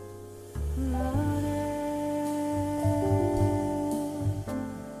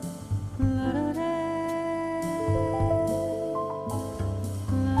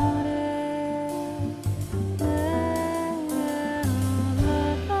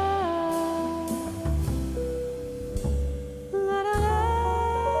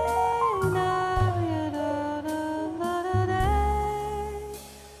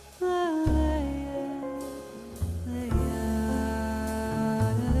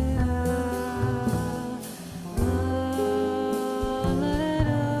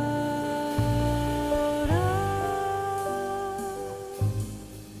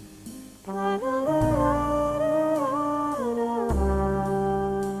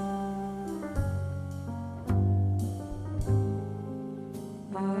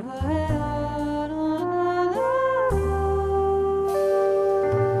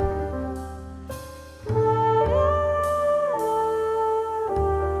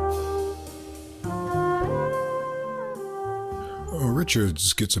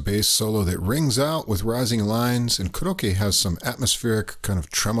 Richards gets a bass solo that rings out with rising lines, and Kuroki has some atmospheric kind of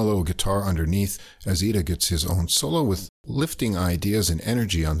tremolo guitar underneath as Ida gets his own solo with lifting ideas and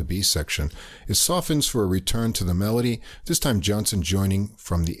energy on the B section. It softens for a return to the melody, this time Johnson joining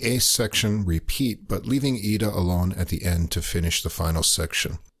from the A section repeat, but leaving Ida alone at the end to finish the final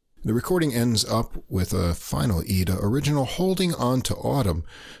section. The recording ends up with a final Ida original, Holding On to Autumn.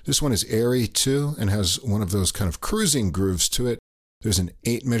 This one is airy too and has one of those kind of cruising grooves to it. There's an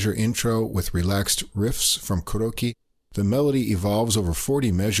 8-measure intro with relaxed riffs from Kuroki. The melody evolves over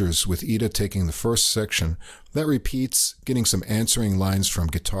 40 measures, with Ida taking the first section. That repeats, getting some answering lines from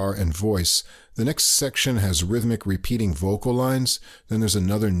guitar and voice. The next section has rhythmic repeating vocal lines. Then there's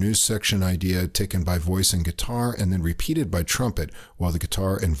another new section idea taken by voice and guitar, and then repeated by trumpet, while the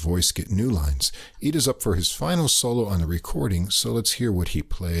guitar and voice get new lines. Ida's up for his final solo on the recording, so let's hear what he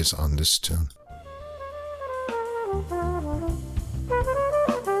plays on this tune.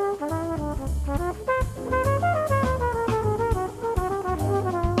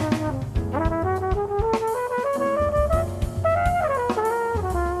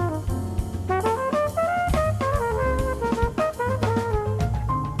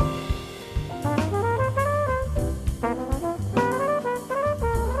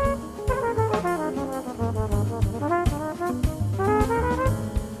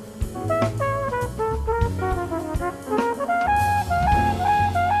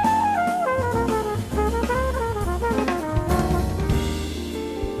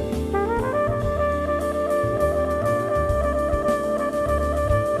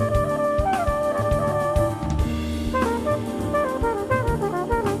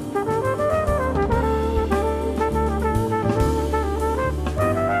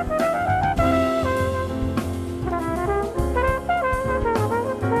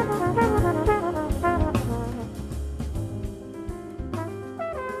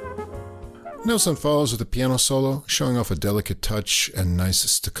 Nilsson follows with a piano solo, showing off a delicate touch and nice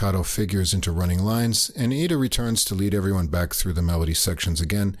staccato figures into running lines, and Ida returns to lead everyone back through the melody sections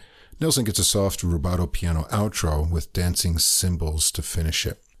again. Nilsson gets a soft rubato piano outro with dancing cymbals to finish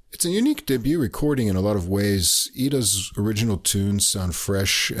it. It's a unique debut recording in a lot of ways. Ida's original tunes sound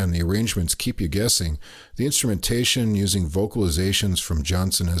fresh, and the arrangements keep you guessing. The instrumentation, using vocalizations from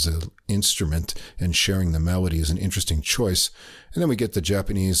Johnson as an instrument and sharing the melody, is an interesting choice. And then we get the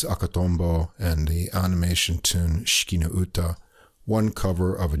Japanese akatombo and the animation tune Shikino Uta, one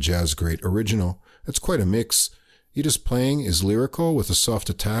cover of a jazz great original. It's quite a mix. Ida's playing is lyrical with a soft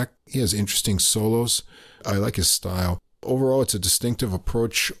attack. He has interesting solos. I like his style. Overall, it's a distinctive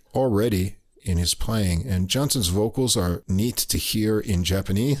approach already in his playing, and Johnson's vocals are neat to hear in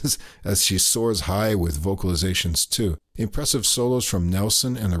Japanese as she soars high with vocalizations too. Impressive solos from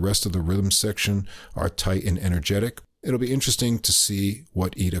Nelson, and the rest of the rhythm section are tight and energetic. It'll be interesting to see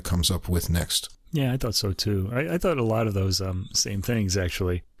what Ida comes up with next. Yeah, I thought so too. I thought a lot of those same things,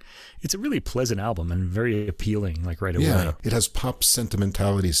 actually. It's a really pleasant album and very appealing, like right away. Yeah, it has pop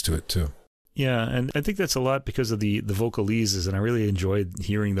sentimentalities to it too. Yeah, and I think that's a lot because of the vocalises, and I really enjoyed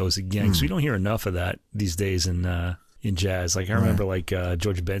hearing those again, because we don't hear enough of that these days in jazz. Like I remember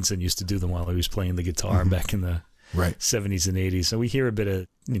George Benson used to do them while he was playing the guitar back in the 70s and 80s. So we hear a bit of,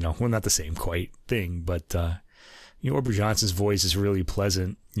 well, not the same quite thing, but Aubrey Johnson's voice is really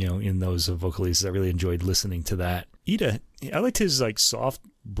pleasant, in those vocalises. I really enjoyed listening to that. Ida, I liked his like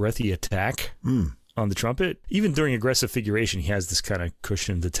breathy attack on the trumpet. Even during aggressive figuration, he has this kind of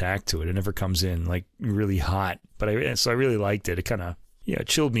cushioned attack to it. It never comes in like really hot. So I really liked it. It kind of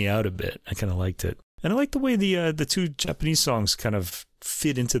chilled me out a bit. I kind of liked it, and I like the way the two Japanese songs kind of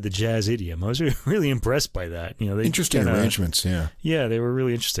fit into the jazz idiom. I was really impressed by that. Interesting arrangements. Yeah, they were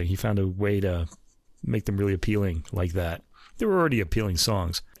really interesting. He found a way to make them really appealing like that. They were already appealing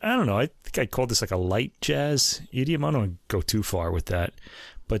songs. I don't know. I think I'd call this like a light jazz idiom. I don't want to go too far with that.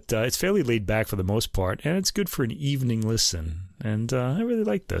 But it's fairly laid back for the most part, and it's good for an evening listen. And I really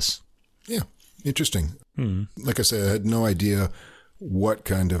like this. Yeah, interesting. Like I said, I had no idea what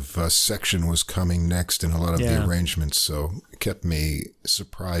kind of section was coming next in a lot of the arrangements, so it kept me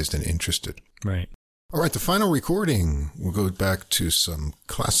surprised and interested. Right. All right, the final recording. We'll go back to some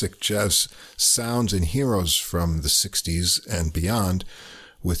classic jazz sounds and heroes from the 60s and beyond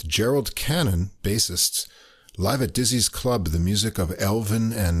with Gerald Cannon, bassists, live at Dizzy's Club, the music of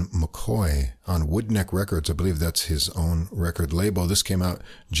Elvin and McCoy on Woodneck Records. I believe that's his own record label. This came out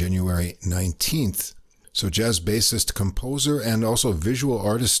January 19th. So jazz bassist, composer, and also visual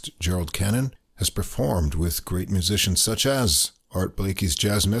artist Gerald Cannon has performed with great musicians such as Art Blakey's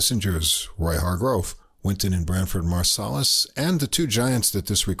Jazz Messengers, Roy Hargrove, Wynton and Branford Marsalis, and the two giants that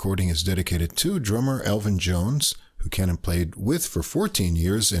this recording is dedicated to, drummer Elvin Jones, who Cannon played with for 14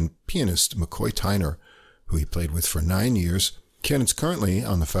 years, and pianist McCoy Tyner, who he played with for 9 years. Cannon's currently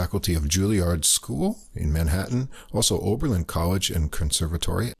on the faculty of Juilliard School in Manhattan, also Oberlin College and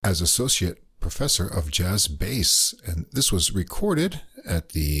Conservatory, as associate professor of jazz bass. And this was recorded at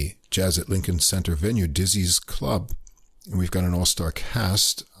the Jazz at Lincoln Center venue, Dizzy's Club. And we've got an all-star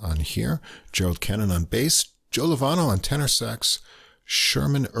cast on here. Gerald Cannon on bass, Joe Lovano on tenor sax,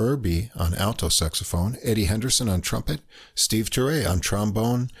 Sherman Irby on alto saxophone, Eddie Henderson on trumpet, Steve Turre on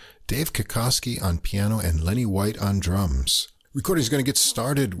trombone, Dave Kikoski on piano, and Lenny White on drums. Recording is going to get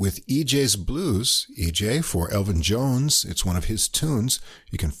started with EJ's Blues. EJ for Elvin Jones. It's one of his tunes.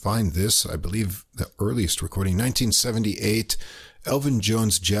 You can find this, I believe, the earliest recording, 1978, Elvin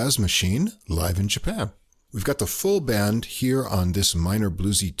Jones Jazz Machine, live in Japan. We've got the full band here on this minor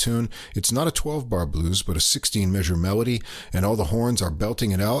bluesy tune. It's not a 12-bar blues, but a 16-measure melody, and all the horns are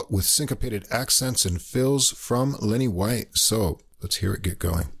belting it out with syncopated accents and fills from Lenny White. So let's hear it get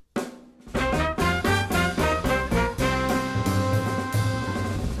going.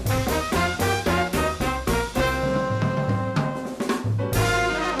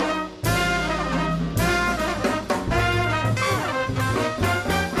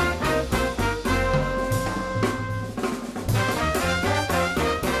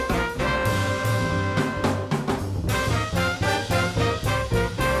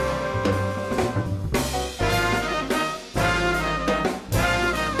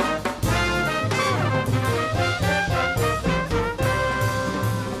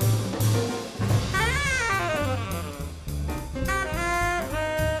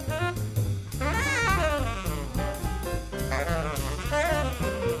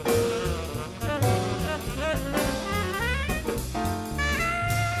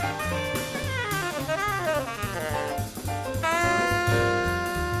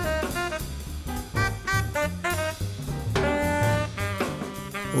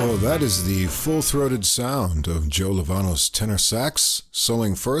 Well, that is the full-throated sound of Joe Lovano's tenor sax,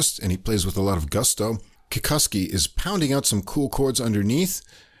 soloing first, and he plays with a lot of gusto. Kikoski is pounding out some cool chords underneath.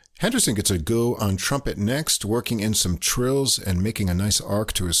 Henderson gets a go on trumpet next, working in some trills and making a nice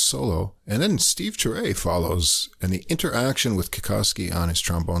arc to his solo. And then Steve Turre follows, and the interaction with Kikoski on his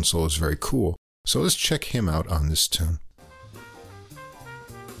trombone solo is very cool. So let's check him out on this tune.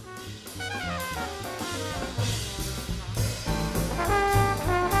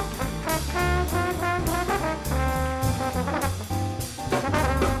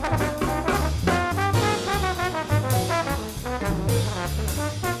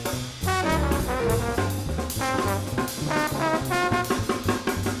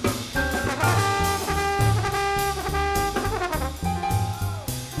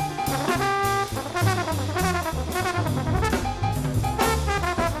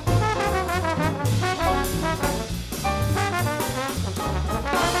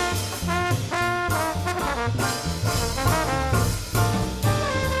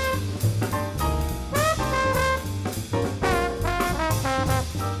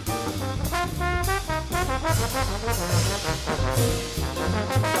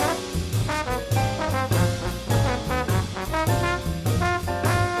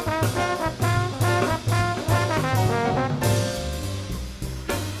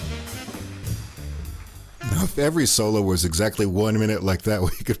 If every solo was exactly 1 minute like that, we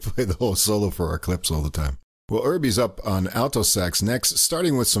could play the whole solo for our clips all the time. Well, Irby's up on alto sax next,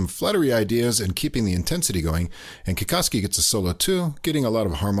 starting with some fluttery ideas and keeping the intensity going. And Kikoski gets a solo too, getting a lot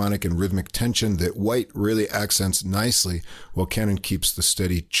of harmonic and rhythmic tension that White really accents nicely, while Cannon keeps the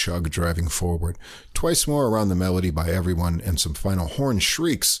steady chug driving forward. Twice more around the melody by everyone, and some final horn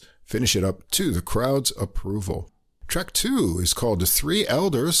shrieks finish it up to the crowd's approval. Track 2 is called The Three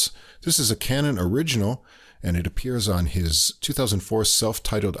Elders. This is a Cannon original, and it appears on his 2004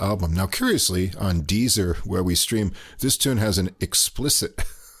 self-titled album. Now, curiously, on Deezer, where we stream, this tune has an explicit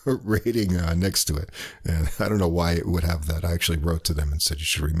rating next to it. And I don't know why it would have that. I actually wrote to them and said you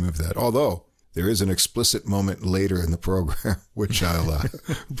should remove that. Although, there is an explicit moment later in the program, which I'll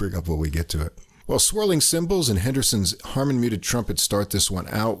bring up when we get to it. Well, swirling cymbals and Henderson's harmon-muted trumpet start this one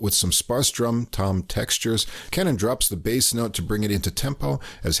out with some sparse drum tom textures. Cannon drops the bass note to bring it into tempo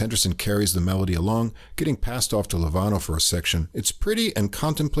as Henderson carries the melody along, getting passed off to Lovano for a section. It's pretty and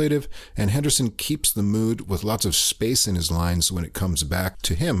contemplative, and Henderson keeps the mood with lots of space in his lines when it comes back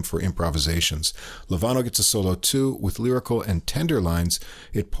to him for improvisations. Lovano gets a solo too with lyrical and tender lines.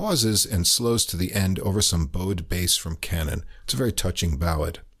 It pauses and slows to the end over some bowed bass from Cannon. It's a very touching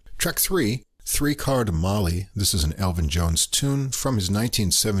ballad. Track 3, Three-Card Molly. This is an Elvin Jones tune from his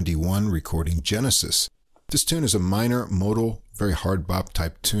 1971 recording Genesis. This tune is a minor, modal, very hard bop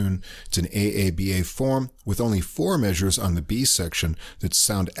type tune. It's an AABA form with only 4 measures on the B section that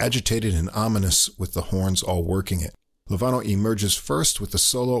sound agitated and ominous with the horns all working it. Lovano emerges first with the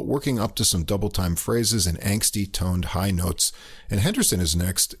solo, working up to some double-time phrases and angsty toned high notes. And Henderson is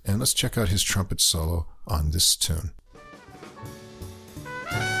next, and let's check out his trumpet solo on this tune.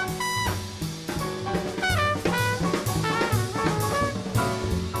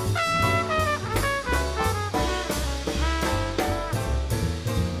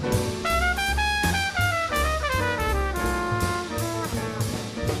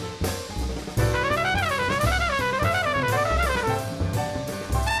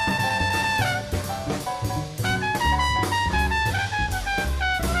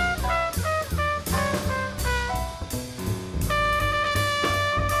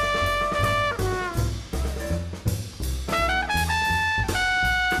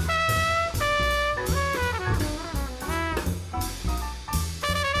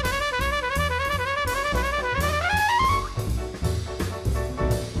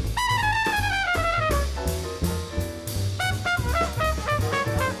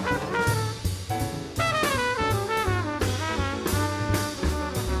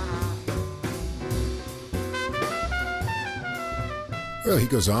 Well, he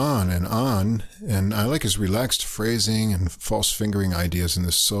goes on, and I like his relaxed phrasing and false fingering ideas in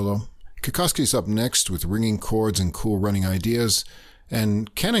this solo. Kokoski's up next with ringing chords and cool running ideas,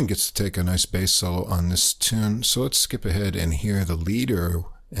 and Cannon gets to take a nice bass solo on this tune, so let's skip ahead and hear the leader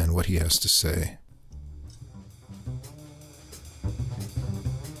and what he has to say.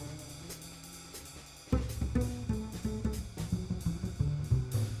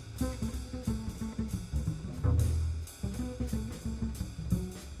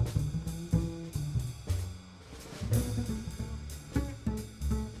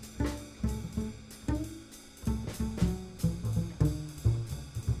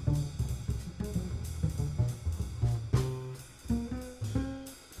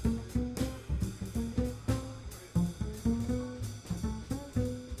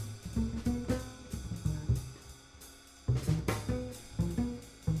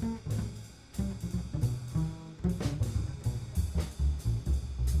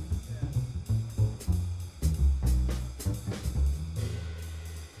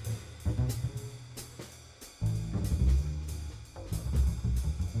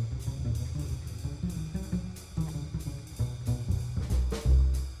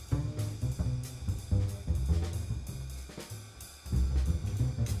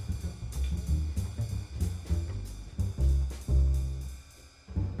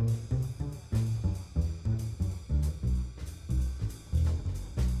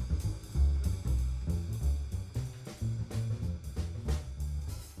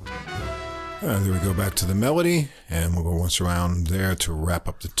 There we go, back to the melody, and we'll go once around there to wrap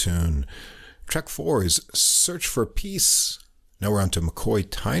up the tune. Track 4 is Search for Peace. Now we're on to McCoy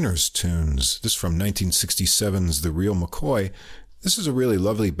Tyner's tunes. This is from 1967's The Real McCoy. This is a really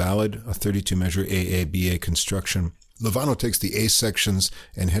lovely ballad, a 32-measure AABA construction. Lovano takes the A sections,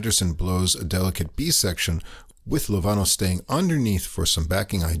 and Henderson blows a delicate B section, with Lovano staying underneath for some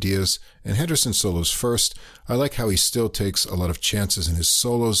backing ideas, and Henderson solos first. I like how he still takes a lot of chances in his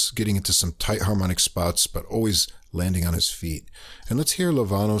solos, getting into some tight harmonic spots, but always landing on his feet. And let's hear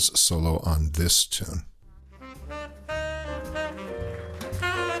Lovano's solo on this tune.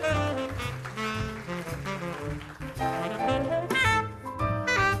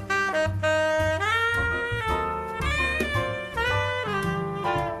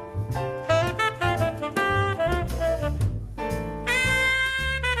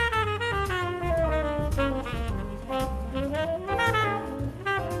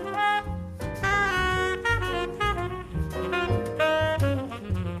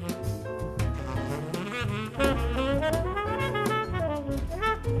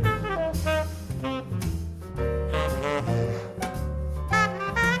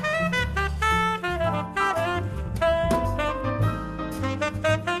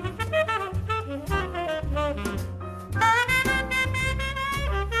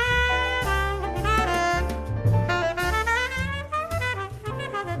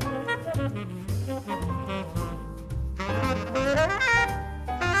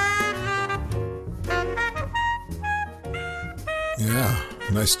 Yeah,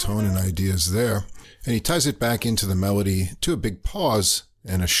 nice tone and ideas there. And he ties it back into the melody to a big pause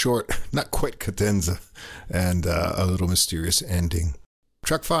and a short, not quite cadenza, and a little mysterious ending.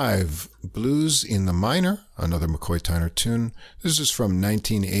 Track 5, Blues in the Minor, another McCoy Tyner tune. This is from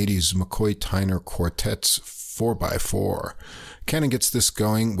 1980's McCoy Tyner Quartet's 4x4. Cannon gets this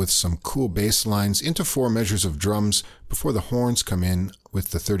going with some cool bass lines into 4 measures of drums before the horns come in with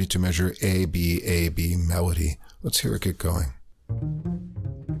the 32-measure A-B-A-B melody. Let's hear it get going.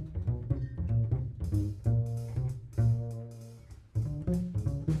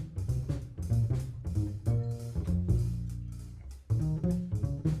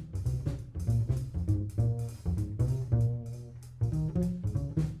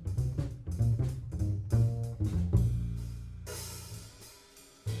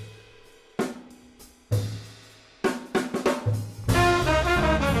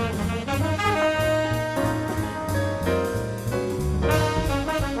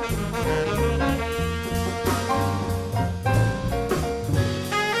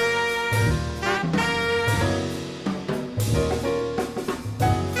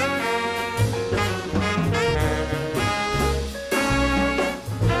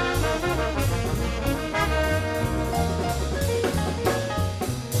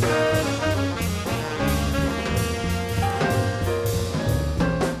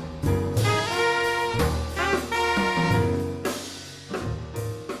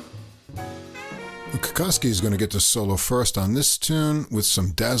 Koski is going to get to solo first on this tune with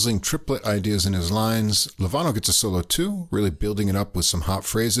some dazzling triplet ideas in his lines. Lovano gets a solo too, really building it up with some hot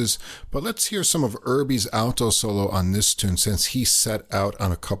phrases. But let's hear some of Irby's alto solo on this tune since he set out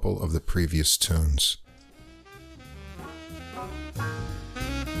on a couple of the previous tunes.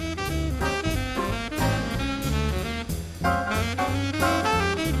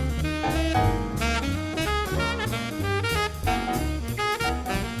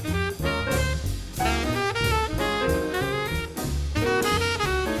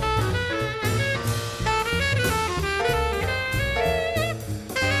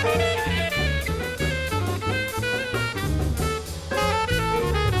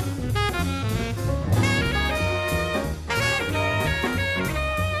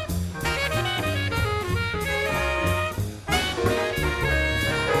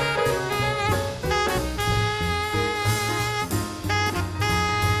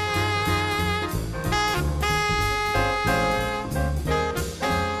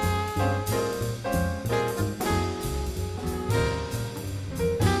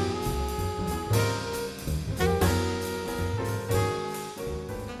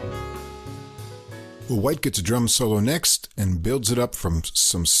 Well, White gets a drum solo next and builds it up from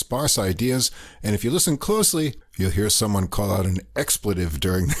some sparse ideas. And if you listen closely, you'll hear someone call out an expletive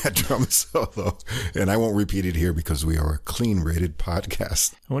during that drum solo. And I won't repeat it here because we are a clean rated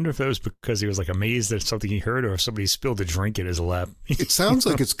podcast. I wonder if that was because he was like amazed at something he heard or if somebody spilled a drink in his lap. It sounds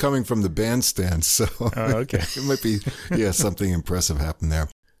like it's coming from the bandstand. So okay. It might be, something impressive happened there.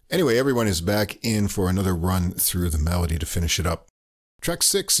 Anyway, everyone is back in for another run through the melody to finish it up. Track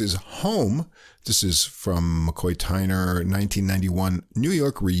 6 is Home. This is from McCoy Tyner 1991 New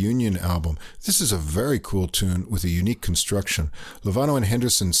York Reunion album. This is a very cool tune with a unique construction. Lovano and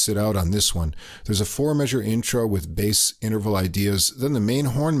Henderson sit out on this one. There's a 4-measure intro with bass interval ideas. Then the main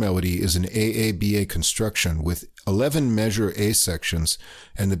horn melody is an AABA construction with 11 measure A sections,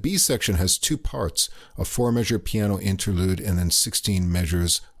 and the B section has 2 parts, a 4-measure piano interlude and then 16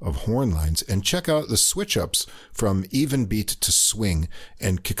 measures of horn lines. And check out the switch-ups from even beat to swing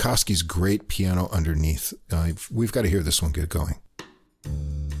and Kikoski's great piano underneath. We've got to hear this one get going.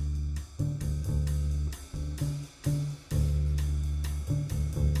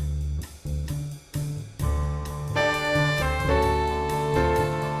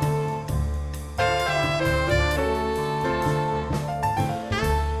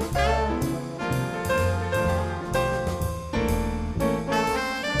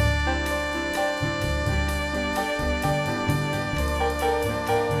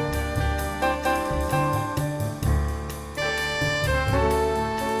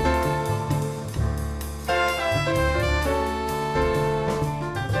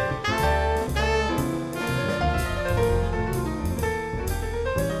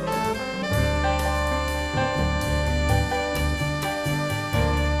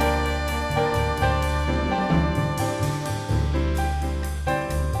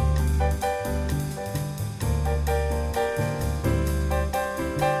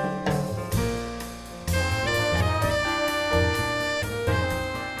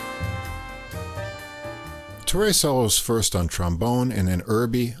 Torre solos first on trombone and then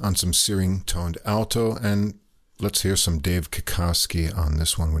Irby on some searing toned alto, and let's hear some Dave Kikoski on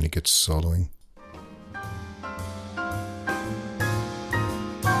this one when he gets soloing.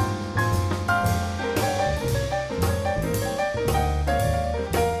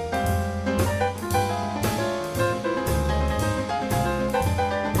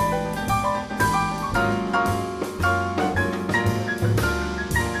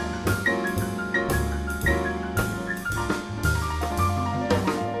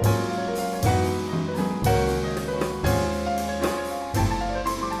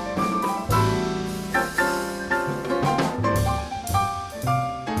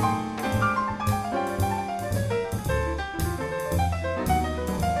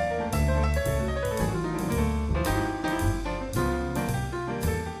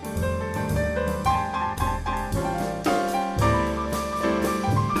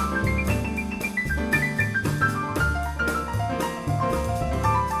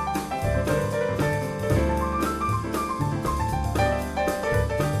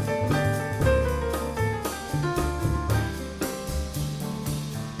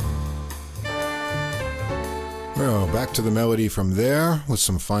 Well, back to the melody from there with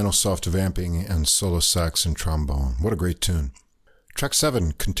some final soft vamping and solo sax and trombone. What a great tune. Track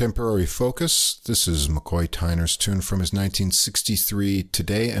 7, Contemporary Focus. This is McCoy Tyner's tune from his 1963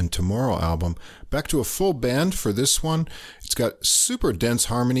 Today and Tomorrow album. Back to a full band for this one. It's got super dense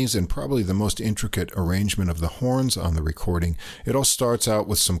harmonies and probably the most intricate arrangement of the horns on the recording. It all starts out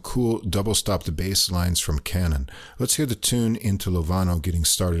with some cool double-stopped bass lines from Cannon. Let's hear the tune into Lovano getting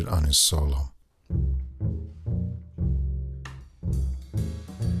started on his solo.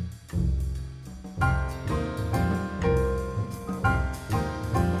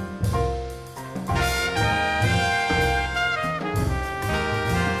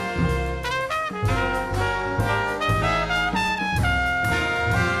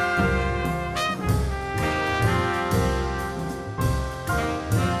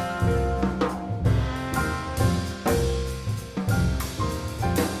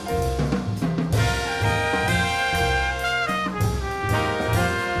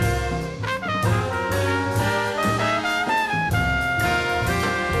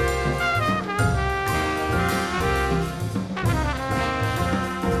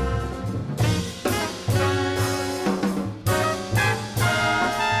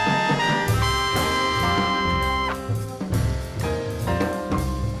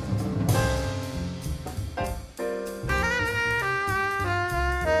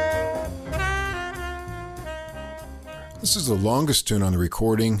 This is the longest tune on the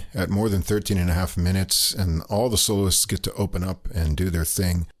recording at more than 13 and a half minutes, and all the soloists get to open up and do their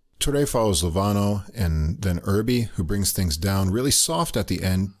thing. Touré follows Lovano and then Irby, who brings things down really soft at the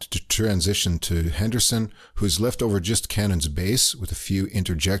end to transition to Henderson, who's left over just Cannon's bass with a few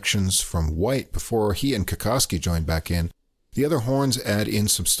interjections from White before he and Kokoski join back in. The other horns add in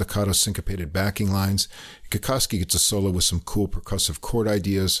some staccato syncopated backing lines. Kokoski gets a solo with some cool percussive chord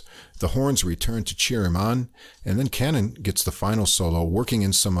ideas. The horns return to cheer him on, and then Cannon gets the final solo, working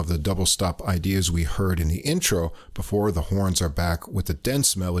in some of the double stop ideas we heard in the intro before the horns are back with the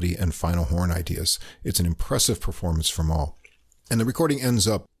dense melody and final horn ideas. It's an impressive performance from all. And the recording ends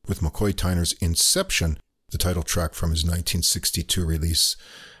up with McCoy Tyner's Inception, the title track from his 1962 release.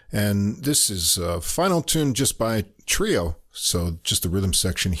 And this is a final tune just by trio, so just the rhythm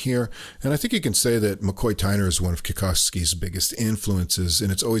section here. And I think you can say that McCoy Tyner is one of Kokoski's biggest influences,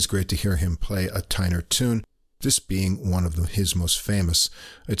 and it's always great to hear him play a Tyner tune, this being one of his most famous.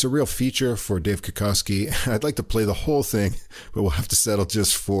 It's a real feature for Dave Kokoski. I'd like to play the whole thing, but we'll have to settle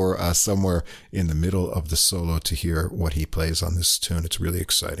just for somewhere in the middle of the solo to hear what he plays on this tune. It's really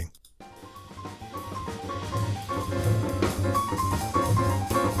exciting.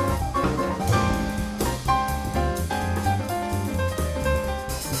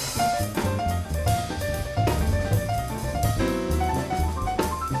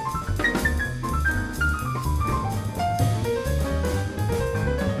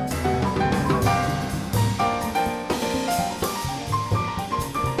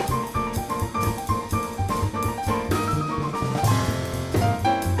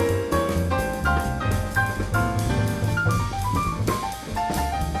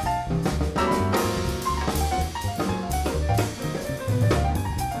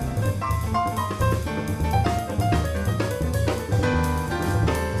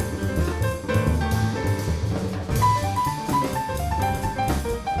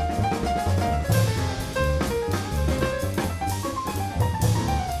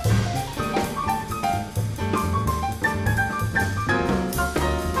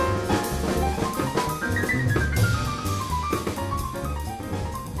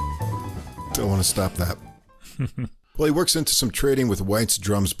 Don't want to stop that. Well, he works into some trading with White's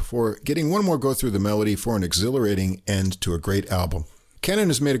drums before getting one more go through the melody for an exhilarating end to a great album. Cannon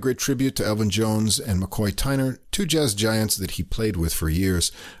has made a great tribute to Elvin Jones and McCoy Tyner, two jazz giants that he played with for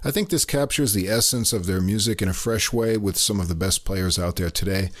years. I think this captures the essence of their music in a fresh way with some of the best players out there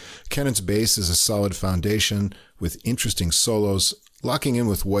today. Cannon's bass is a solid foundation with interesting solos, locking in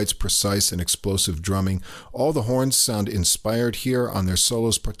with White's precise and explosive drumming. All the horns sound inspired here on their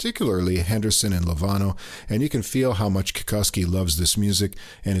solos, particularly Henderson and Lovano, and you can feel how much Kokoski loves this music,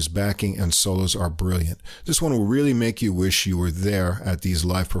 and his backing and solos are brilliant. This one will really make you wish you were there at these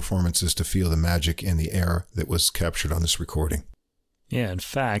live performances to feel the magic in the air that was captured on this recording. Yeah, in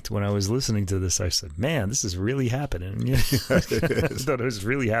fact, when I was listening to this, I said, man, this is really happening. I thought it was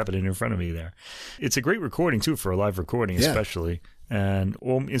really happening in front of me there. It's a great recording, too, for a live recording, especially. And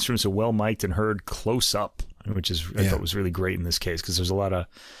all instruments are well mic'd and heard close up, which is I thought was really great in this case, because there's a lot of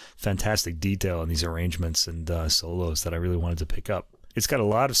fantastic detail in these arrangements and solos that I really wanted to pick up. It's got a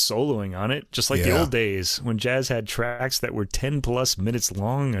lot of soloing on it, just like the old days when jazz had tracks that were 10 plus minutes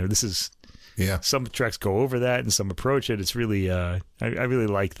long. This is... some tracks go over that and some approach it. It's really, I really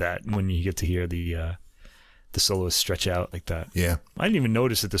like that when you get to hear the the solos stretch out like that. Yeah. I didn't even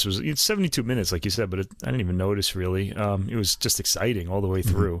notice that it's 72 minutes, like you said, but I didn't even notice really. It was just exciting all the way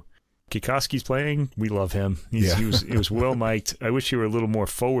through. Kikoski's playing. We love him. He was well mic'd. I wish he were a little more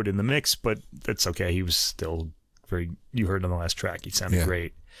forward in the mix, but that's okay. He was still you heard on the last track, he sounded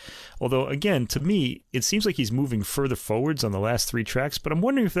great. Although, again, to me, it seems like he's moving further forwards on the last 3 tracks, but I'm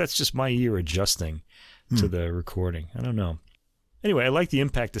wondering if that's just my ear adjusting to the recording. I don't know. Anyway, I like the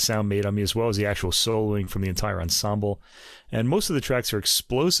impact the sound made on me, as well as the actual soloing from the entire ensemble. And most of the tracks are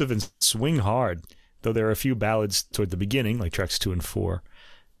explosive and swing hard, though there are a few ballads toward the beginning, like tracks 2 and 4.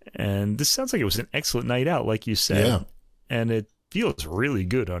 And this sounds like it was an excellent night out, like you said. Yeah. And it feels really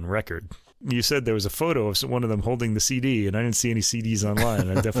good on record. You said there was a photo of one of them holding the CD, and I didn't see any CDs online.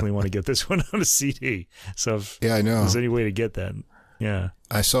 I definitely want to get this one on a CD. So if I know. there's any way to get that,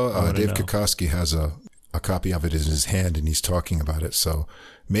 I saw Dave Kikoski has a copy of it in his hand, and he's talking about it. So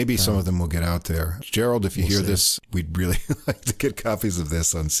maybe some of them will get out there. Gerald, if you hear this, we'd really like to get copies of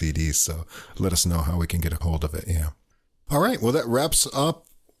this on CDs. So let us know how we can get a hold of it. Yeah. All right. Well, that wraps up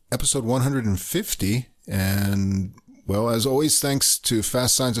episode 150. And, well, as always, thanks to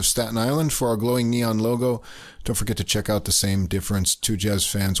Fast Signs of Staten Island for our glowing neon logo. Don't forget to check out The Same Difference, 2 Jazz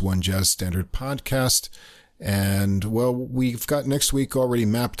Fans, 1 Jazz Standard podcast. And, well, we've got next week already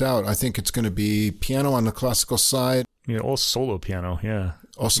mapped out. I think it's going to be piano on the classical side. Yeah, all solo piano, yeah.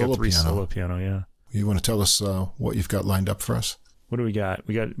 All solo piano. Solo piano, yeah. You want to tell us what you've got lined up for us? What do we got?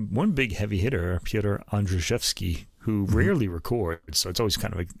 We got one big heavy hitter, Piotr Andrzejewski, who rarely records, so it's always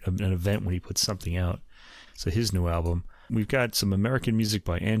kind of an event when he puts something out. So his new album. We've got some American music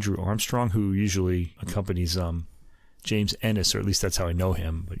by Andrew Armstrong, who usually accompanies James Ennis, or at least that's how I know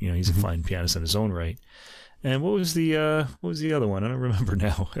him. But he's a fine pianist in his own right. And what was the other one? I don't remember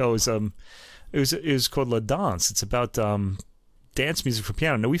now. Oh, it was called La Danse. It's about dance music for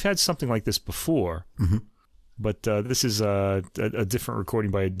piano. Now, we've had something like this before, but this is a different recording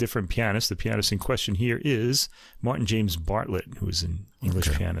by a different pianist. The pianist in question here is Martin James Bartlett, who is an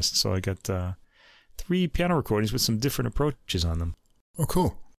English pianist. So I got 3 piano recordings with some different approaches on them. Oh,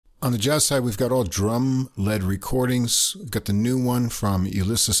 cool. On the jazz side, we've got all drum-led recordings. We've got the new one from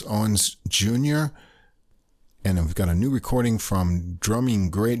Ulysses Owens Jr., and then we've got a new recording from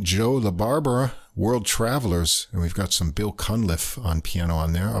drumming great Joe LaBarbera, World Travelers. And we've got some Bill Cunliffe on piano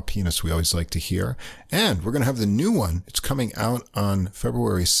on there, a pianist we always like to hear. And we're going to have the new one. It's coming out on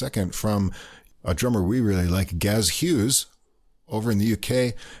February 2nd from a drummer we really like, Gaz Hughes, over in the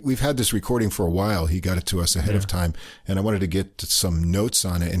UK. We've had this recording for a while. He got it to us ahead of time, and I wanted to get some notes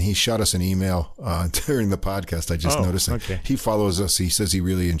on it, and he shot us an email during the podcast. I just noticed it. Okay. He follows us. He says he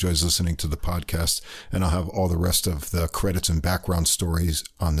really enjoys listening to the podcast, and I'll have all the rest of the credits and background stories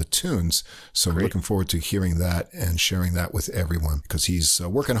on the tunes. So we're looking forward to hearing that and sharing that with everyone, because he's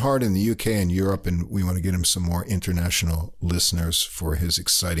working hard in the UK and Europe, and we want to get him some more international listeners for his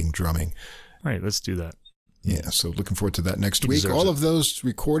exciting drumming. All right, let's do that. Yeah, so looking forward to that next week. All of those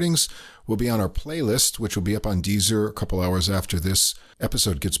recordings will be on our playlist, which will be up on Deezer a couple hours after this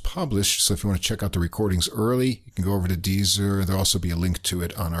episode gets published. So if you want to check out the recordings early, you can go over to Deezer. There'll also be a link to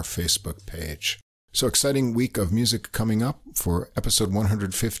it on our Facebook page. So exciting week of music coming up for episode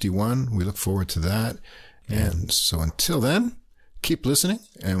 151. We look forward to that. Yeah. And so until then, keep listening,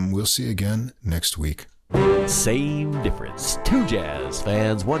 and we'll see you again next week. Same Difference. 2 Jazz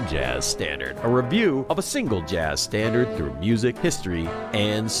Fans, 1 Jazz Standard. A review of a single jazz standard through music, history,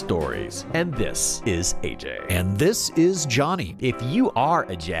 and stories. And this is AJ. And this is Johnny. If you are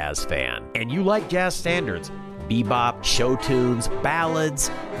a jazz fan and you like jazz standards, bebop, show tunes, ballads,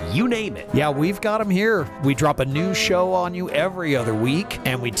 you name it. Yeah, we've got them here. We drop a new show on you every other week,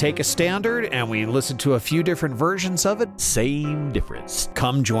 and we take a standard and we listen to a few different versions of it. Same Difference.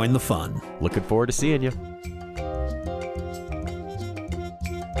 Come join the fun. Looking forward to seeing you.